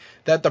magazine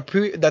that the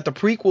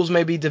prequels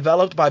may be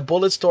developed by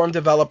Bulletstorm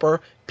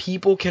developer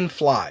People Can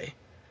Fly.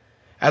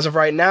 As of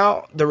right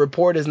now, the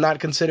report is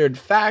not considered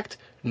fact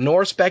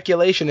nor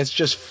speculation, it's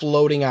just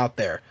floating out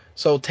there.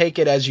 So take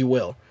it as you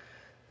will.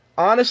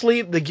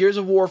 Honestly, the Gears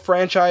of War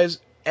franchise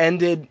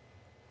ended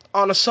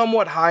on a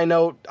somewhat high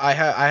note. I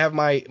have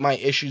my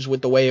issues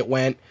with the way it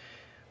went,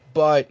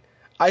 but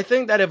I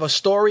think that if a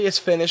story is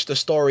finished, the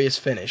story is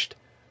finished.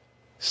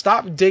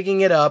 Stop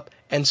digging it up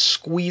and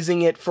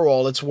squeezing it for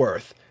all it's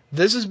worth.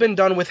 This has been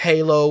done with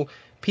Halo.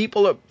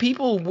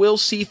 People will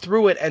see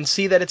through it and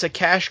see that it's a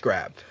cash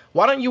grab.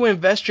 Why don't you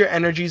invest your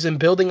energies in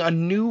building a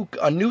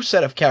new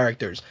set of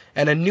characters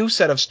and a new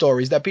set of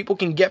stories that people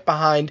can get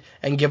behind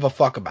and give a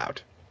fuck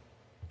about?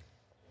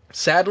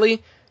 Sadly,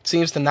 it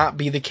seems to not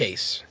be the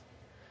case.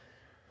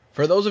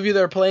 For those of you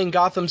that are playing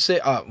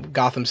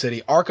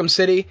Arkham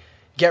City,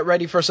 get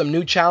ready for some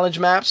new challenge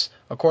maps.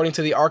 According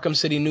to the Arkham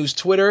City News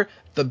Twitter,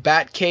 the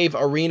Batcave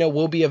Arena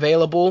will be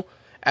available,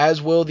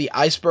 as will the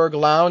Iceberg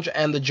Lounge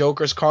and the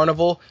Joker's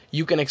Carnival.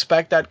 You can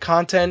expect that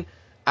content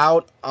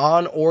out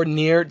on or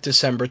near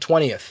December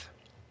 20th.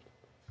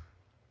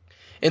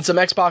 In some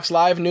Xbox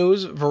Live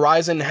news,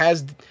 Verizon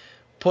has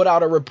put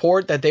out a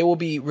report that they will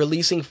be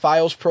releasing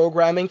Fios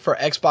programming for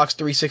Xbox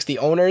 360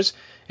 owners.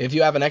 If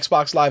you have an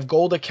Xbox Live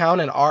Gold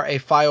account and are a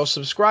Fios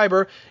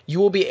subscriber, you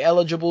will be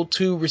eligible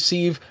to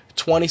receive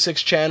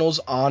 26 channels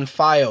on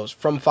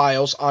from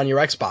Fios on your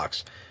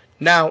Xbox.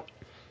 Now,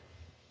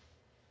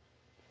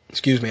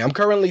 I'm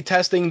currently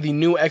testing the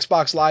new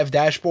Xbox Live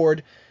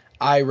dashboard.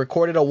 I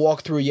recorded a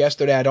walkthrough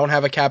yesterday. I don't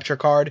have a capture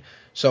card,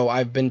 so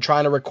I've been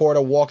trying to record a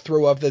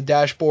walkthrough of the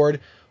dashboard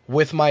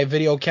with my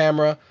video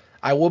camera.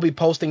 I will be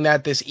posting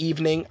that this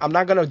evening. I'm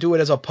not going to do it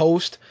as a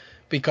post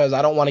because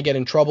I don't want to get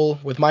in trouble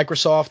with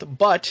Microsoft,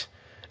 but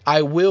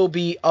I will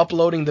be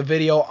uploading the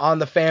video on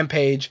the fan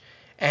page,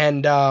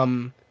 and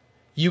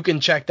you can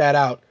check that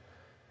out.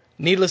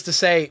 Needless to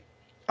say,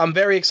 I'm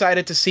very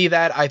excited to see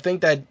that. I think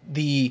that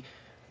the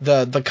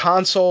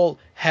console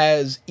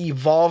has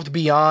evolved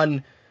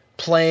beyond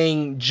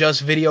playing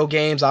just video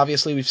games.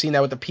 Obviously, we've seen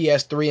that with the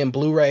PS3 and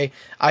Blu-ray.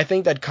 I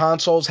think that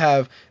consoles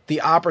have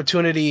the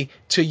opportunity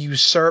to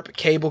usurp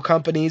cable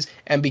companies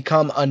and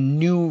become a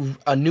new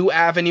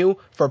avenue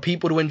for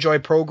people to enjoy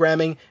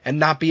programming and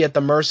not be at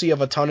the mercy of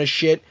a ton of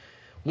shit.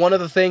 One of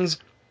the things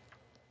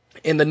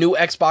in the new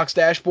Xbox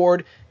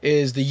dashboard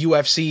is the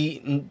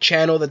UFC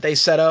channel that they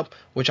set up,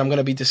 which I'm going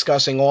to be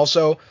discussing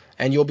also,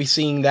 and you'll be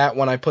seeing that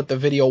when I put the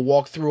video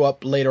walkthrough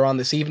up later on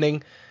this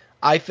evening.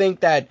 I think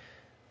that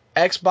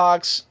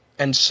Xbox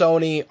and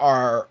Sony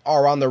are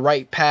on the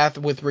right path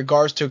with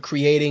regards to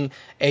creating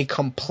a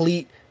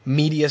complete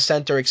media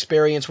center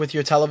experience with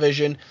your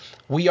television.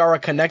 We are a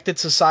connected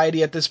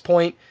society at this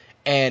point,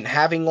 and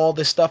having all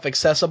this stuff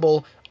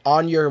accessible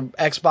on your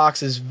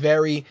Xbox is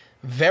very,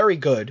 very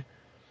good.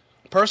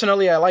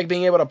 Personally, I like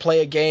being able to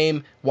play a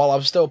game while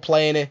I'm still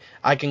playing it.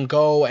 I can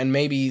go and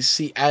maybe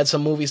add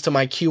some movies to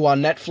my queue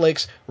on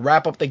Netflix,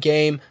 wrap up the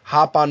game,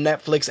 hop on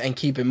Netflix, and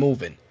keep it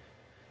moving.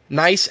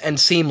 Nice and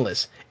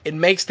seamless. It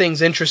makes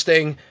things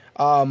interesting.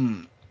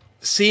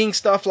 Seeing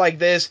stuff like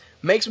this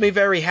makes me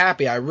very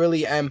happy. I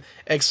really am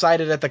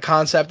excited at the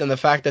concept and the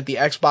fact that the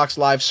Xbox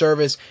Live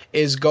service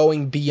is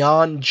going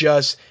beyond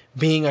just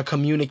being a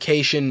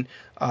communication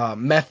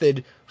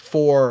method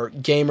for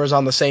gamers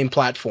on the same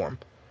platform.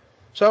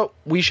 So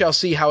we shall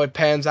see how it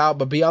pans out,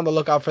 but be on the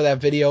lookout for that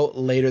video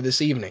later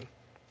this evening.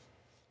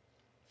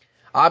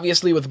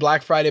 Obviously, with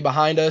Black Friday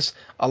behind us,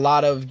 a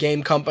lot of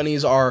game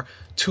companies are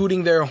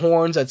tooting their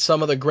horns at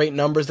some of the great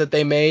numbers that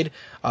they made.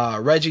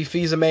 Reggie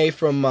Fils-Aimé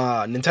from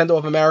Nintendo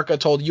of America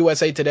told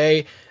USA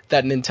Today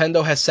that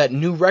Nintendo has set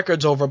new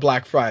records over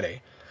Black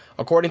Friday.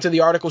 According to the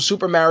article,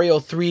 Super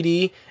Mario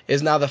 3D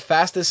is now the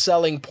fastest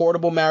selling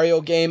portable Mario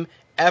game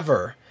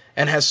ever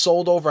and has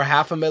sold over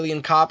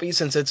 500,000 copies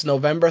since its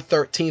November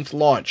 13th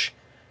launch.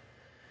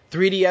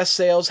 3DS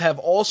sales have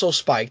also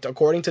spiked.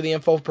 According to the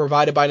info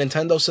provided by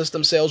Nintendo,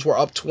 system sales were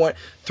up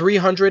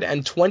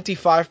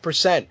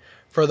 325%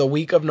 for the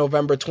week of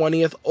November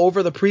 20th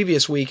over the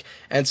previous week,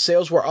 and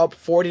sales were up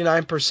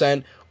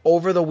 49%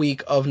 over the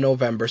week of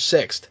November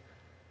 6th.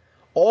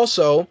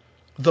 Also,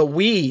 the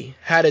Wii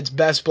had its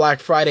best Black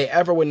Friday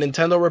ever, with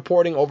Nintendo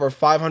reporting over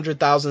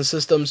 500,000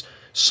 systems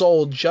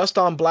sold just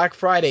on Black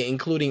Friday,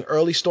 including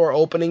early store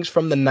openings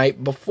from the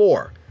night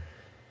before.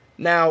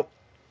 Now,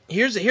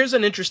 here's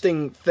an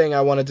interesting thing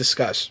I want to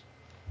discuss.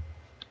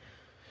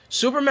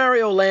 Super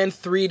Mario Land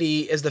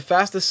 3D is the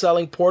fastest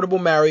selling portable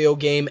Mario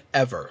game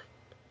ever.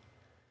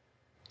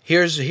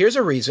 Here's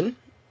a reason.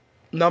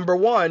 Number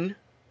one,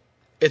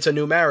 it's a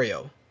new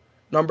Mario.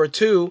 Number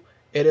two,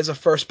 it is a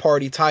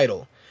first-party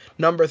title.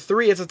 Number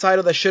three, it's a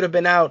title that should have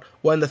been out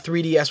when the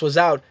 3DS was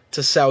out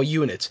to sell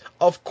units.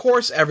 Of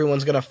course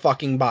everyone's gonna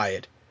fucking buy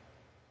it.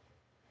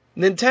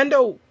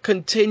 Nintendo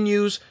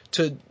continues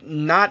to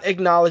not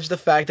acknowledge the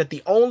fact that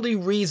the only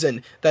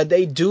reason that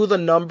they do the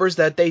numbers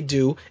that they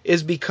do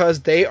is because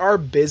they are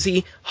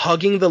busy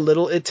hugging the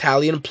little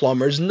Italian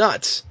plumber's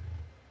nuts.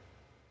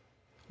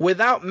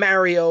 Without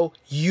Mario,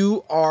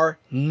 you are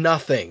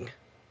nothing.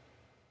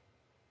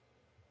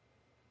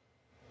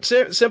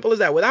 Simple as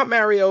that. Without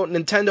Mario,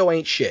 Nintendo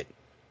ain't shit.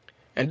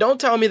 And don't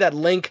tell me that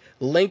Link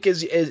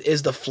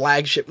is the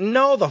flagship.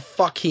 No, the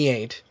fuck he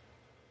ain't.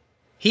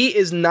 He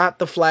is not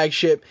the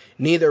flagship.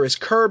 Neither is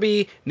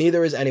Kirby.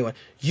 Neither is anyone.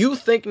 You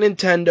think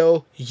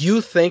Nintendo,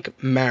 you think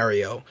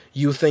Mario.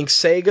 You think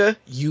Sega,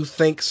 you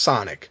think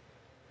Sonic.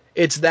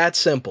 It's that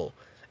simple.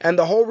 And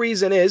the whole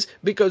reason is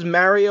because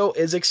Mario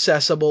is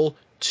accessible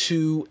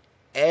to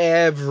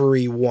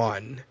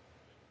everyone.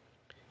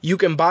 You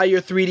can buy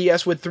your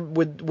 3DS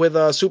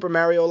with Super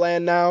Mario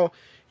Land now.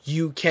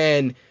 You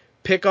can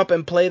pick up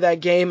and play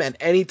that game at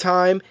any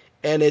time,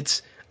 and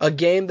it's a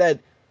game that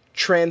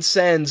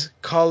transcends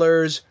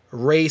colors,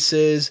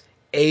 races,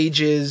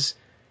 ages,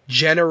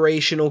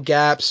 generational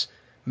gaps.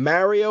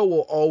 Mario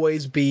will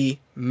always be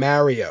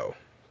Mario.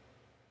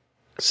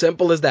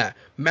 Simple as that.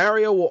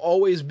 Mario will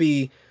always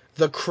be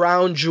the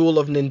crown jewel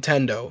of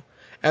Nintendo.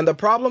 And the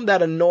problem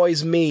that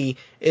annoys me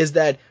is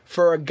that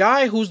for a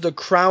guy who's the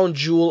crown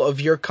jewel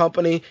of your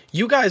company,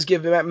 you guys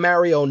give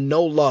Mario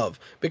no love.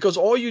 Because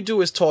all you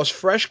do is toss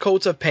fresh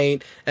coats of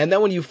paint, and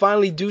then when you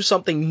finally do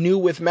something new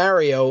with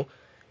Mario,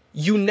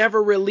 you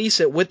never release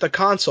it with the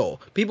console.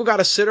 People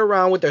gotta sit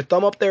around with their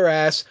thumb up their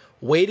ass,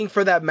 waiting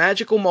for that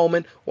magical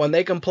moment when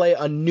they can play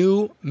a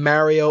new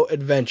Mario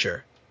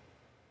adventure.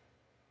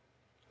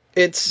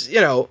 It's,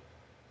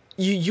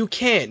 you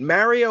can't.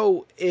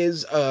 Mario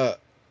is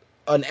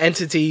an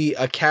entity,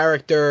 a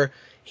character.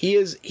 He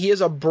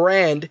is a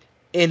brand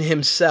in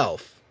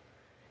himself.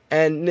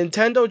 And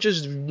Nintendo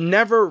just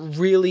never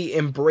really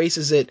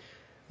embraces it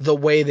the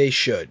way they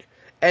should.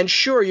 And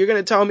sure, you're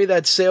going to tell me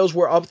that sales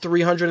were up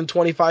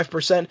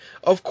 325%.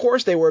 Of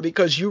course they were,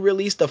 because you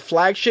released the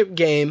flagship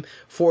game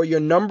for your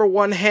number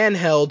one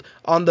handheld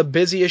on the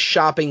busiest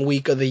shopping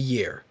week of the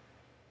year.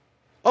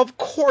 Of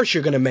course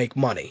you're going to make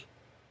money.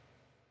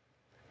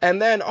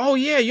 And then, oh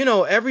yeah,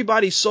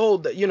 everybody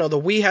sold, the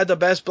Wii had the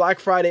best Black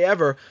Friday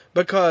ever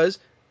because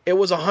it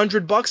was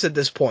 $100 at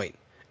this point.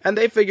 And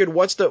they figured,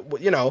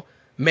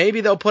 maybe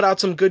they'll put out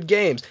some good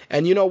games.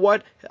 And you know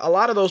what? A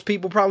lot of those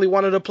people probably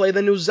wanted to play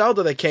the new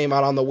Zelda that came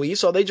out on the Wii,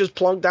 so they just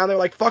plunked down there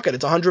like, fuck it,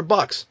 it's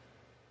 $100.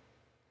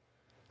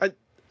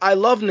 I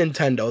love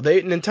Nintendo.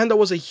 Nintendo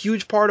was a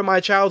huge part of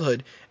my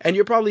childhood. And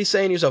you're probably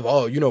saying to yourself,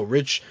 oh,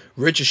 Rich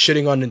is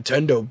shitting on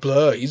Nintendo,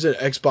 blah, he's an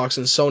Xbox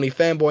and Sony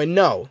fanboy.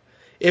 No.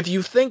 If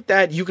you think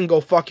that, you can go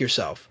fuck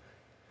yourself.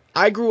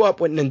 I grew up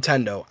with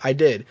Nintendo. I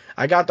did.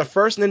 I got the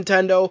first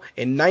Nintendo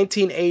in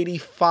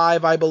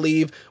 1985, I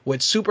believe,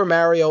 with Super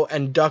Mario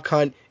and Duck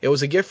Hunt. It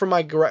was a gift from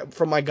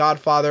my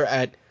godfather.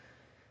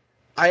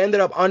 I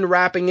ended up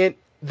unwrapping it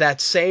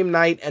that same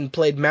night and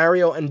played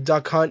Mario and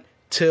Duck Hunt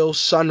till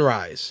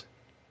sunrise.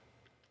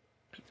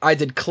 I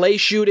did clay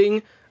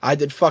shooting. I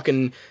did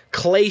fucking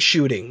clay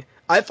shooting.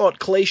 I thought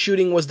clay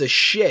shooting was the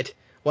shit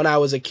when I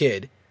was a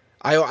kid.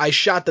 I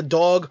shot the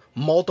dog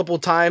multiple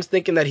times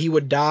thinking that he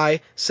would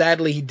die.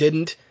 Sadly, he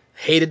didn't.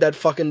 Hated that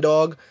fucking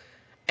dog.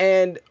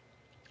 And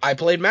I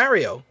played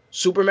Mario.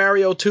 Super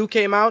Mario 2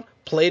 came out.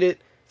 Played it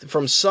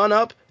from sun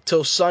up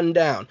till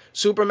sundown.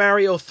 Super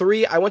Mario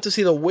 3, I went to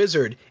see The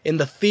Wizard in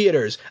the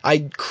theaters.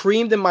 I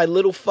creamed in my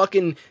little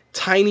fucking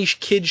tiny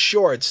kid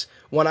shorts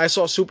when I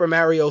saw Super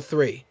Mario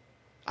 3.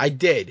 I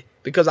did.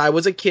 Because I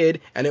was a kid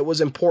and it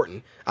was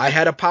important. I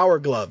had a Power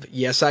Glove.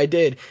 Yes, I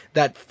did.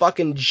 That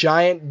fucking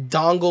giant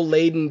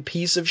dongle-laden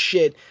piece of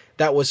shit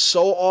that was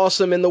so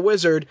awesome in The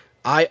Wizard,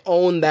 I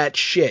own that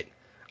shit.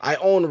 I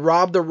own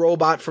Rob the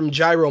Robot from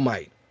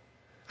Gyromite.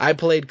 I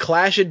played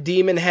Clash of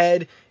Demon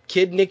Head,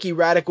 Kid Nicky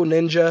Radical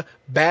Ninja,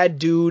 Bad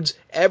Dudes,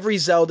 every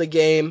Zelda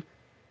game.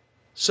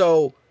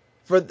 So,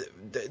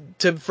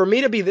 for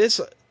me to be this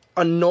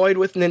annoyed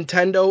with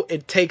Nintendo,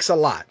 it takes a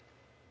lot.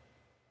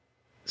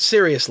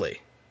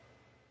 Seriously.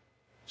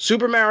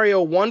 Super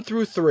Mario 1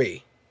 through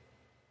 3,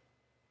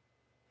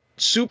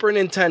 Super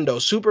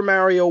Nintendo, Super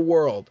Mario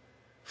World,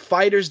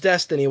 Fighter's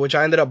Destiny, which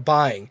I ended up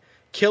buying,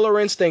 Killer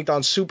Instinct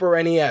on Super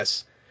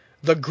NES,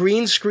 the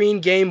green screen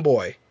Game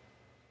Boy.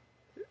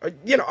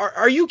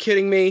 Are you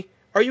kidding me?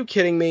 Are you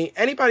kidding me?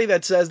 Anybody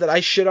that says that I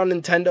shit on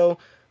Nintendo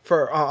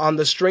on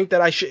the strength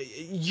that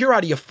you're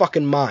out of your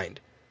fucking mind.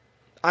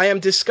 I am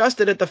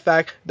disgusted at the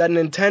fact that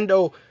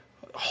Nintendo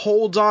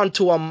holds on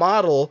to a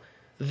model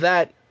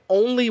that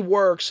only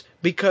works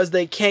because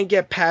they can't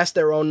get past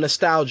their own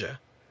nostalgia.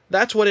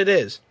 That's what it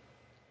is.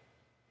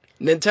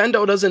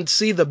 Nintendo doesn't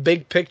see the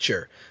big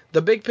picture.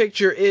 The big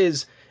picture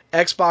is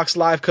Xbox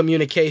Live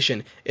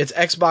communication. It's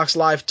Xbox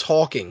Live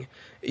talking.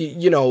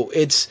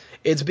 It's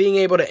being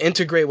able to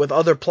integrate with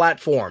other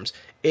platforms.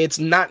 It's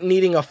not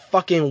needing a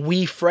fucking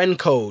Wii friend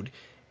code.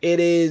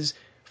 It is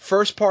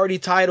first-party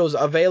titles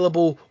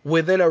available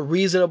within a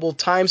reasonable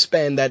time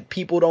span that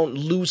people don't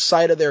lose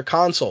sight of their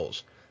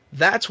consoles.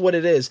 That's what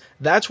it is.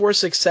 That's where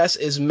success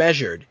is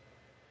measured.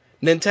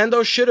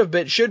 Nintendo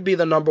should be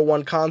the number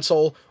one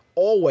console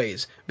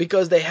always,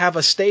 because they have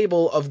a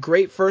stable of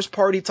great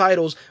first-party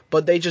titles,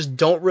 but they just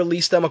don't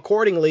release them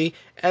accordingly,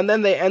 and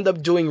then they end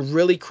up doing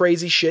really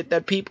crazy shit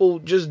that people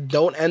just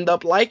don't end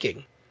up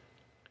liking.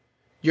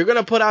 You're going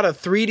to put out a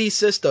 3D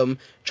system,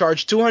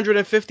 charge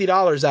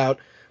 $250 out,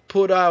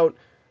 put out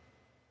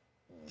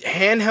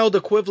handheld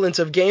equivalents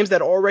of games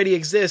that already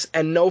exist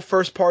and no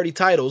first-party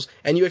titles,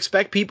 and you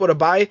expect people to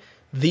buy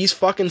these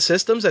fucking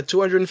systems at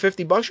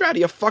 $250? You're out of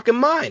your fucking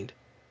mind.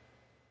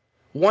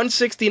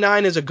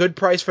 $169 is a good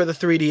price for the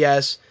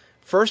 3DS.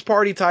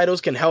 First-party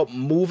titles can help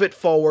move it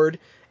forward,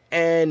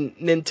 and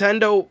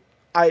Nintendo,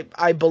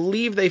 I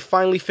believe they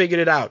finally figured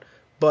it out,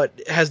 but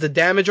has the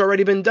damage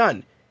already been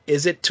done?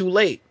 Is it too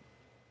late?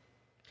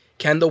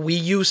 Can the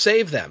Wii U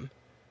save them?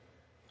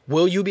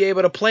 Will you be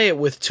able to play it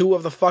with two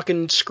of the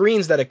fucking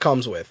screens that it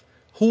comes with?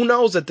 Who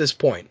knows at this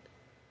point?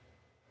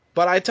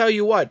 But I tell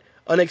you what,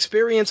 an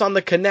experience on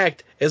the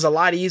Kinect is a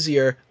lot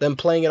easier than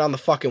playing it on the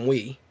fucking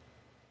Wii.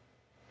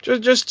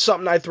 Just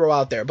something I throw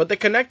out there. But the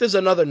Kinect is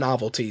another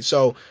novelty,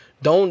 so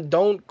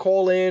don't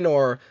call in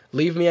or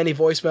leave me any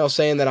voicemail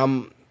saying that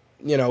I'm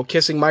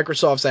kissing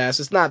Microsoft's ass.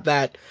 It's not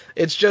that.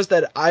 It's just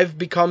that I've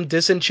become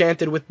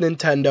disenchanted with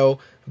Nintendo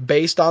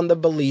based on the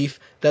belief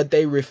that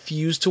they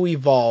refuse to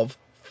evolve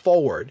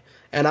forward.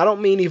 And I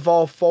don't mean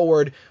evolve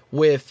forward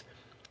with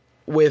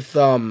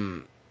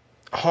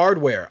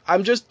hardware.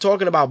 I'm just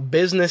talking about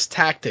business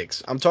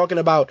tactics. I'm talking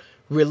about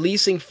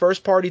releasing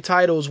first-party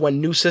titles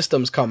when new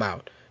systems come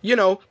out.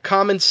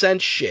 Common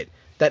sense shit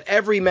that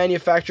every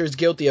manufacturer is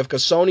guilty of,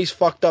 because Sony's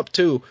fucked up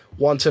too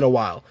once in a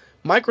while.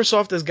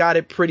 Microsoft has got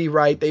it pretty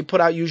right. They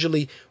put out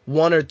usually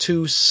 1 or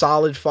 2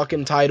 solid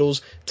fucking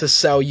titles to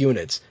sell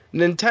units.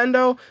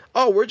 Nintendo,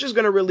 we're just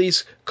going to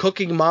release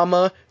Cooking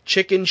Mama,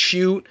 Chicken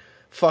Shoot,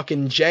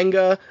 fucking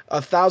Jenga,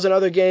 1,000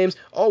 other games.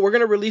 We're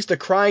going to release the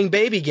Crying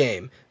Baby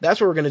game.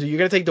 That's what we're going to do. You're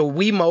going to take the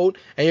Wiimote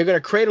and you're going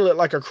to cradle it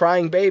like a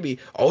crying baby.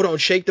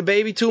 Don't shake the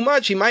baby too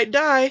much. He might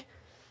die.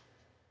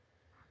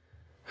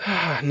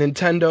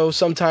 Nintendo,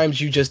 sometimes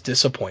you just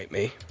disappoint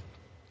me.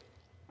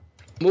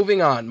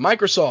 Moving on.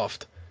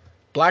 Microsoft.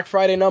 Black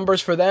Friday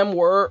numbers for them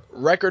were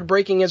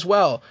record-breaking as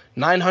well.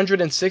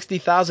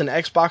 960,000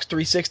 Xbox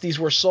 360s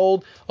were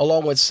sold,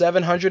 along with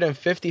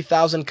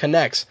 750,000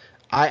 Kinects.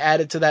 I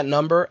added to that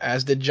number,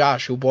 as did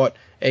Josh, who bought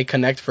a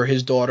Kinect for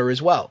his daughter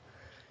as well.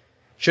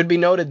 Should be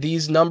noted,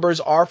 these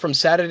numbers are from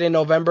Saturday,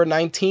 November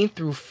 19th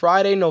through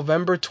Friday,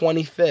 November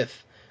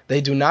 25th.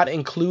 They do not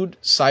include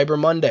Cyber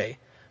Monday.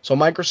 So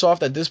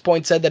Microsoft at this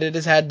point said that it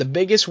has had the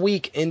biggest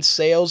week in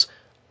sales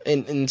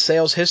in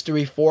sales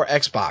history for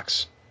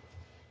Xbox.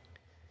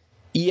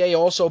 EA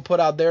also put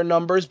out their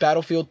numbers.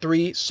 Battlefield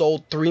 3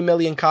 sold 3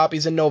 million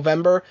copies in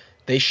November.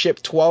 They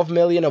shipped 12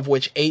 million, of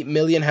which 8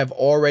 million have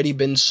already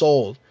been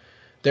sold.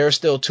 There are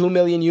still 2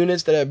 million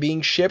units that are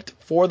being shipped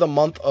for the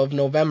month of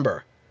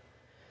November.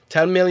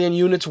 10 million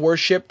units were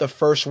shipped the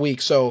first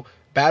week, so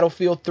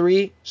Battlefield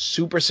 3,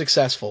 super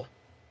successful.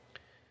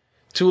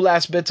 2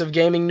 last bits of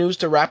gaming news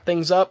to wrap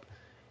things up.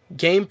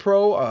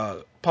 GamePro,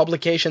 a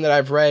publication that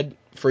I've read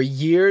for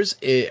years,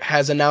 it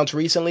has announced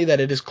recently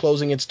that it is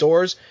closing its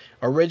doors.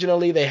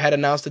 Originally, they had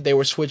announced that they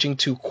were switching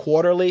to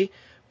quarterly,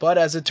 but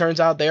as it turns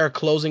out, they are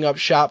closing up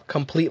shop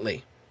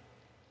completely.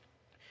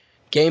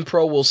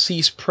 GamePro will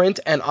cease print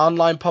and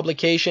online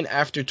publication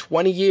after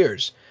 20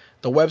 years.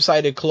 The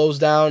website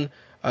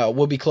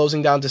will be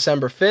closing down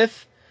December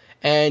 5th,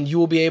 and you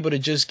will be able to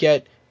just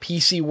get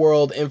PC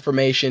World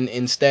information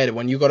instead.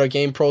 When you go to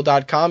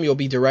GamePro.com, you'll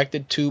be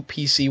directed to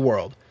PC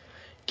World.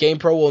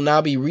 GamePro will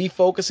now be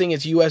refocusing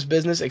its U.S.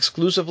 business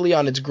exclusively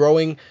on its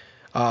growing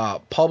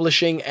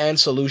publishing and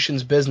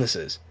solutions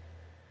businesses.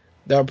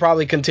 They'll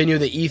probably continue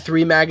the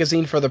E3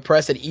 magazine for the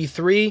press at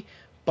E3,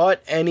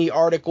 but any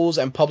articles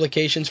and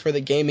publications for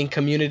the gaming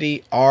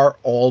community are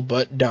all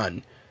but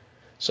done.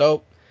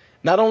 So,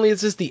 not only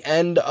is this the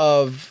end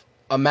of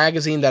a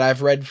magazine that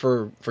I've read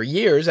for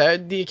years,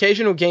 the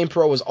occasional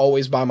GamePro was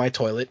always by my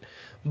toilet,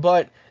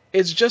 but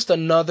it's just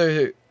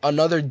another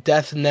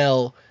death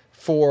knell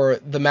for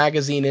the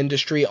magazine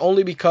industry,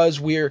 only because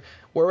we're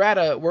at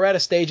a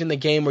stage in the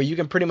game where you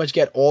can pretty much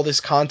get all this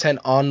content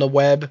on the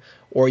web,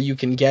 or you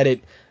can get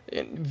it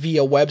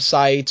via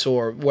websites,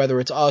 or whether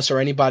it's us or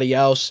anybody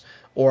else,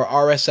 or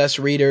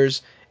RSS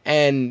readers,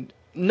 and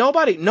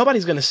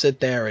nobody's going to sit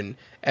there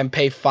and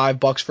pay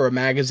 $5 for a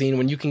magazine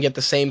when you can get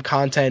the same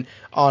content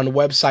on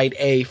website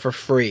A for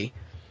free.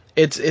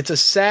 It's a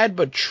sad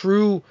but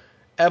true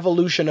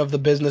evolution of the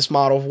business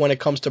model when it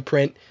comes to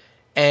print,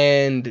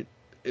 and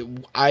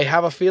I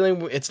have a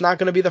feeling it's not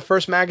going to be the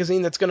first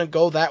magazine that's going to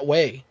go that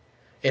way.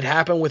 It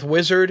happened with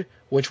Wizard,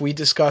 which we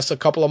discussed a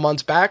couple of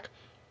months back.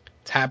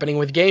 It's happening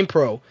with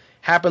GamePro.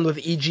 Happened with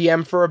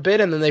EGM for a bit,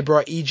 and then they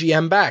brought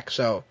EGM back.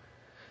 So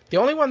the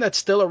only one that's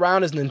still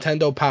around is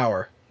Nintendo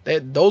Power.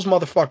 Those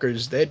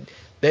motherfuckers,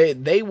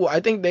 they will. I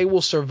think they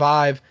will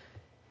survive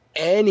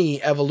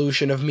any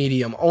evolution of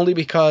medium, only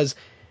because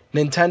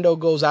Nintendo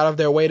goes out of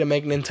their way to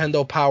make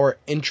Nintendo Power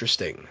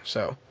interesting.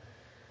 So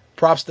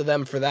props to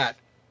them for that.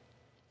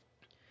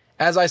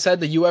 As I said,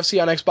 the UFC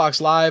on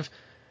Xbox Live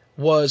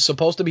was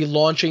supposed to be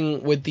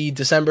launching with the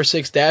December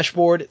 6th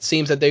dashboard. It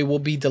seems that they will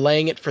be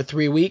delaying it for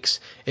 3 weeks.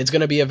 It's going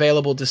to be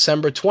available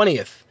December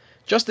 20th,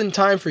 just in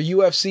time for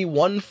UFC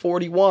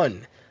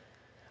 141.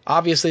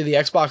 Obviously, the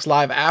Xbox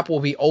Live app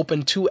will be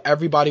open to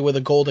everybody with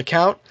a gold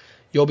account.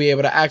 You'll be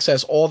able to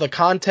access all the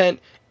content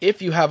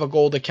if you have a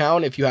gold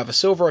account. If you have a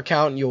silver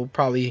account, you'll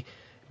probably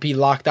be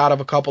locked out of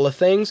a couple of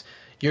things.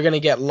 You're going to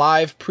get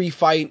live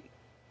pre-fight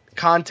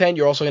content.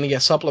 You're also going to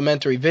get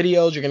supplementary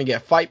videos. You're going to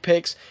get fight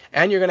picks,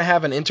 and you're going to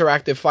have an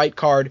interactive fight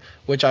card,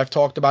 which I've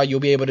talked about. You'll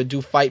be able to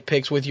do fight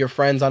picks with your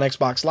friends on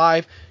Xbox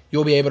Live.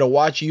 You'll be able to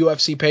watch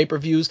UFC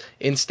pay-per-views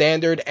in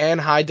standard and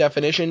high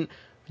definition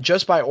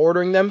just by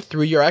ordering them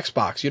through your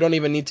Xbox. You don't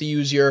even need to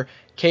use your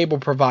cable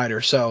provider.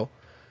 So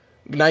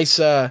nice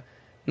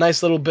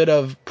little bit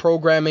of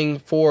programming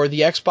for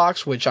the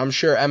Xbox, which I'm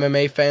sure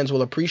MMA fans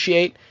will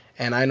appreciate,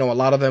 and I know a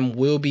lot of them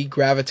will be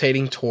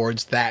gravitating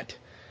towards that.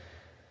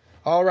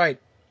 All right,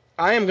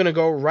 I am going to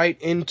go right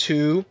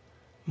into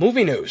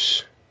movie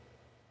news.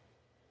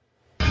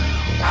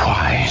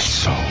 Why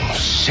so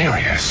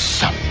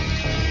serious?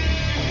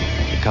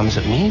 He comes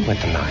at me with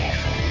the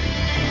knife.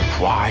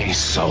 Why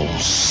so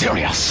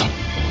serious?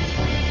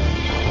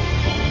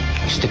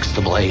 He sticks the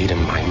blade in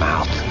my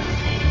mouth.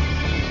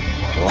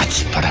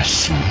 Let's put a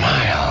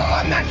smile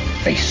on that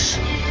face.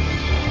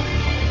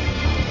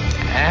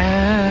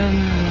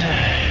 And...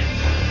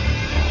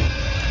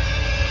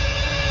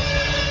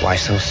 why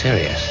so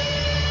serious?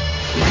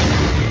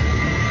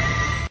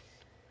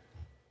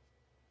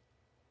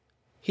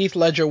 Heath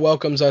Ledger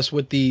welcomes us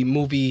with the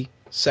movie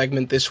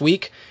segment this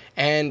week,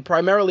 and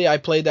primarily I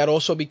played that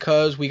also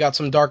because we got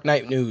some Dark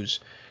Knight news.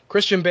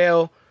 Christian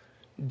Bale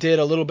did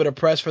a little bit of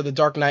press for The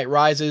Dark Knight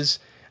Rises.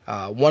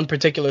 One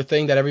particular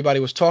thing that everybody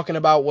was talking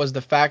about was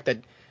the fact that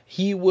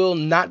he will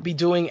not be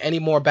doing any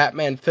more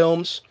Batman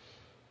films.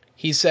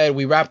 He said,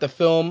 "We wrapped the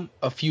film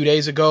a few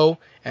days ago,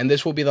 and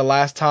this will be the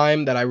last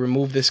time that I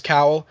remove this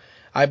cowl.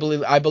 I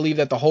believe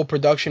that the whole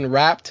production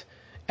wrapped,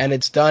 and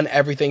it's done.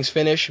 Everything's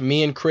finished.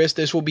 Me and Chris,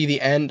 this will be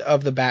the end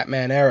of the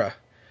Batman era."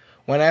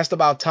 When asked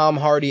about Tom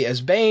Hardy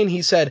as Bane,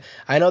 he said,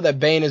 "I know that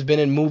Bane has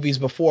been in movies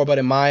before, but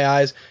in my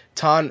eyes,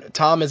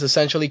 Tom is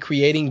essentially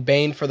creating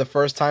Bane for the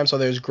first time, so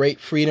there's great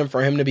freedom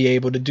for him to be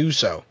able to do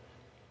so."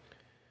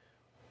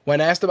 When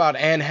asked about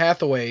Anne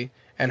Hathaway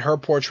and her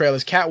portrayal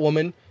as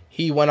Catwoman,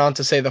 he went on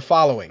to say the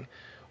following.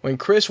 "When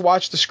Chris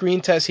watched the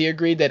screen test, he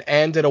agreed that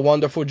Anne did a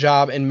wonderful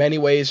job. In many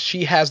ways,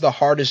 she has the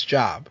hardest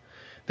job.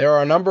 There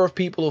are a number of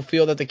people who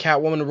feel that the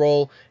Catwoman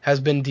role has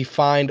been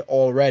defined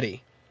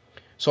already.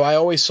 So I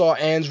always saw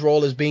Anne's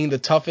role as being the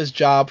toughest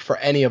job for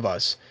any of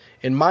us.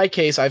 In my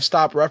case, I've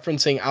stopped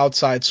referencing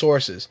outside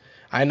sources.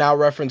 I now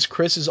reference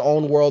Chris's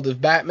own world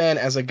of Batman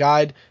as a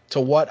guide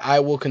to what I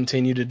will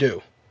continue to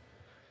do."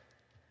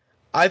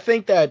 I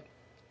think that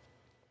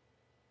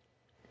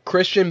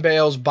Christian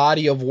Bale's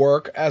body of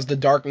work as the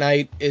Dark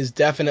Knight is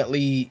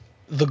definitely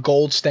the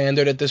gold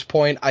standard at this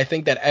point. I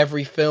think that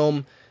every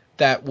film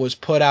that was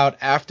put out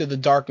after the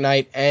Dark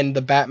Knight and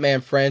the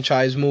Batman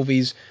franchise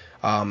movies,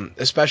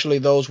 especially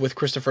those with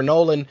Christopher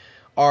Nolan,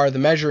 are the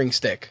measuring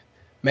stick.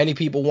 Many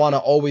people want to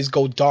always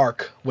go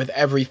dark with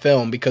every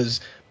film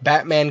because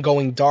Batman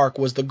going dark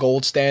was the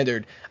gold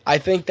standard. I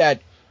think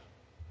that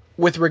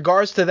with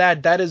regards to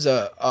that, that is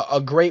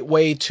a great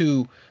way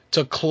to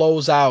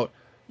close out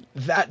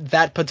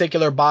that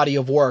particular body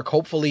of work.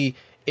 Hopefully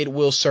it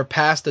will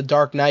surpass the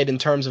Dark Knight in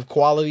terms of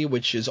quality,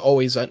 which is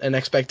always an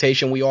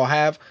expectation we all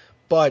have.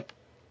 But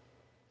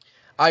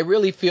I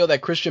really feel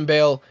that Christian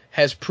Bale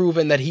has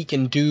proven that he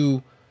can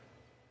do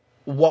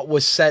what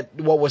was set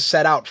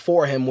out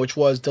for him, which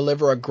was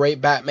deliver a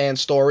great Batman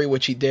story,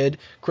 which he did.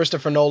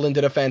 Christopher Nolan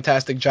did a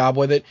fantastic job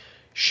with it.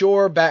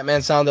 Sure,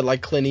 Batman sounded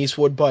like Clint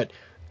Eastwood, but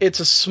it's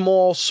a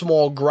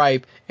small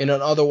gripe in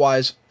an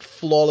otherwise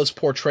flawless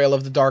portrayal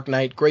of the Dark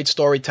Knight. Great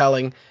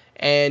storytelling,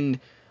 and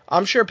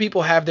I'm sure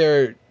people have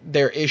their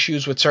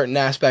issues with certain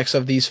aspects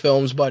of these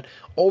films, but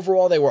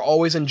overall they were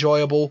always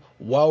enjoyable,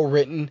 well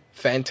written,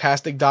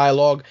 fantastic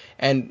dialogue,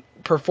 and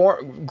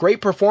great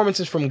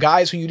performances from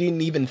guys who you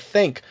didn't even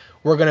think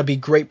were going to be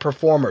great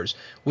performers.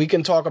 We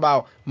can talk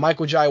about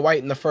Michael Jai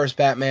White in the first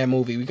Batman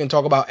movie. We can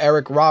talk about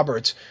Eric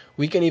Roberts.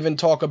 We can even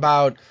talk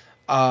about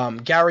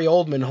Gary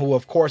Oldman, who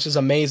of course is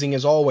amazing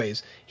as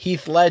always.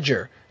 Heath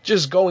Ledger.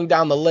 Just going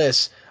down the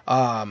list.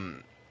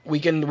 We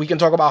can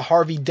talk about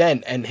Harvey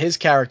Dent and his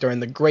character and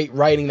the great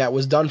writing that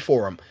was done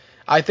for him.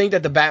 I think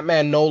that the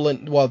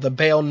the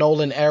Bale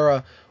Nolan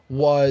era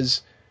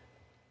was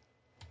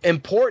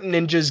important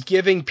in just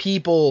giving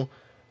people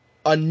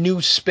a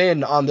new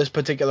spin on this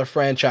particular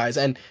franchise,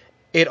 and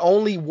it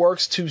only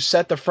works to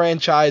set the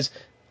franchise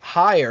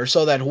higher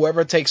so that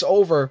whoever takes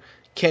over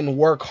can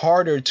work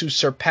harder to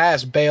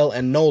surpass Bale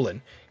and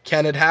Nolan.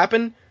 Can it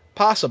happen?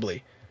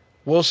 Possibly.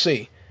 We'll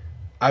see.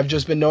 I've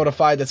just been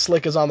notified that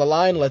Slick is on the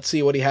line. Let's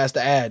see what he has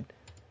to add.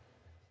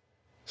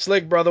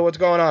 Slick, brother, what's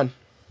going on?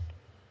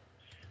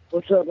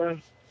 What's up,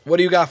 man? What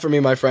do you got for me,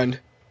 my friend?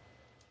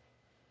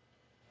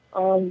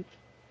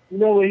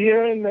 We're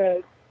hearing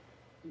that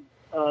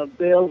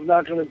Bale's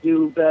not going to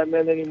do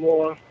Batman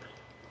anymore.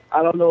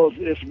 I don't know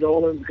if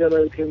Nolan's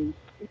going to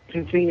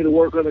continue to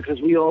work on it,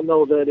 because we all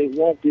know that it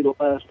won't be the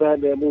last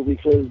Batman movie,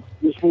 because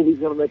this movie's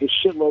going to make a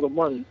shitload of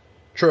money.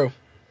 True.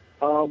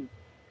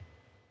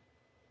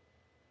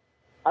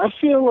 I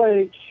feel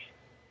like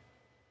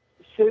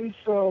since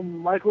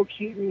Michael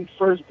Keaton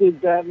first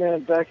did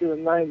Batman back in the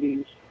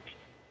 90s,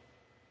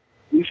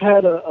 we've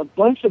had a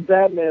bunch of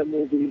Batman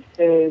movies,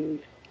 and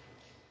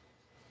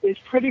it's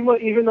pretty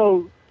much, even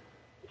though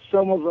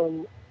some of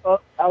them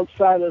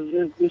outside of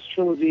this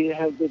trilogy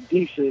have been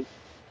decent,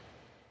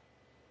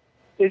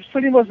 it's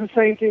pretty much the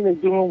same thing they're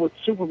doing with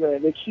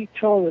Superman. They keep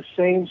telling the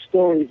same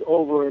stories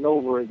over and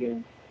over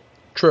again.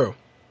 True.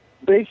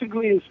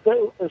 Basically,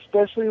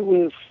 especially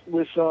with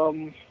what's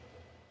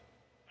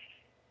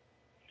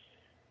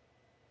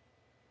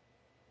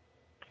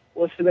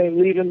the name,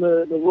 leaving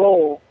the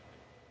role,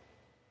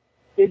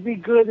 it'd be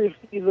good if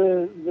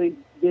either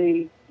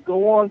they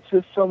go on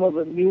to some of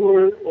the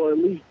newer or at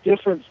least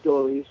different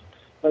stories,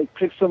 like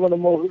pick some of the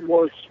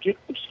more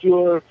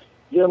obscure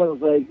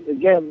villains. Like,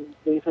 again,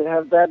 they could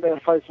have Batman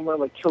fight someone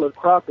like Killer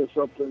Croc or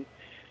something,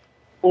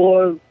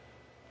 or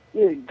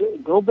Yeah,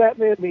 go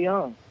Batman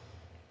Beyond.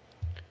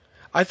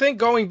 I think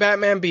going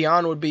Batman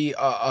Beyond would be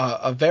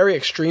a very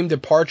extreme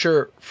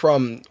departure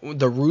from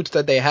the roots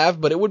that they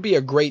have, but it would be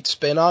a great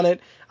spin on it.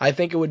 I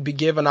think it would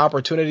give an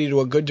opportunity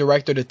to a good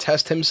director to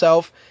test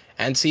himself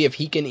and see if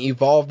he can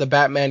evolve the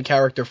Batman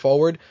character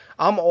forward.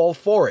 I'm all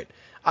for it.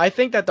 I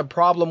think that the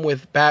problem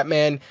with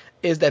Batman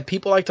is that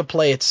people like to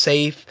play it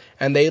safe,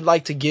 and they'd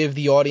like to give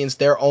the audience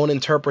their own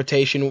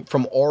interpretation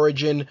from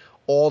origin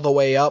all the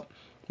way up.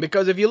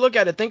 Because if you look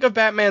at it, think of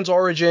Batman's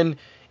origin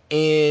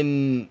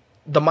in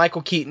the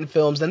Michael Keaton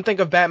films, then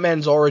think of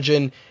Batman's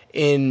origin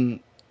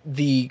in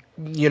the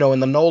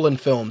Nolan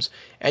films,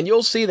 and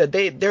you'll see that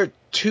they're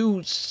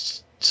two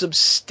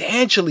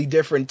substantially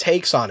different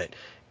takes on it,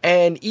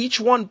 and each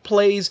one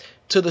plays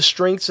to the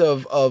strengths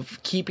of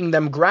keeping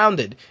them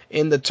grounded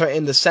in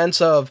the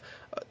sense of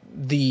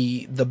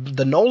the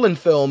Nolan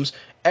films.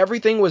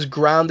 Everything was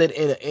grounded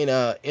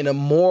in a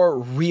more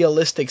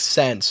realistic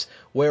sense,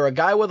 where a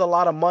guy with a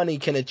lot of money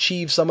can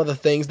achieve some of the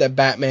things that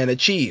Batman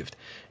achieved.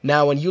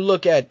 Now, when you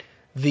look at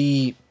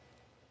the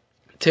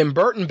Tim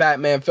Burton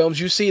Batman films,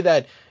 you see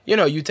that,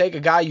 you take a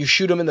guy, you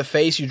shoot him in the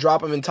face, you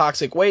drop him in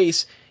toxic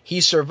waste, he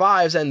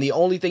survives, and the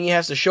only thing he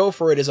has to show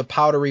for it is a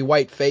powdery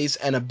white face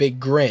and a big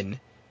grin.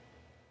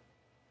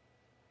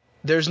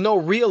 There's no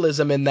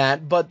realism in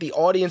that, but the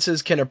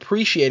audiences can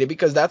appreciate it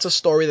because that's a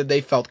story that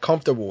they felt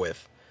comfortable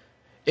with.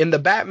 In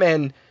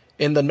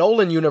the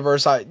Nolan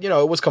universe,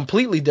 it was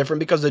completely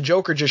different because the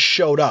Joker just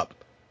showed up.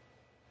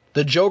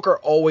 The Joker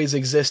always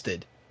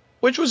existed,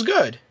 which was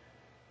good.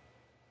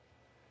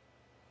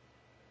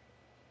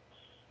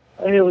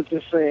 I hear what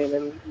you're saying,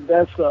 and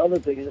that's the other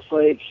thing. It's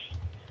like,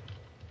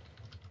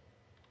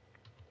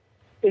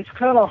 it's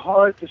kind of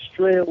hard to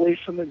stray away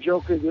from the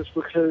Joker just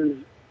because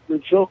the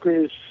Joker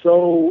is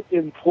so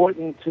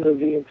important to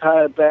the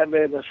entire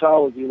Batman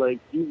mythology. Like,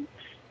 you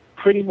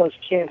pretty much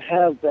can't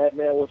have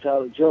Batman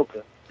without a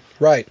Joker.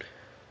 Right.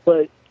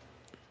 But,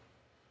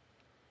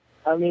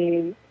 I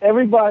mean,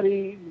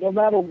 everybody, no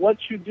matter what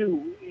you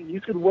do, you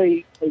could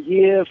wait a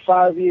year,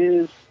 5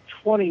 years,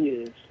 20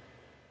 years.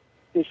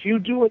 If you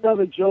do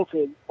another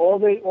Joker,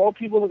 all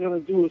people are going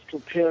to do is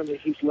compare him to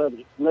Heath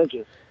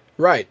Ledger.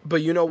 Right,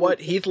 but you know what?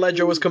 Heath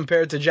Ledger was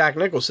compared to Jack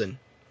Nicholson.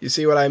 You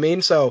see what I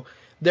mean? So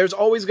there's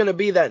always going to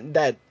be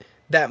that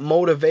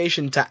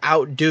motivation to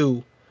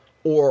outdo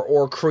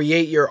or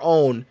create your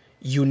own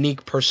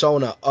unique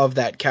persona of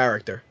that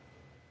character.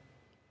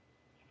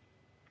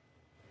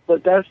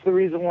 But that's the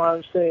reason why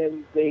I'm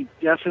saying they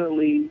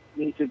definitely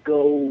need to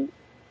go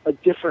a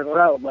different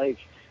route. Like,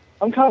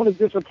 I'm kind of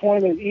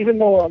disappointed, even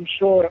though I'm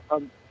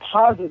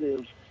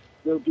positive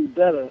they'll do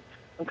better.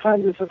 I'm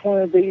kind of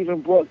disappointed they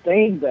even brought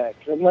Bane back.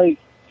 I'm like,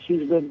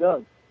 he's been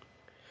done.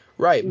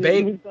 Right,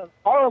 Bane. He's done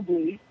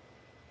horribly,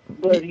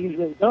 but he's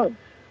been done.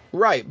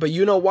 Right, but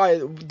you know why?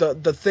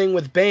 The thing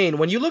with Bane,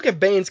 when you look at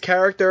Bane's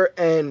character,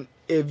 and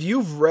if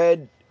you've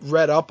read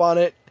up on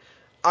it,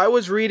 I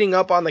was reading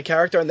up on the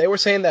character, and they were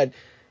saying that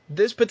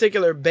this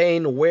particular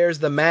Bane wears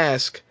the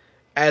mask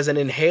as an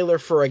inhaler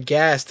for a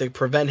gas to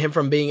prevent him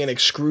from being in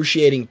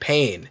excruciating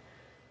pain.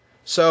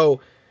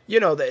 So,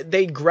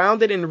 they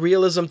ground it in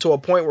realism to a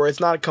point where it's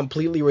not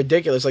completely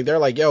ridiculous. Like, they're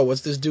like, yo,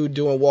 what's this dude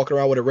doing walking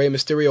around with a Rey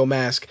Mysterio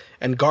mask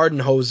and garden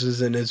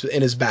hoses in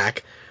his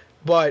back?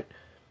 But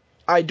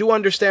I do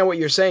understand what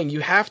you're saying.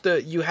 You have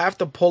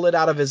to pull it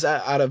out of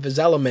his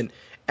element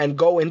and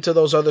go into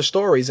those other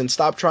stories and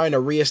stop trying to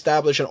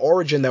reestablish an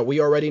origin that we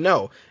already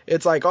know.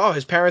 It's like, oh,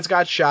 his parents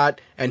got shot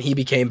and he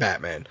became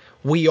Batman.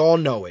 We all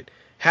know it.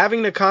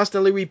 Having to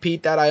constantly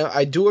repeat that,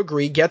 I do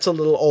agree, gets a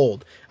little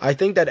old. I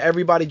think that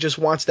everybody just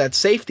wants that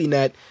safety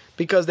net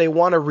because they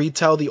want to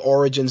retell the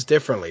origins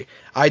differently.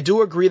 I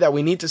do agree that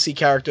we need to see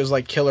characters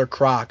like Killer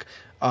Croc,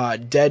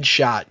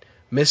 Deadshot,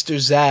 Mr.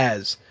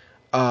 Zsasz.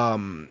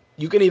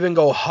 You can even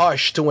go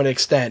Hush to an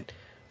extent,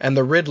 and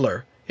the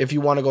Riddler, if you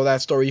want to go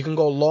that story. You can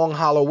go Long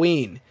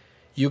Halloween.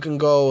 You can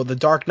go The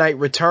Dark Knight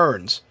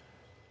Returns.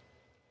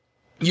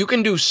 You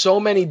can do so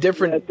many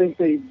different... I think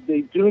they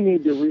do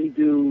need to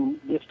redo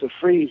Mr.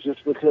 Freeze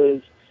just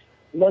because,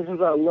 as much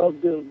as I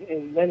loved him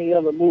in many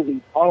other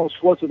movies, Arnold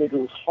Schwarzenegger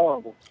was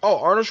horrible. Oh,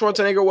 Arnold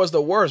Schwarzenegger was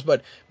the worst,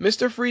 but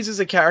Mr. Freeze is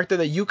a character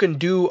that you can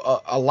do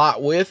a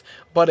lot with,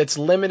 but it's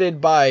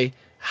limited by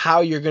how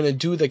you're going to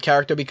do the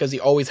character because he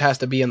always has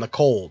to be in the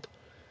cold.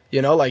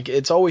 Like,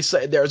 there's always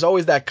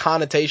that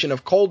connotation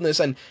of coldness,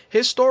 and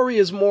his story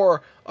is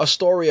more a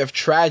story of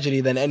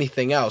tragedy than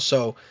anything else.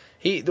 So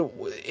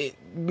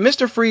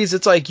Mr. Freeze,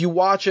 it's like you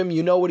watch him,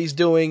 you know what he's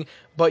doing,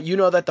 but you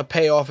know that the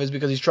payoff is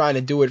because he's trying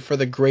to do it for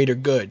the greater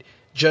good.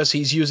 Just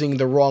he's using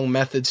the wrong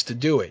methods to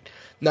do it.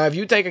 Now, if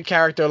you take a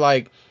character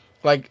like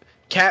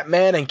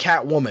Catman and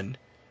Catwoman,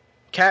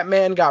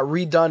 Catman got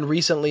redone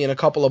recently in a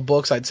couple of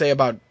books, I'd say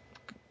about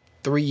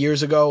 3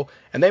 years ago,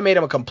 and they made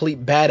him a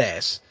complete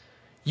badass.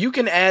 You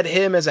can add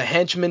him as a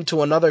henchman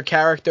to another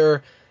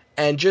character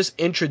and just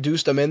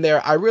introduce them in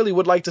there. I really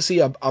would like to see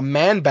a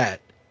Man-Bat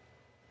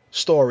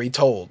story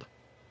told.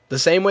 The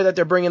same way that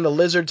they're bringing the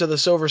Lizard to the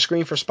silver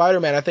screen for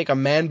Spider-Man, I think a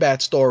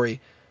Man-Bat story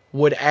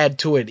would add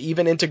to it,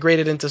 even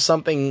integrated into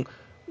something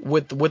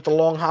with the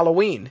Long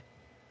Halloween.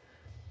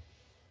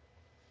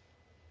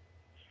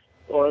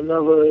 Or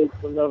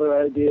another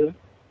idea.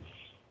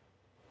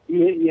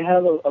 You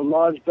have a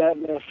large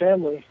Batman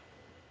family.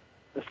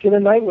 Let's get a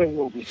Nightwing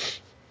movie.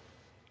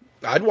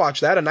 I'd watch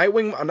that. A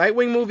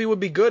Nightwing movie would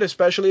be good,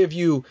 especially if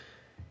you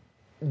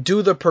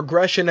do the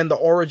progression and the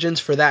origins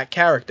for that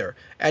character,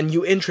 and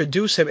you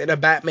introduce him in a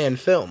Batman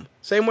film.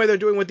 Same way they're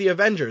doing with the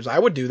Avengers. I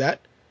would do that.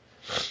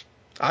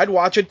 I'd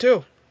watch it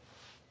too.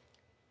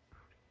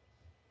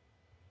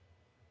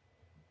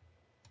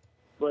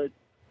 But,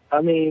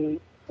 I mean,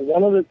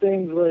 one of the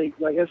things,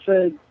 like I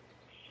said,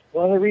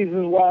 one of the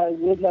reasons why I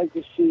would like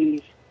to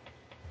see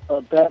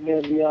a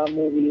Batman Beyond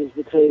movie is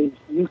because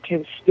you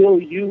can still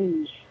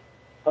use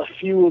a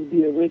few of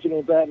the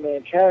original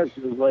Batman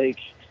characters. Like,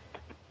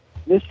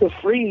 Mr.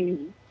 Freeze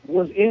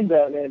was in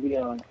Batman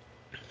Beyond.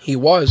 He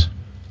was.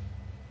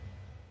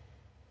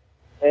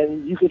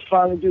 And you could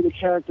finally do the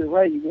character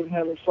right. You wouldn't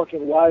have him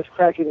fucking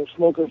wisecracking and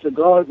smoking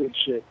cigars and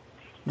shit.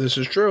 This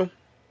is true.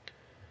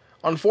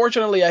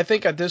 Unfortunately, I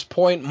think at this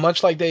point,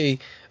 much like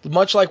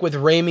with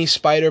Raimi's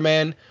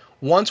Spider-Man,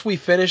 once we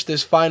finish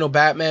this final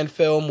Batman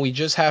film, we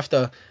just have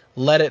to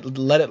let it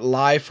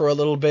lie for a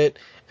little bit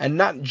and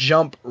not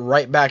jump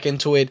right back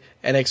into it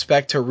and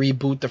expect to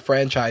reboot the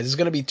franchise. It's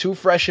going to be too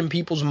fresh in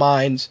people's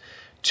minds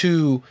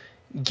to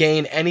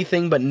gain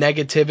anything but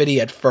negativity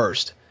at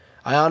first.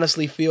 I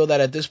honestly feel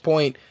that at this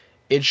point,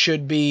 it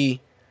should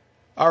be,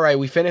 all right,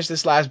 we finished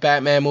this last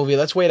Batman movie,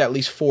 let's wait at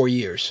least 4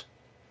 years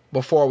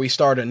before we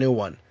start a new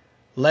one.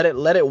 Let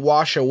it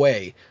wash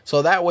away.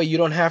 So that way you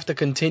don't have to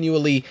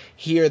continually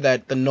hear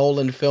that the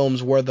Nolan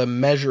films were the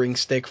measuring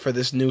stick for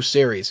this new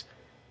series.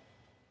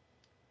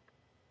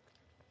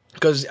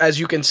 Because as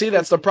you can see,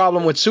 that's the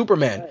problem with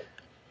Superman.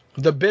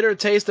 The bitter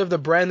taste of the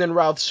Brandon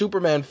Routh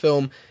Superman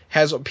film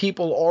has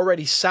people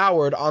already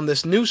soured on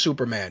this new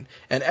Superman.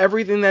 And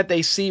everything that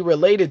they see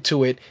related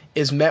to it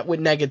is met with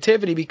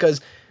negativity because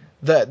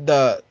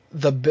the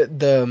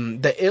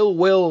ill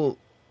will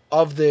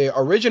of the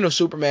original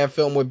Superman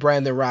film with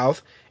Brandon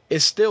Routh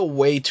is still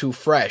way too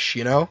fresh,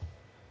 you know?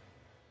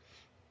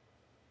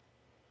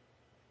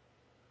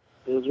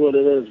 It is what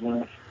it is,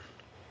 man.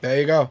 There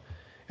you go.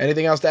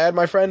 Anything else to add,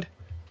 my friend?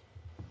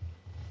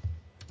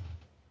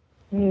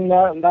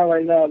 Not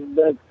right now.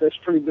 That's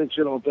pretty good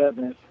shit on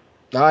Batman.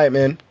 All right,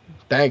 man.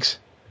 Thanks.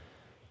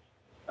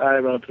 All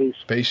right, man. Peace.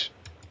 Peace.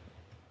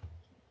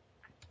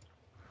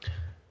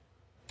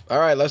 All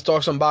right, let's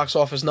talk some box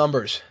office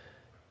numbers.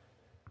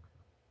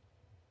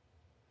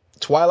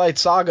 Twilight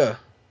Saga,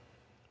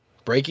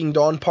 Breaking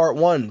Dawn Part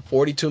 1,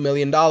 $42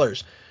 million.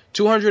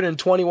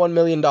 $221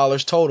 million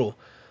total.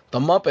 The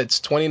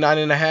Muppets,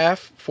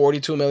 $29.5,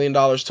 $42 million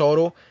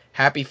total.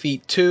 Happy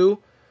Feet 2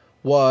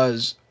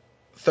 was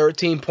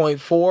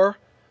 $13.4,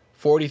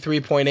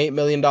 $43.8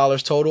 million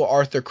total.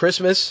 Arthur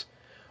Christmas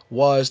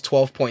was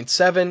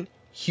 $12.7.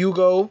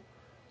 Hugo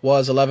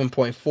was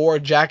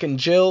 $11.4. Jack and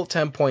Jill,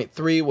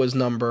 $10.3, was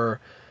number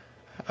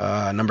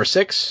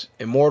 6.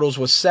 Immortals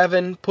was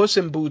 7. Puss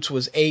in Boots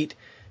was 8.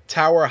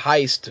 Tower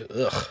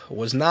Heist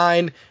was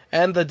 9.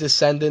 And The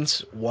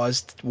Descendants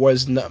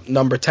was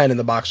number 10 in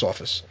the box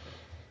office.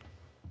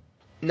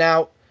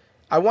 Now,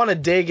 I want to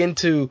dig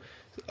into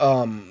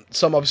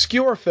some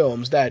obscure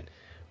films that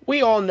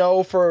we all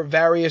know for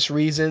various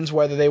reasons,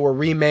 whether they were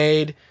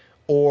remade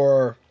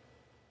or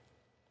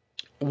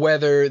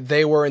whether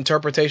they were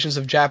interpretations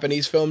of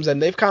Japanese films,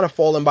 and they've kind of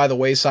fallen by the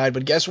wayside.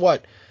 But guess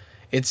what?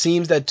 It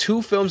seems that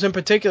 2 films in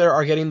particular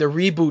are getting the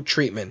reboot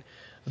treatment.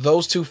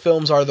 Those 2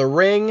 films are The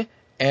Ring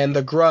and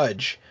The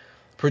Grudge.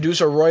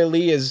 Producer Roy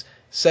Lee has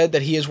said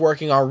that he is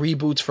working on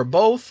reboots for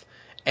both,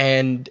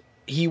 and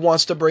he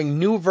wants to bring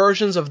new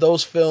versions of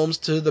those films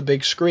to the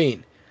big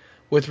screen.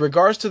 With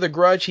regards to The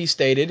Grudge, he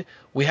stated,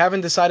 "We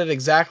haven't decided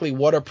exactly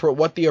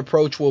what the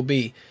approach will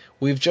be.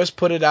 We've just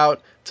put it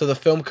out to the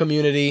film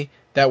community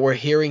that we're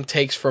hearing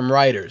takes from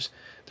writers.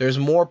 There's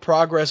more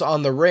progress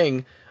on The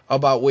Ring,"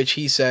 about which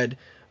he said,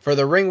 "For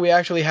The Ring, we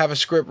actually have a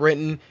script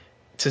written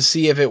to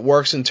see if it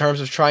works in terms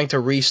of trying to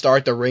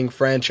restart the Ring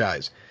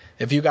franchise."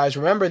 If you guys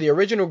remember, the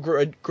original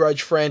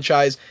Grudge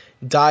franchise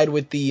died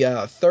with the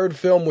 3rd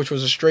film, which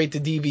was a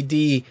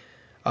straight-to-DVD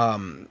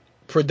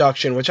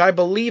production, which I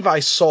believe I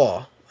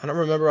saw. I don't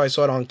remember, I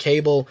saw it on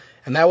cable,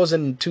 and that was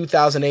in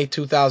 2008,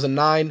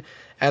 2009,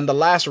 and the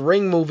last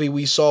Ring movie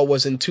we saw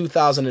was in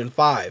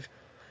 2005.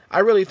 I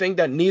really think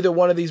that neither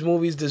one of these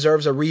movies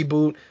deserves a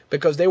reboot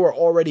because they were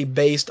already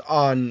based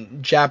on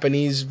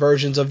Japanese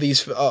versions of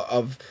these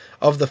of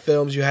the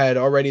films. You had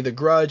already The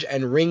Grudge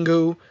and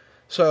Ringu,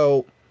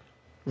 so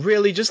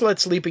really just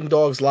let sleeping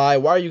dogs lie.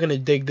 Why are you going to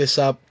dig this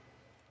up?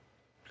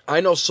 I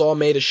know Saw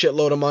made a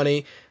shitload of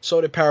money, so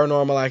did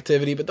Paranormal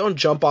Activity, but don't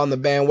jump on the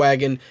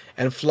bandwagon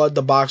and flood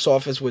the box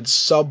office with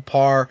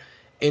subpar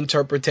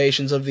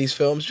interpretations of these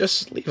films.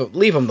 Just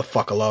leave them the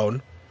fuck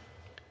alone.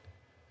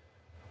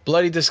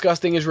 Bloody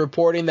Disgusting is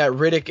reporting that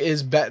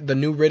the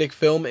new Riddick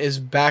film is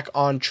back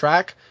on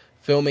track.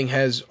 Filming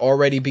has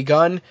already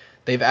begun.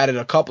 They've added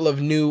a couple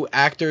of new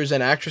actors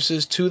and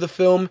actresses to the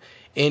film,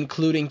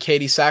 including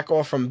Katie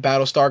Sackhoff from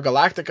Battlestar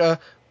Galactica,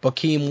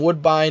 Bokeem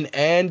Woodbine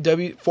and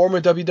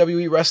former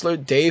WWE wrestler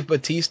Dave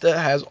Bautista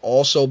has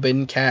also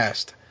been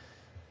cast.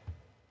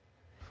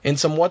 In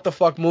some what the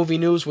fuck movie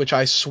news, which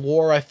I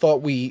swore I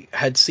thought we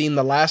had seen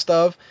the last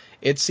of,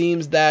 it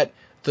seems that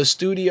the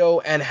studio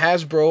and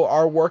Hasbro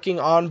are working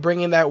on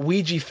bringing that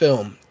Ouija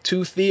film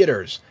to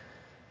theaters.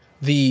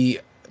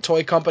 The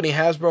toy company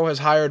Hasbro has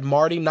hired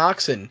Marty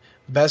Noxon,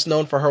 best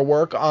known for her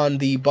work on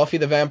the Buffy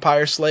the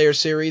Vampire Slayer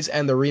series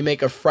and the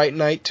remake of Fright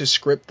Night, to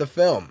script the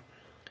film.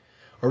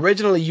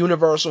 Originally,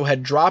 Universal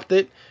had dropped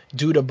it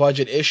due to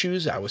budget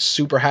issues. I was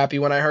super happy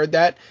when I heard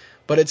that.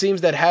 But it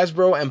seems that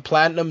Hasbro and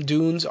Platinum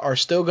Dunes are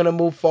still going to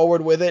move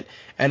forward with it,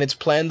 and it's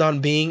planned on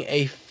being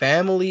a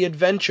family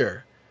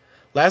adventure.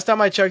 Last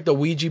time I checked, the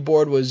Ouija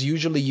board was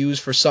usually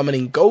used for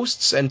summoning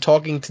ghosts and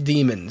talking to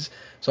demons.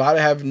 So I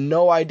have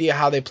no idea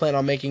how they plan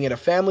on making it a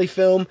family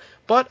film,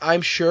 but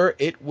I'm sure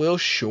it will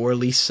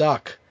surely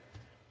suck.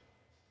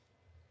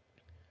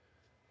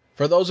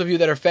 For those of you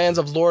that are fans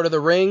of Lord of the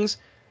Rings,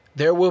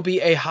 there will be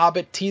a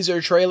Hobbit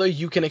teaser trailer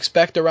you can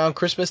expect around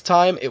Christmas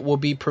time. It will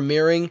be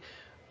premiering,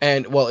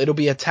 and, well, it'll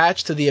be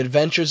attached to The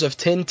Adventures of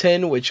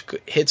Tintin, which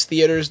hits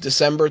theaters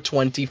December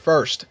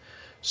 21st.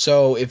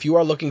 So if you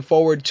are looking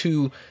forward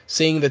to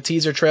seeing the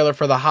teaser trailer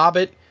for The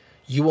Hobbit,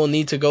 you will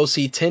need to go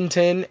see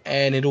Tintin,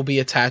 and it'll be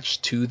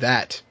attached to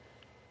that.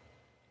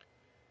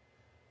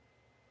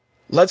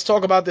 Let's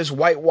talk about this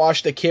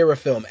whitewashed Akira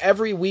film.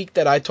 Every week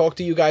that I talk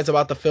to you guys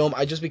about the film,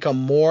 I just become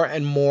more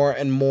and more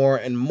and more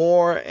and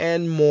more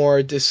and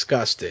more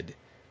disgusted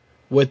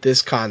with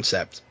this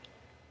concept.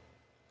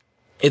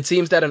 It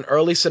seems that an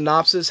early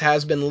synopsis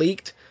has been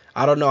leaked.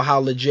 I don't know how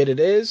legit it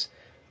is,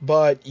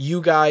 but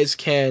you guys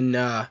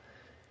can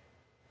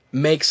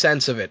make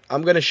sense of it.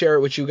 I'm going to share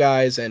it with you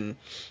guys, and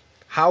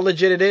how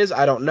legit it is,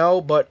 I don't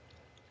know, but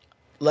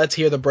let's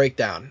hear the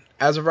breakdown.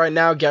 As of right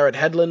now, Garrett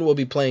Hedlund will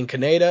be playing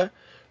Kaneda.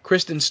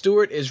 Kristen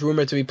Stewart is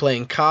rumored to be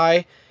playing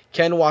Kai.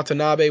 Ken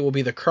Watanabe will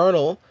be the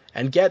Colonel.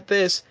 And get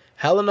this,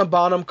 Helena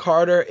Bonham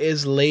Carter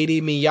is Lady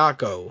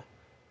Miyako.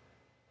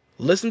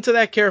 Listen to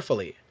that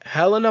carefully.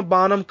 Helena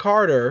Bonham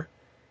Carter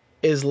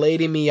is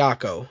Lady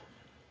Miyako.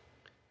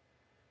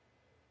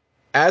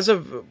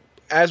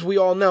 As we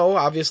all know,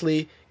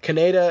 obviously,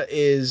 Kaneda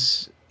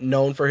is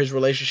known for his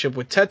relationship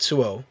with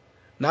Tetsuo.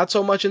 Not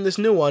so much in this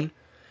new one.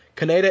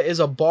 Kaneda is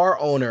a bar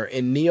owner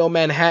in Neo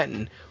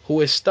Manhattan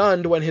who is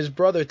stunned when his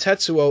brother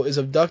Tetsuo is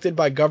abducted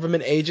by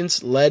government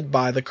agents led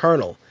by the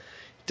Colonel.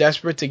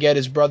 Desperate to get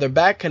his brother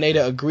back,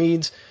 Kaneda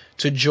agrees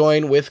to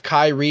join with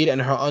Kai Reed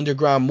and her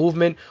underground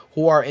movement,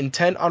 who are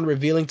intent on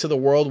revealing to the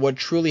world what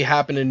truly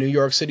happened in New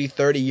York City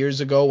 30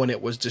 years ago when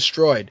it was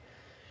destroyed.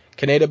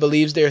 Kaneda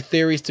believes their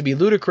theories to be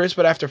ludicrous,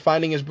 but after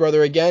finding his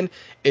brother again,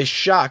 is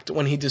shocked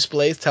when he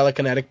displays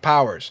telekinetic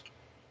powers.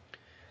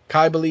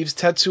 Kai believes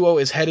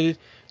Tetsuo is headed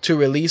to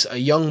release a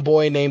young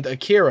boy named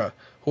Akira,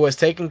 who has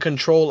taken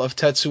control of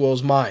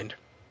Tetsuo's mind.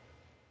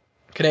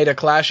 Kaneda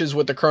clashes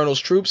with the Colonel's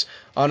troops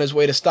on his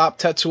way to stop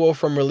Tetsuo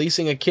from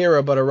releasing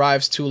Akira, but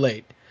arrives too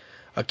late.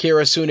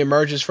 Akira soon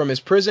emerges from his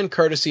prison,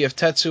 courtesy of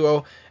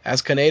Tetsuo,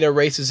 as Kaneda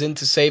races in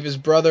to save his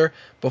brother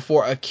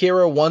before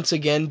Akira once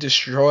again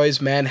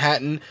destroys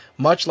Manhattan,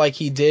 much like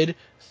he did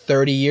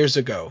 30 years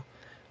ago.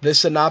 This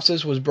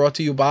synopsis was brought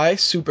to you by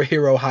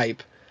Superhero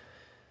Hype.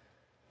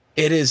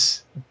 It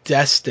is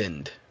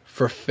destined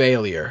for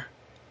failure.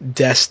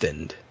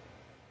 Destined.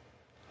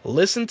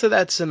 Listen to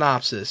that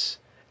synopsis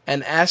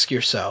and ask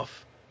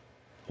yourself,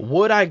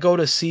 would I go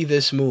to see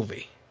this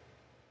movie?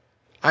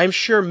 I'm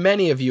sure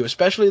many of you,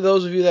 especially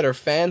those of you that are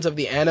fans of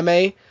the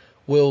anime,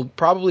 will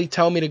probably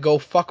tell me to go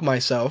fuck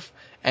myself,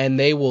 and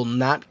they will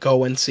not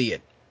go and see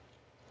it.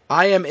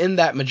 I am in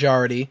that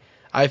majority.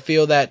 I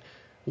feel that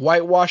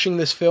whitewashing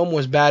this film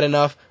was bad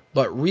enough,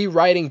 but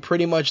rewriting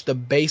pretty much the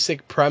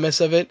basic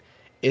premise of it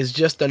is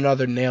just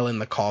another nail in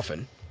the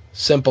coffin.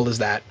 Simple as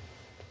that.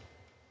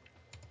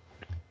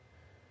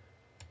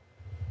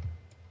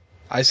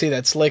 I see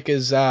that Slick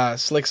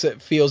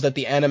feels that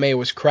the anime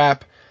was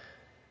crap.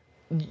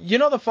 You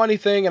know the funny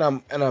thing,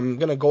 and I'm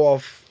gonna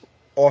go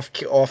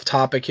off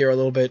topic here a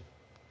little bit.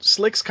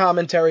 Slick's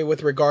commentary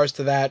with regards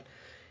to that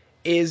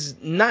is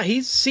not.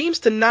 He seems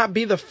to not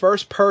be the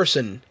first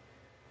person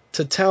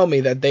to tell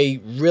me that they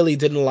really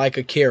didn't like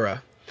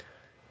Akira.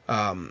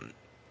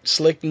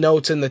 Slick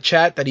notes in the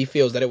chat that he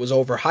feels that it was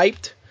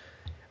overhyped.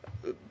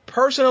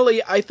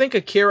 Personally, I think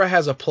Akira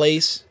has a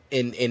place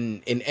in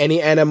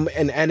any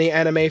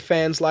anime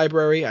fans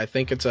library. I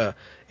think it's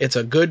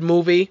a good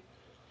movie.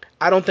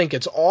 I don't think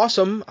it's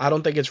awesome. I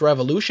don't think it's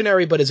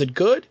revolutionary, but is it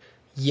good?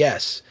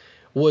 Yes.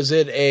 Was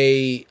it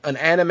an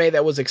anime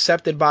that was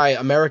accepted by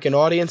American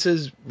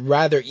audiences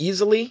rather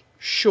easily?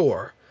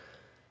 Sure.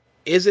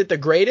 Is it the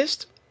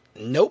greatest?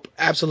 Nope,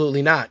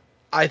 absolutely not.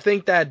 I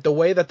think that the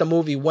way that the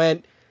movie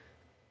went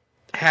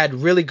had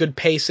really good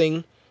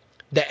pacing.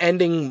 The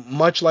ending,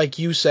 much like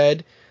you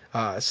said,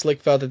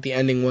 Slick felt that the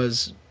ending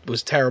was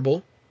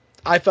terrible.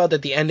 I felt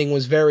that the ending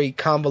was very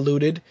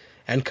convoluted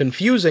and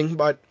confusing,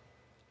 but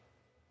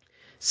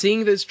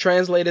seeing this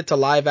translated to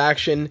live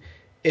action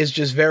is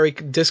just very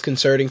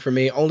disconcerting for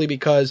me, only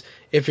because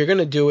if you're going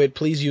to do it,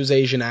 please use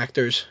Asian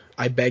actors.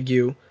 I beg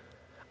you.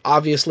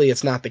 Obviously,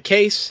 it's not the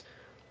case,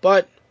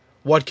 but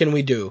what can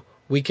we do?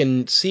 We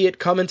can see it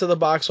come into the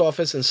box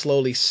office and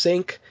slowly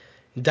sink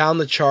down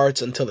the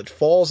charts until it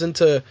falls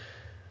into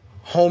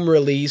home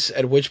release,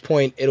 at which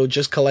point it'll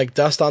just collect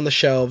dust on the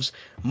shelves,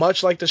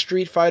 much like the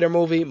Street Fighter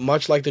movie,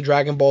 much like the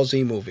Dragon Ball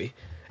Z movie.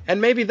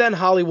 And maybe then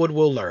Hollywood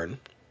will learn.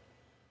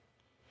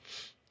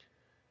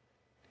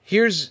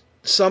 Here's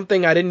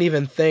something I didn't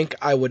even think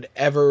I would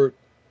ever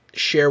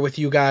share with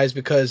you guys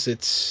because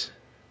it's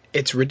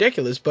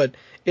ridiculous, but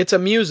it's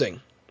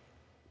amusing.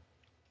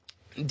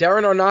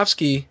 Darren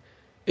Aronofsky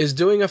is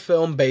doing a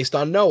film based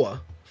on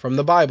Noah from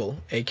the Bible,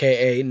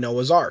 aka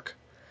Noah's Ark.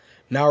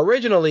 Now,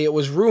 originally it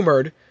was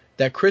rumored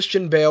that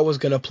Christian Bale was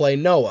going to play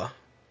Noah.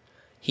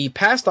 He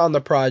passed on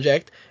the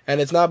project, and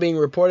it's now being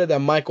reported that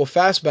Michael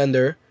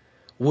Fassbender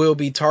will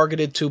be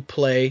targeted to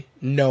play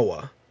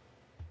Noah.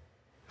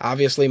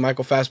 Obviously,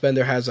 Michael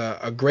Fassbender has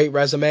a great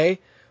resume,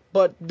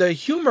 but the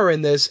humor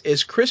in this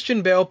is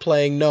Christian Bale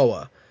playing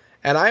Noah.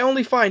 And I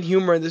only find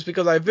humor in this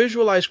because I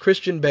visualize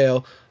Christian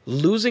Bale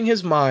losing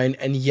his mind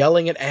and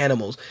yelling at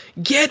animals,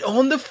 "Get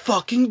on the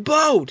fucking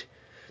boat!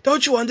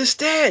 Don't you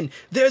understand?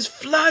 There's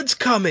floods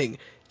coming!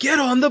 Get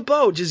on the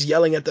boat!" Just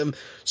yelling at them,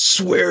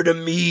 "Swear to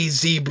me,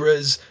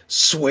 zebras!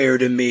 Swear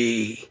to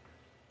me!"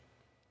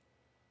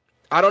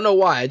 I don't know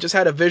why. I just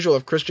had a visual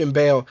of Christian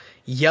Bale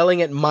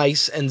yelling at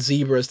mice and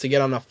zebras to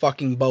get on a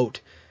fucking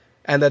boat,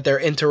 and that they're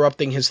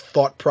interrupting his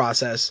thought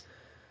process.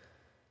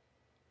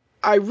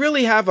 I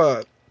really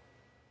have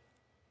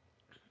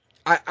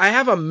I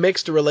have a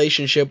mixed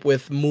relationship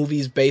with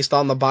movies based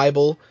on the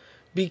Bible,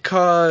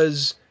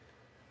 because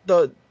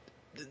the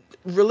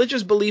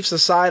religious beliefs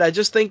aside, I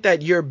just think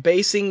that you're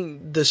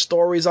basing the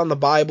stories on the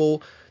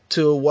Bible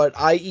to what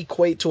I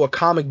equate to a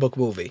comic book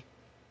movie.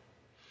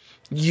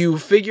 You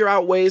figure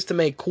out ways to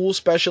make cool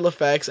special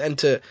effects and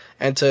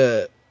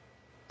to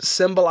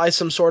symbolize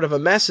some sort of a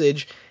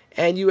message,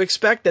 and you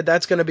expect that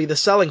that's going to be the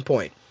selling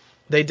point.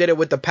 They did it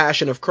with The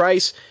Passion of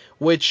Christ,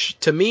 which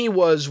to me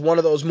was one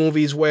of those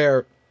movies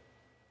where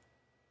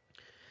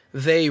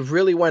they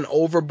really went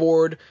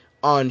overboard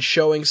on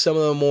showing some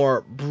of the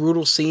more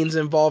brutal scenes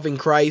involving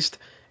Christ.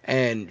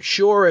 And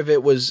sure,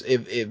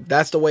 if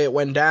that's the way it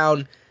went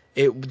down,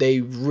 they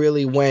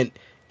really went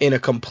in a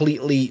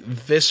completely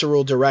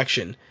visceral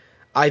direction.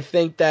 I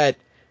think that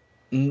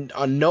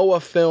a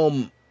Noah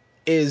film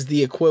is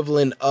the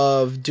equivalent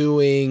of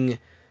doing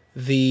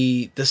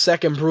the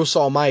second Bruce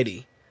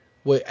Almighty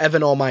with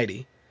Evan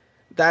Almighty.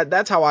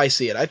 That's how I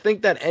see it. I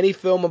think that any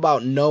film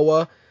about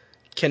Noah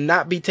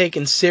cannot be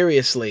taken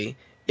seriously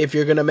if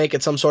you're going to make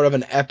it some sort of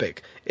an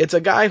epic. It's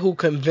a guy who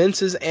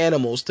convinces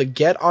animals to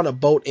get on a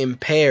boat in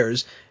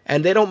pairs,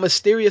 and they don't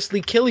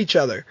mysteriously kill each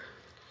other.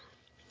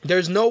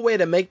 There's no way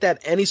to make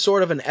that any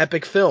sort of an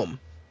epic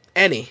film.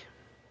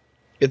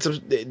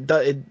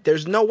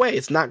 There's no way.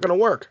 It's not going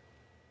to work.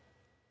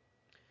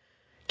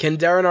 Can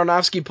Darren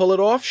Aronofsky pull it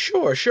off?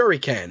 Sure he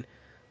can.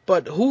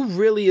 But who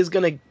really is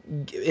going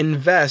to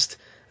invest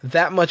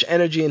that much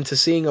energy into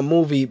seeing a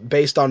movie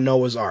based on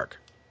Noah's Ark?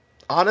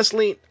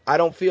 Honestly, I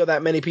don't feel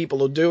that many people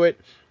will do it.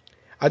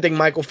 I think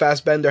Michael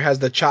Fassbender has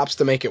the chops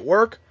to make it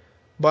work,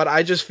 but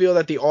I just feel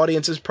that the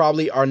audiences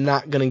probably are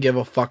not going to give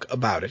a fuck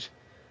about it.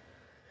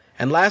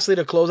 And lastly,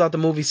 to close out the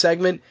movie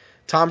segment,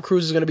 Tom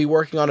Cruise is going to be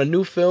working on a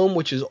new film,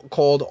 which is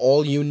called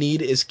All You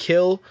Need Is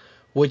Kill,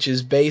 which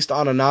is based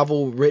on a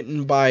novel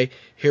written by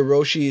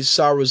Hiroshi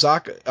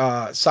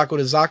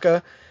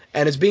Sakurazaka,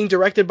 and it's being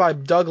directed by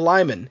Doug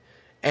Liman.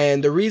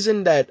 And the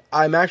reason that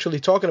I'm actually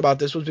talking about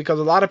this was because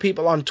a lot of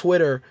people on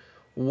Twitter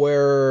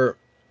were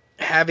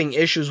having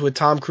issues with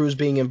Tom Cruise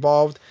being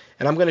involved,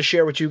 and I'm going to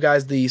share with you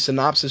guys the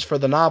synopsis for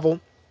the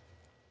novel,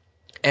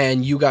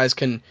 and you guys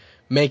can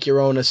make your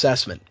own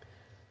assessment.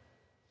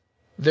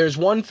 There's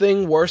one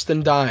thing worse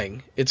than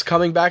dying. It's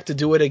coming back to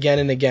do it again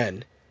and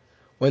again.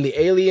 When the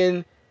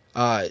alien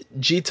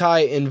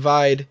Jitai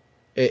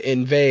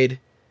invade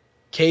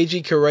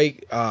Keiji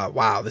Karaka,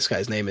 wow, this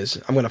guy's name is,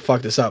 I'm going to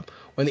fuck this up.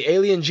 When the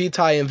alien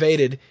Jitai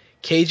invaded,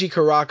 Keiji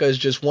Karaka is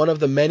just one of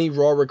the many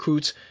raw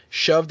recruits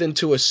shoved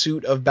into a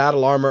suit of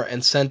battle armor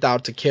and sent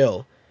out to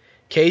kill.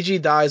 Keiji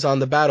dies on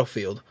the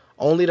battlefield,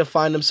 only to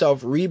find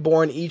himself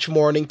reborn each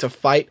morning to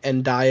fight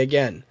and die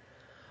again.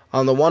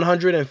 On the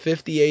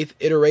 158th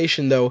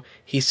iteration, though,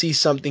 he sees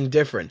something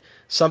different,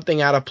 something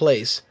out of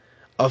place.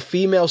 A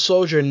female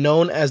soldier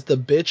known as the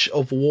Bitch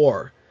of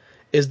War.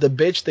 Is the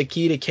bitch the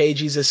key to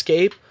Keiji's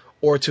escape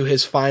or to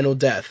his final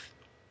death?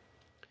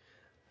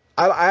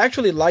 I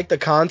actually like the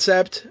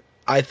concept.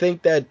 I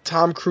think that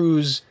Tom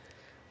Cruise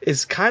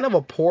is kind of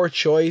a poor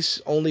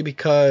choice only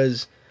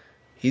because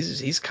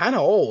he's kind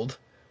of old.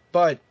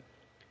 But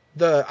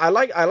I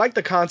like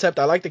the concept.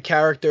 I like the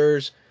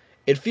characters.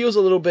 It feels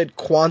a little bit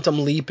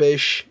Quantum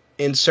Leap-ish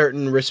in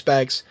certain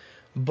respects,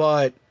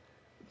 but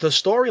the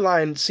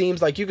storyline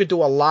seems like you could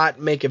do a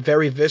lot, make it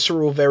very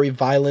visceral, very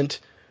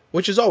violent,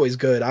 which is always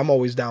good. I'm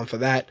always down for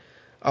that.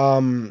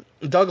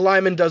 Doug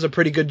Liman does a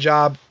pretty good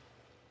job.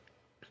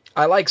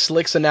 I like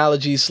Slick's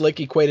analogy. Slick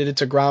equated it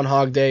to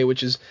Groundhog Day,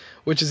 which is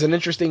an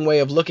interesting way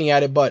of looking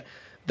at it. But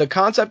the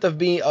concept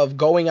of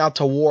going out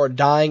to war,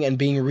 dying, and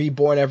being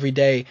reborn every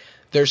day.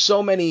 There's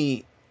so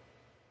many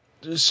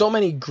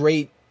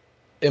great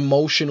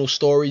emotional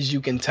stories you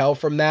can tell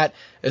from that,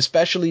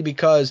 especially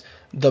because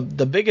the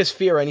biggest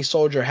fear any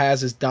soldier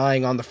has is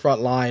dying on the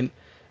front line.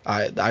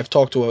 I've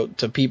talked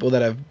to people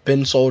that have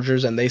been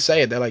soldiers, and they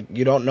say it. They're like,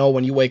 you don't know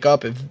when you wake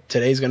up if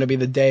today's going to be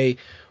the day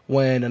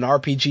when an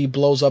RPG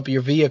blows up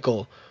your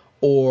vehicle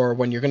or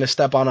when you're going to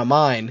step on a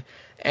mine.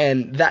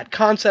 And that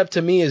concept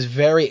to me is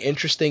very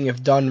interesting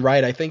if done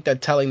right. I think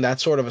that telling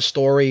that sort of a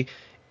story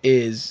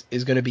is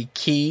going to be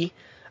key.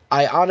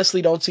 I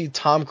honestly don't see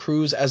Tom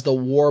Cruise as the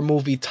war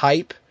movie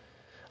type.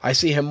 I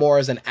see him more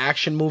as an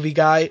action movie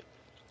guy.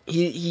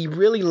 He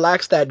really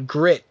lacks that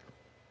grit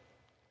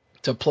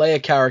to play a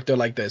character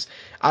like this.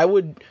 I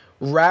would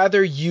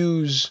rather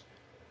use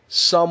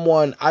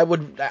someone. I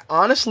would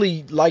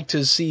honestly like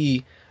to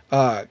see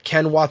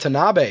Ken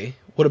Watanabe.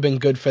 Would have been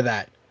good for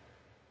that.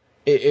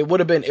 It would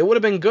have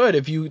been good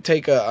if you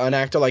take an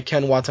actor like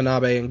Ken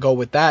Watanabe and go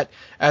with that,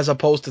 as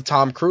opposed to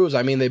Tom Cruise.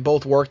 I mean, they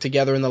both worked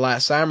together in The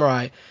Last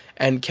Samurai,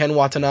 and Ken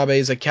Watanabe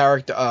is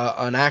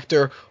an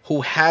actor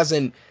who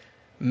hasn't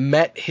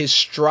met his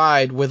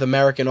stride with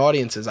American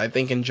audiences. I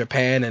think in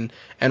Japan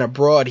and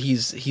abroad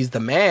he's the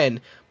man,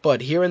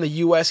 but here in the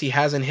US he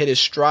hasn't hit his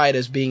stride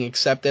as being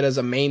accepted as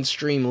a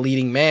mainstream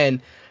leading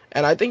man,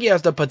 and I think he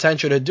has the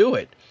potential to do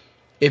it.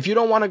 If you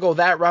don't want to go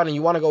that route and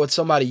you want to go with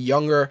somebody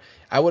younger,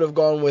 I would have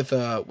gone with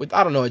I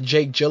don't know, a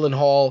Jake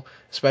Gyllenhaal,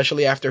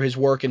 especially after his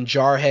work in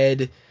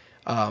Jarhead.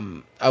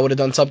 I would have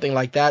done something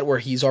like that where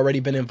he's already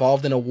been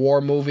involved in a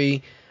war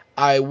movie.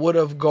 I would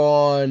have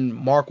gone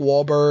Mark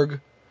Wahlberg,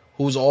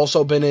 who's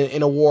also been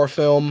in a war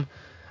film.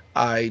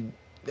 I'd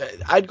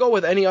go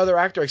with any other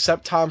actor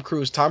except Tom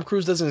Cruise. Tom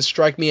Cruise doesn't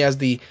strike me as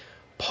the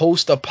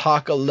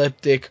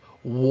post-apocalyptic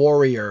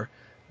warrior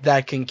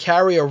that can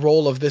carry a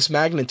role of this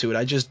magnitude.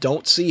 I just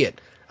don't see it.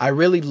 I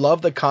really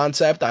love the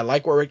concept. I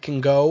like where it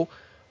can go,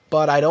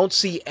 but I don't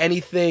see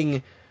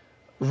anything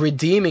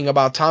redeeming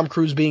about Tom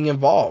Cruise being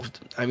involved.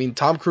 I mean,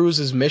 Tom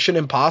Cruise is Mission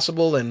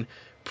Impossible and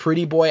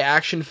Pretty Boy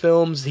action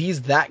films.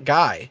 He's that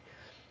guy.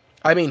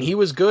 I mean, he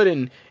was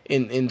good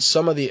in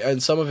some of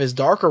his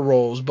darker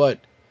roles, but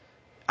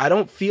I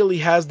don't feel he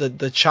has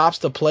the chops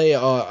to play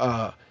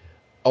a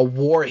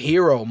war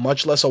hero,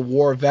 much less a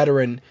war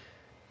veteran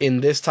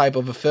in this type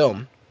of a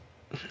film.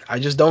 I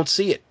just don't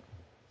see it.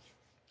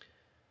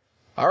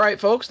 All right,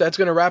 folks, that's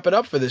going to wrap it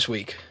up for this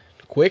week.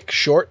 Quick,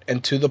 short,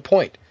 and to the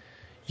point.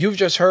 You've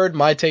just heard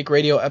My Take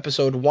Radio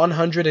episode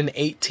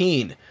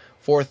 118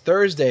 for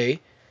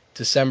Thursday,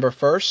 December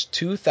 1st,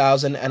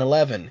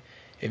 2011.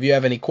 If you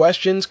have any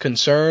questions,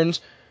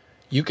 concerns,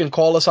 you can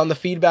call us on the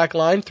feedback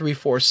line,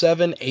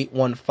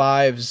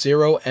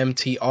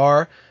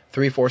 347-815-0MTR,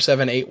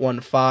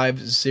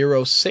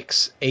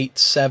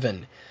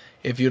 347-815-0687.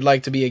 If you'd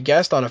like to be a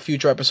guest on a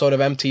future episode of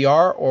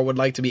MTR or would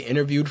like to be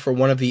interviewed for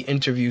one of the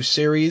interview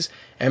series,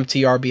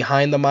 MTR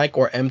Behind the Mic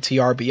or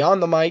MTR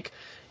Beyond the Mic,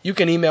 you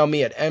can email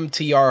me at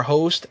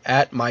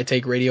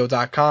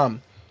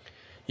mtrhost@mytakeradio.com.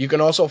 You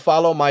can also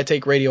follow My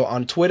Take Radio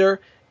on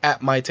Twitter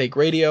at My Take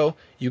Radio.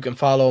 You can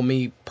follow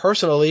me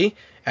personally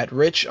at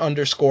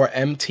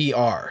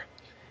rich_MTR.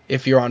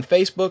 If you're on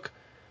Facebook,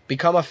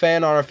 become a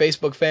fan on our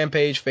Facebook fan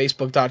page,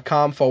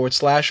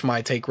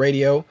 facebook.com/My Take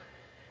Radio.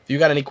 If you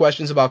got any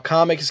questions about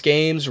comics,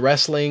 games,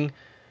 wrestling,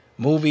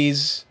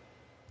 movies,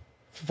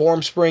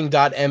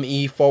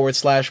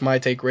 formspring.me/My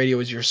Take Radio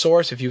is your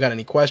source. If you got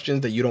any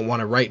questions that you don't want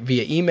to write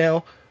via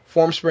email,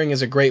 Formspring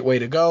is a great way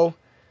to go.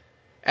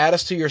 Add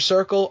us to your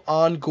circle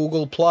on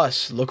Google+.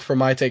 Look for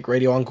My Take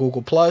Radio on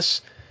Google+,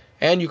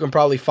 and you can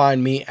probably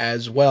find me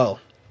as well.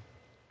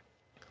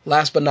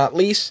 Last but not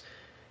least,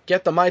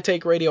 get the My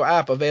Take Radio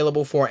app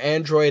available for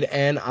Android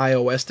and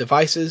iOS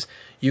devices.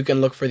 You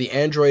can look for the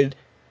Android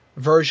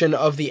version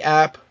of the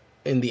app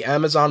in the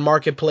Amazon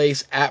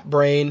Marketplace,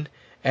 AppBrain,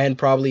 and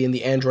probably in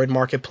the Android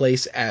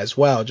Marketplace as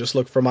well. Just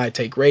look for My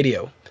Take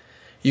Radio.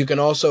 You can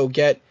also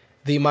get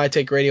the My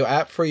Take Radio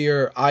app for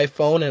your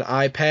iPhone and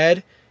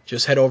iPad.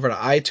 Just head over to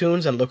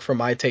iTunes and look for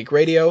My Take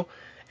Radio.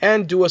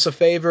 And do us a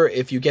favor,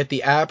 if you get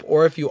the app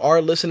or if you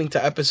are listening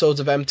to episodes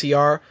of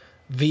MTR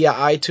via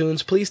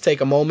iTunes, please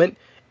take a moment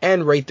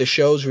and rate the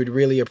shows. We'd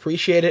really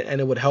appreciate it,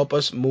 and it would help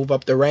us move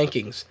up the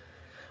rankings.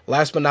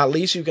 Last but not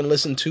least, you can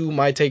listen to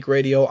My Take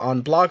Radio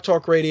on Blog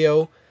Talk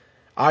Radio,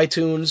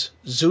 iTunes,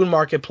 Zune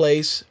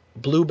Marketplace,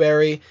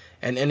 Blueberry,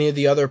 and any of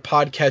the other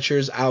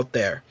podcatchers out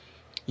there.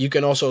 You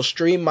can also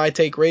stream My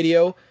Take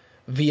Radio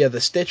via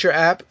the Stitcher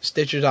app,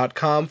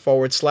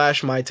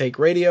 stitcher.com/My Take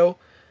Radio.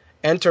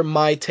 Enter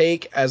My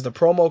Take as the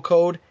promo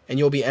code, and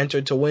you'll be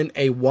entered to win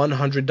a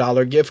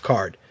 $100 gift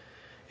card.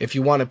 If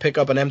you want to pick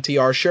up an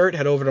MTR shirt,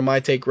 head over to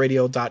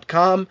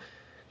mytakeradio.com,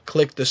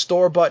 click the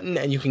store button,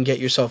 and you can get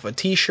yourself a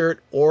t-shirt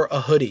or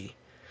a hoodie.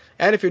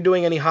 And if you're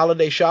doing any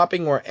holiday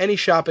shopping or any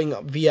shopping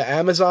via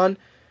Amazon,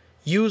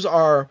 use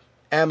our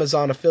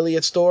Amazon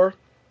affiliate store.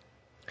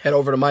 Head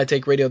over to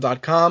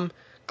mytakeradio.com,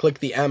 click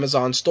the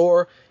Amazon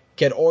store,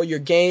 Get all your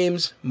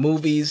games,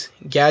 movies,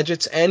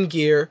 gadgets, and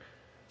gear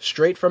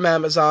straight from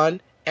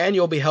Amazon, and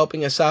you'll be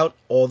helping us out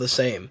all the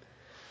same.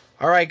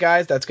 Alright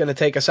guys, that's going to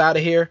take us out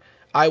of here.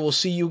 I will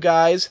see you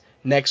guys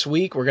next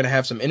week. We're going to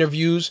have some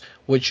interviews,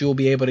 which you'll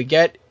be able to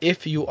get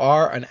if you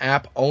are an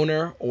app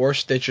owner or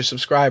Stitcher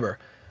subscriber.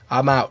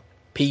 I'm out.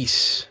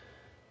 Peace.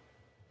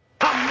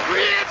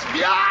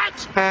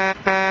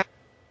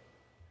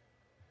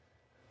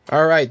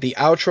 Alright, the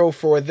outro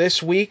for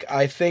this week,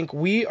 I think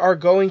we are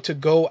going to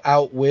go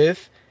out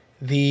with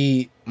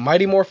the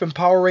Mighty Morphin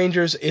Power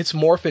Rangers It's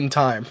Morphin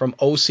Time from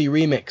OC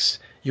Remix.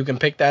 You can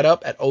pick that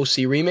up at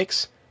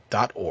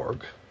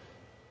ocremix.org.